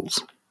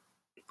Invincibles.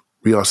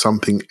 We are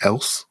something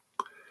else.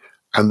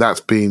 And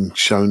that's being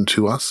shown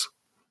to us.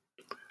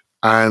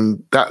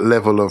 And that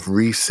level of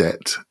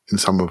reset in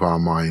some of our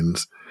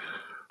minds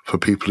for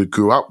people who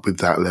grew up with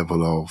that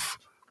level of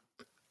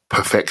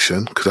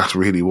perfection, because that's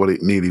really what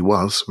it nearly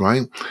was,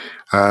 right?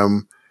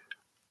 And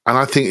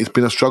I think it's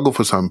been a struggle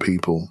for some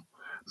people.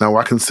 Now,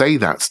 I can say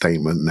that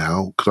statement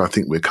now because I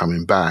think we're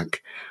coming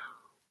back,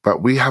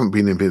 but we haven't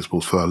been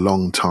invincible for a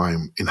long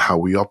time in how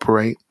we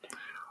operate,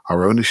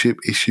 our ownership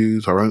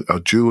issues, our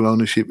dual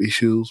ownership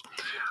issues,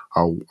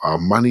 our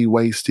money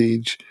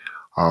wastage,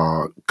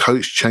 our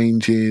coach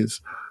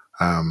changes,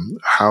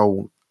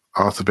 how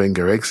Arthur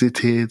Wenger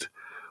exited.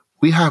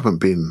 We haven't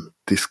been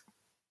this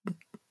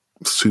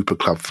super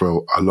club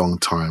for a long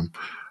time,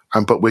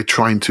 but we're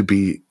trying to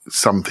be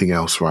something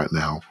else right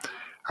now.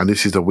 And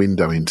this is a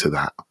window into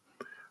that.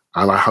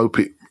 And I hope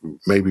it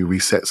maybe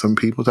resets some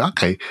people to,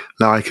 okay,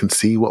 now I can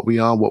see what we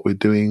are, what we're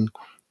doing.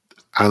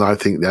 And I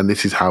think then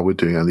this is how we're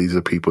doing. And these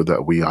are people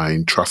that we are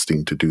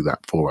entrusting to do that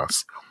for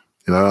us.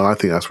 And I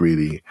think that's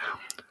really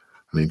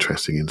an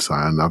interesting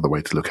insight, another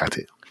way to look at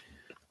it.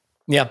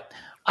 Yeah,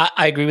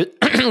 I agree with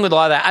with a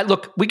lot of that.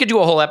 Look, we could do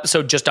a whole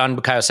episode just on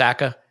Bukayo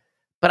Saka,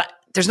 but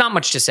there's not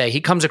much to say.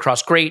 He comes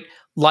across great,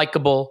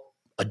 likable,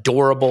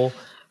 adorable,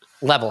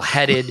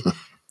 level-headed.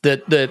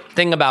 The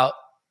thing about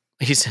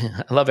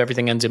I love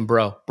everything ends in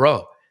bro.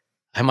 Bro,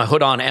 I have my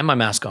hood on and my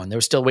mask on. They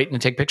were still waiting to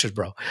take pictures,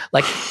 bro.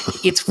 Like,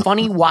 it's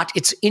funny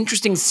it's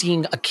interesting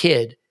seeing a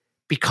kid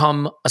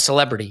become a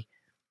celebrity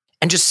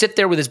and just sit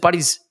there with his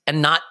buddies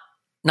and not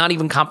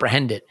even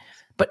comprehend it,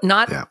 but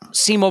not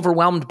seem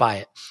overwhelmed by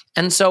it.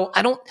 And so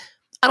I don't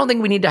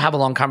think we need to have a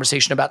long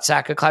conversation about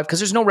Saka, Clive, because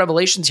there's no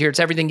revelations here. It's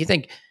everything you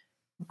think.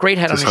 Great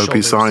head on his shoulders. Just hope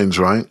he signs,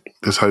 right?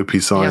 Just hope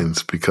he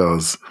signs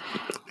because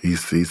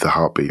he's the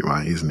heartbeat,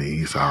 right? Isn't he?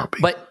 He's the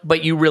heartbeat.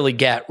 But you really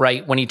get,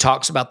 right, when he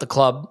talks about the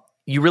club,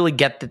 you really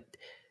get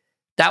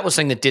that was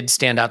something that did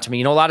stand out to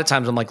me. A lot of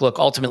times I'm like, look,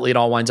 ultimately it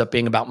all winds up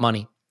being about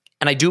money.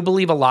 And I do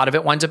believe a lot of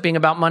it winds up being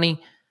about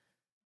money.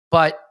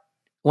 But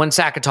when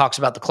Saka talks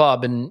about the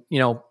club and,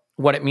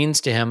 what it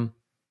means to him,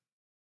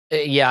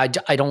 I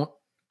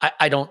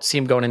don't see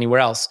him going anywhere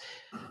else.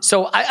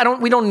 So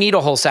we don't need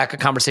a whole Saka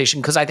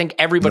conversation because I think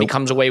everybody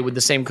comes away with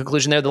the same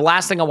conclusion there. The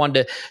last thing I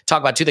wanted to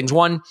talk about, two things.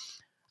 One,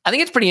 I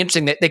think it's pretty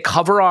interesting that they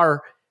cover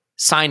our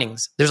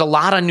signings. There's a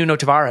lot on Nuno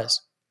Tavares.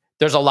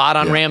 There's a lot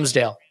on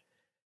Ramsdale.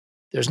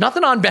 There's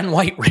nothing on Ben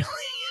White, really.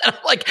 I'm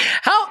like,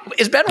 how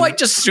is Ben White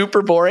just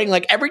super boring?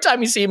 Like, every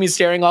time you see him, he's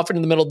staring off into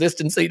the middle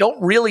distance. They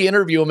don't really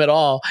interview him at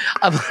all.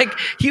 I'm like,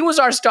 he was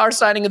our star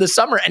signing of the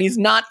summer and he's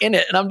not in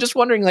it. And I'm just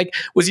wondering, like,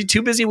 was he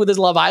too busy with his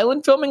Love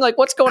Island filming? Like,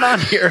 what's going on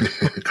here?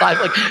 Like,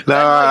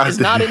 Ben White is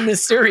not in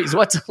this series.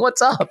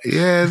 What's up?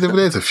 Yeah,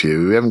 there's a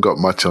few. We haven't got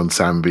much on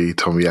Sambi,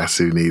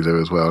 Tomiyasu neither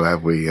as well,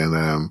 have we?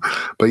 And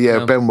but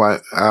Ben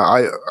White,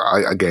 I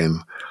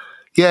again.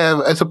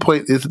 Yeah, at a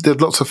point,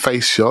 there's lots of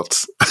face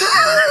shots,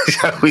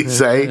 shall we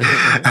say,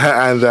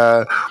 and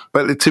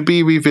but to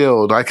be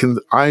revealed, I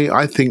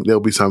think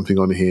there'll be something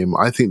on him.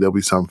 I think there'll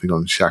be something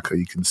on Xhaka.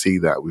 You can see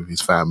that with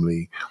his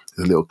family.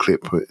 There's a little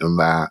clip on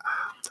that.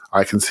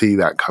 I can see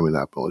that coming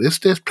up. There's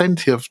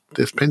plenty of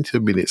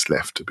minutes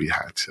left to be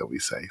had, shall we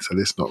say? So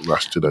let's not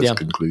rush to those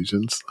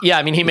conclusions. Yeah,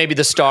 I mean, he may be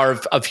the star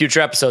of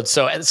future episodes.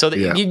 So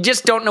you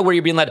just don't know where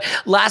you're being led.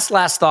 Last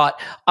thought.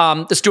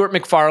 The Stuart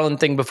McFarlane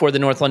thing before the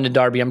North London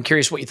derby. I'm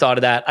curious what you thought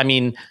of that. I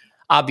mean,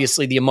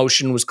 obviously the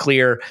emotion was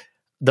clear.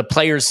 The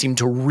players seemed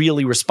to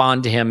really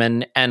respond to him,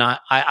 and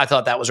I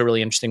thought that was a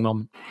really interesting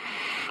moment.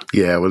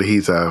 Yeah, well,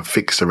 he's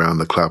fixed around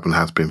the club and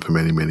has been for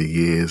many, many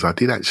years. I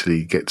did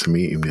actually get to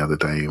meet him the other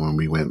day when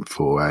we went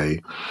for a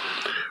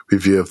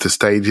review of the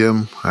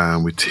stadium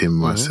with Tim,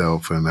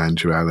 myself, and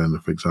Andrew Allen,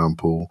 for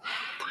example.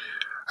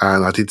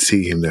 And I did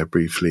see him there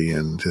briefly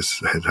and just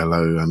said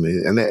hello.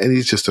 And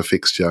he's just a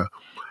fixture.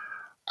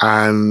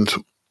 And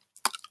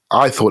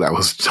I thought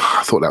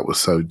that was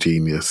so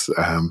genius.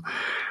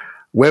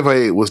 Whether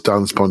it was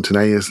done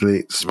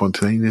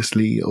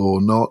spontaneously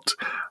or not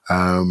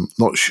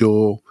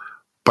sure,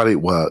 but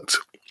it worked.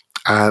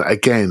 And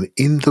again,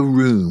 in the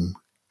room,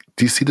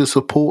 do you see the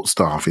support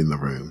staff in the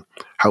room?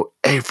 How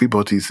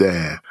everybody's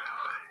there.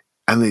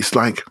 And it's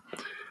like,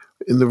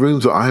 in the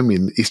rooms that I'm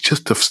in, it's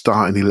just the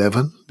starting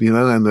 11,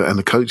 and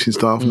the coaching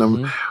staff.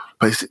 Mm-hmm.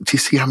 But do you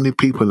see how many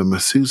people? The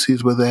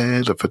masseuses were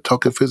there, the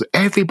photographers,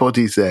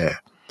 everybody's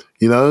there.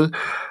 The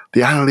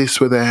analysts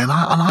were there, and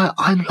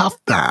I love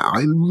that.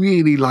 I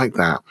really like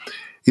that.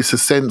 It's a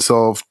sense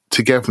of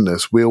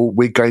togetherness.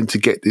 We're going to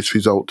get this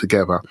result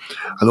together,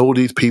 and all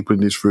these people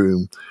in this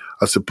room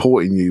are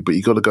supporting you. But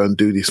you got to go and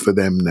do this for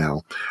them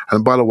now.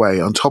 And by the way,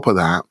 on top of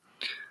that,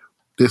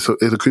 there's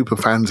a group of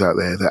fans out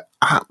there that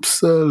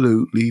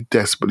absolutely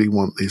desperately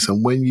want this.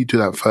 And when you do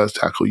that first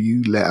tackle,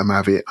 you let them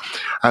have it.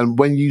 And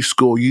when you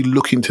score, you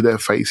look into their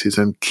faces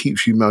and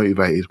keeps you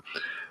motivated.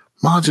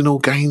 Marginal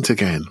gains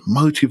again,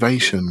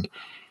 motivation,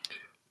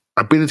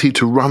 ability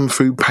to run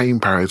through pain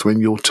barriers when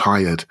you're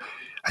tired.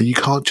 And you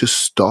can't just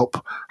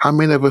stop. How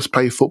many of us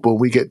play football,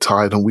 we get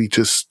tired and we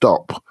just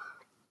stop?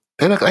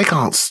 They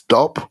can't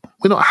stop.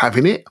 We're not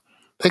having it.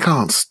 They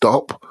can't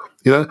stop.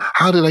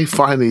 How do they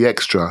find the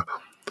extra?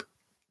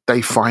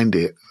 They find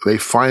it. They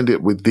find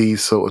it with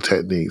these sort of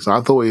techniques.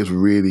 I thought it was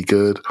really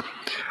good.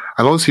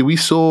 And honestly, we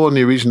saw on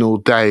the original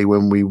day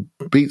when we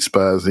beat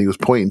Spurs and he was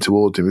pointing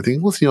towards him, we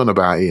think, what's he on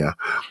about here?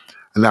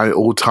 And now it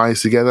all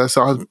ties together.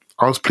 So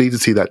I was pleased to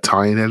see that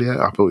tie-in, Elliot.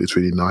 I thought it was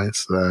really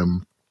nice.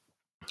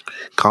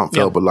 Can't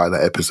fail but like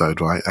that episode,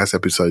 right? That's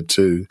episode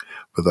 2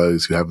 for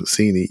those who haven't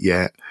seen it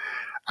yet.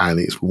 And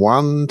it's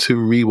one to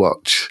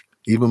rewatch.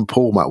 Even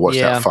Paul might watch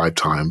that 5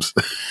 times.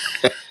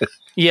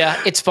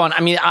 Yeah, it's fun. I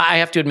mean, I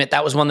have to admit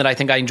that was one that I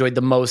think I enjoyed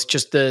the most.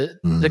 Just the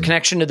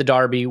connection to the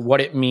derby,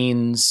 what it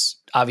means,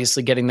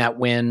 obviously getting that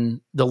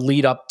win, the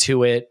lead up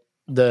to it,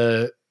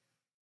 the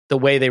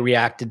way they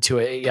reacted to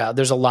it. Yeah,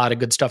 there's a lot of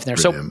good stuff in there.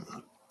 Brilliant.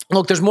 So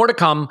look, there's more to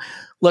come.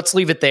 Let's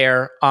leave it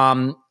there.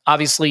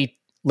 Obviously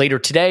later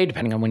today,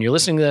 depending on when you're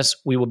listening to this,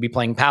 we will be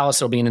playing Palace.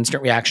 There'll be an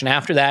instant reaction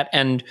after that.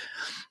 And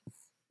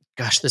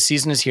gosh, the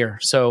season is here.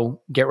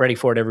 So get ready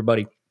for it,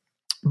 everybody.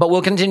 But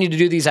we'll continue to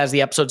do these as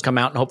the episodes come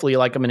out, and hopefully you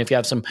like them. And if you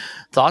have some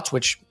thoughts,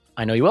 which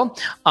I know you will,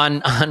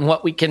 on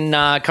what we can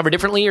cover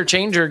differently or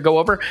change or go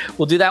over,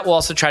 we'll do that. We'll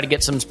also try to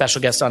get some special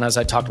guests on, as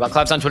I talked about.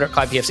 Clive's on Twitter at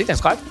ClivePFC.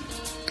 Thanks, Clive.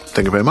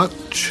 Thank you very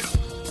much.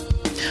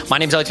 My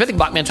name's Alex Smith,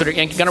 Blackman Twitter,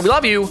 Yankee Gunner. We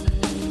love you.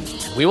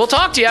 We will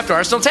talk to you after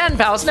Arsenal 10,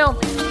 Palace 0.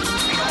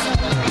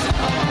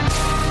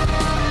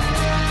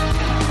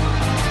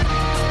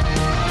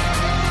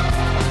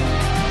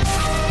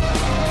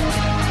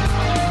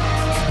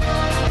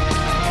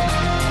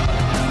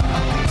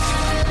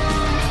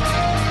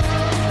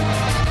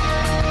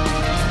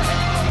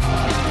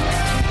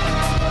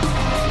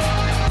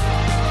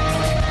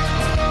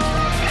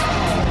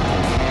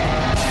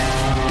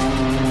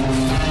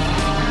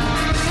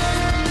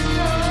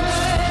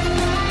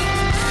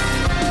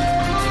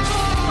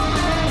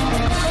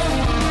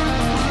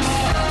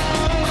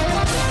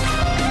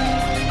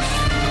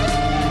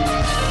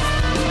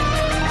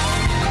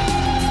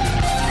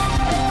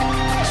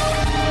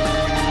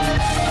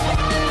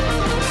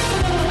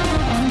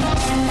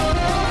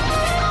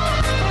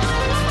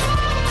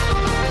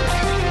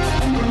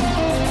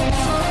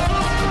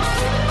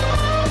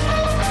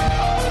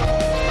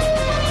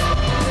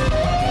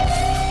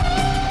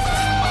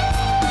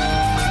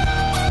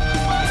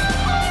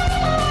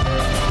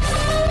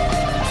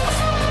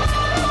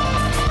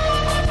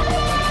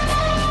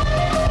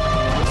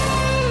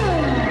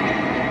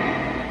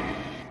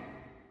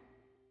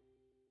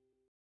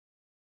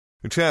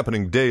 It's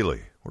happening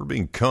daily. We're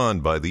being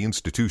conned by the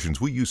institutions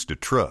we used to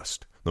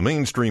trust. The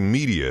mainstream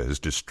media is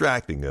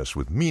distracting us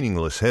with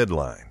meaningless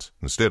headlines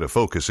instead of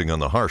focusing on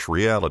the harsh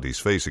realities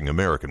facing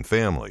American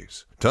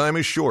families. Time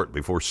is short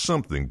before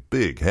something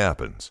big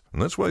happens,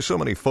 and that's why so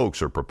many folks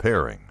are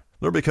preparing.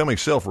 They're becoming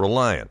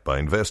self-reliant by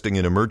investing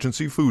in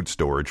emergency food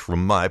storage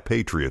from My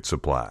Patriot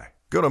Supply.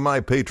 Go to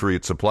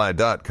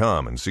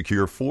MyPatriotSupply.com and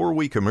secure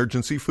 4-week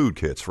emergency food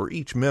kits for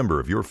each member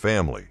of your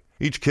family.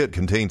 Each kit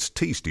contains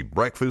tasty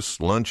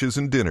breakfasts, lunches,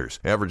 and dinners,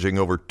 averaging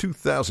over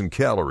 2,000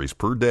 calories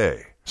per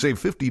day.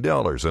 Save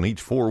 $50 on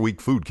each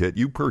 4-week food kit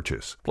you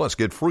purchase. Plus,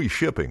 get free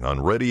shipping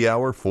on Ready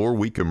Hour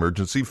 4-week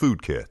emergency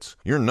food kits.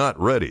 You're not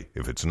ready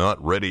if it's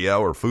not Ready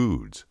Hour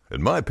foods.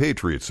 At My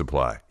Patriot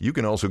Supply, you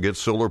can also get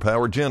solar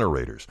power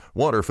generators,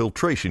 water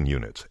filtration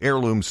units,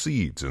 heirloom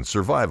seeds, and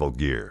survival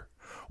gear.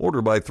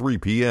 Order by 3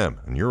 p.m.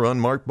 and your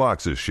unmarked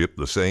boxes ship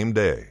the same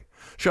day.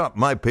 Shop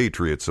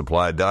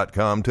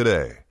MyPatriotSupply.com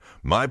today.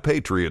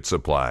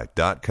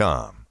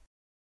 MyPatriotSupply.com.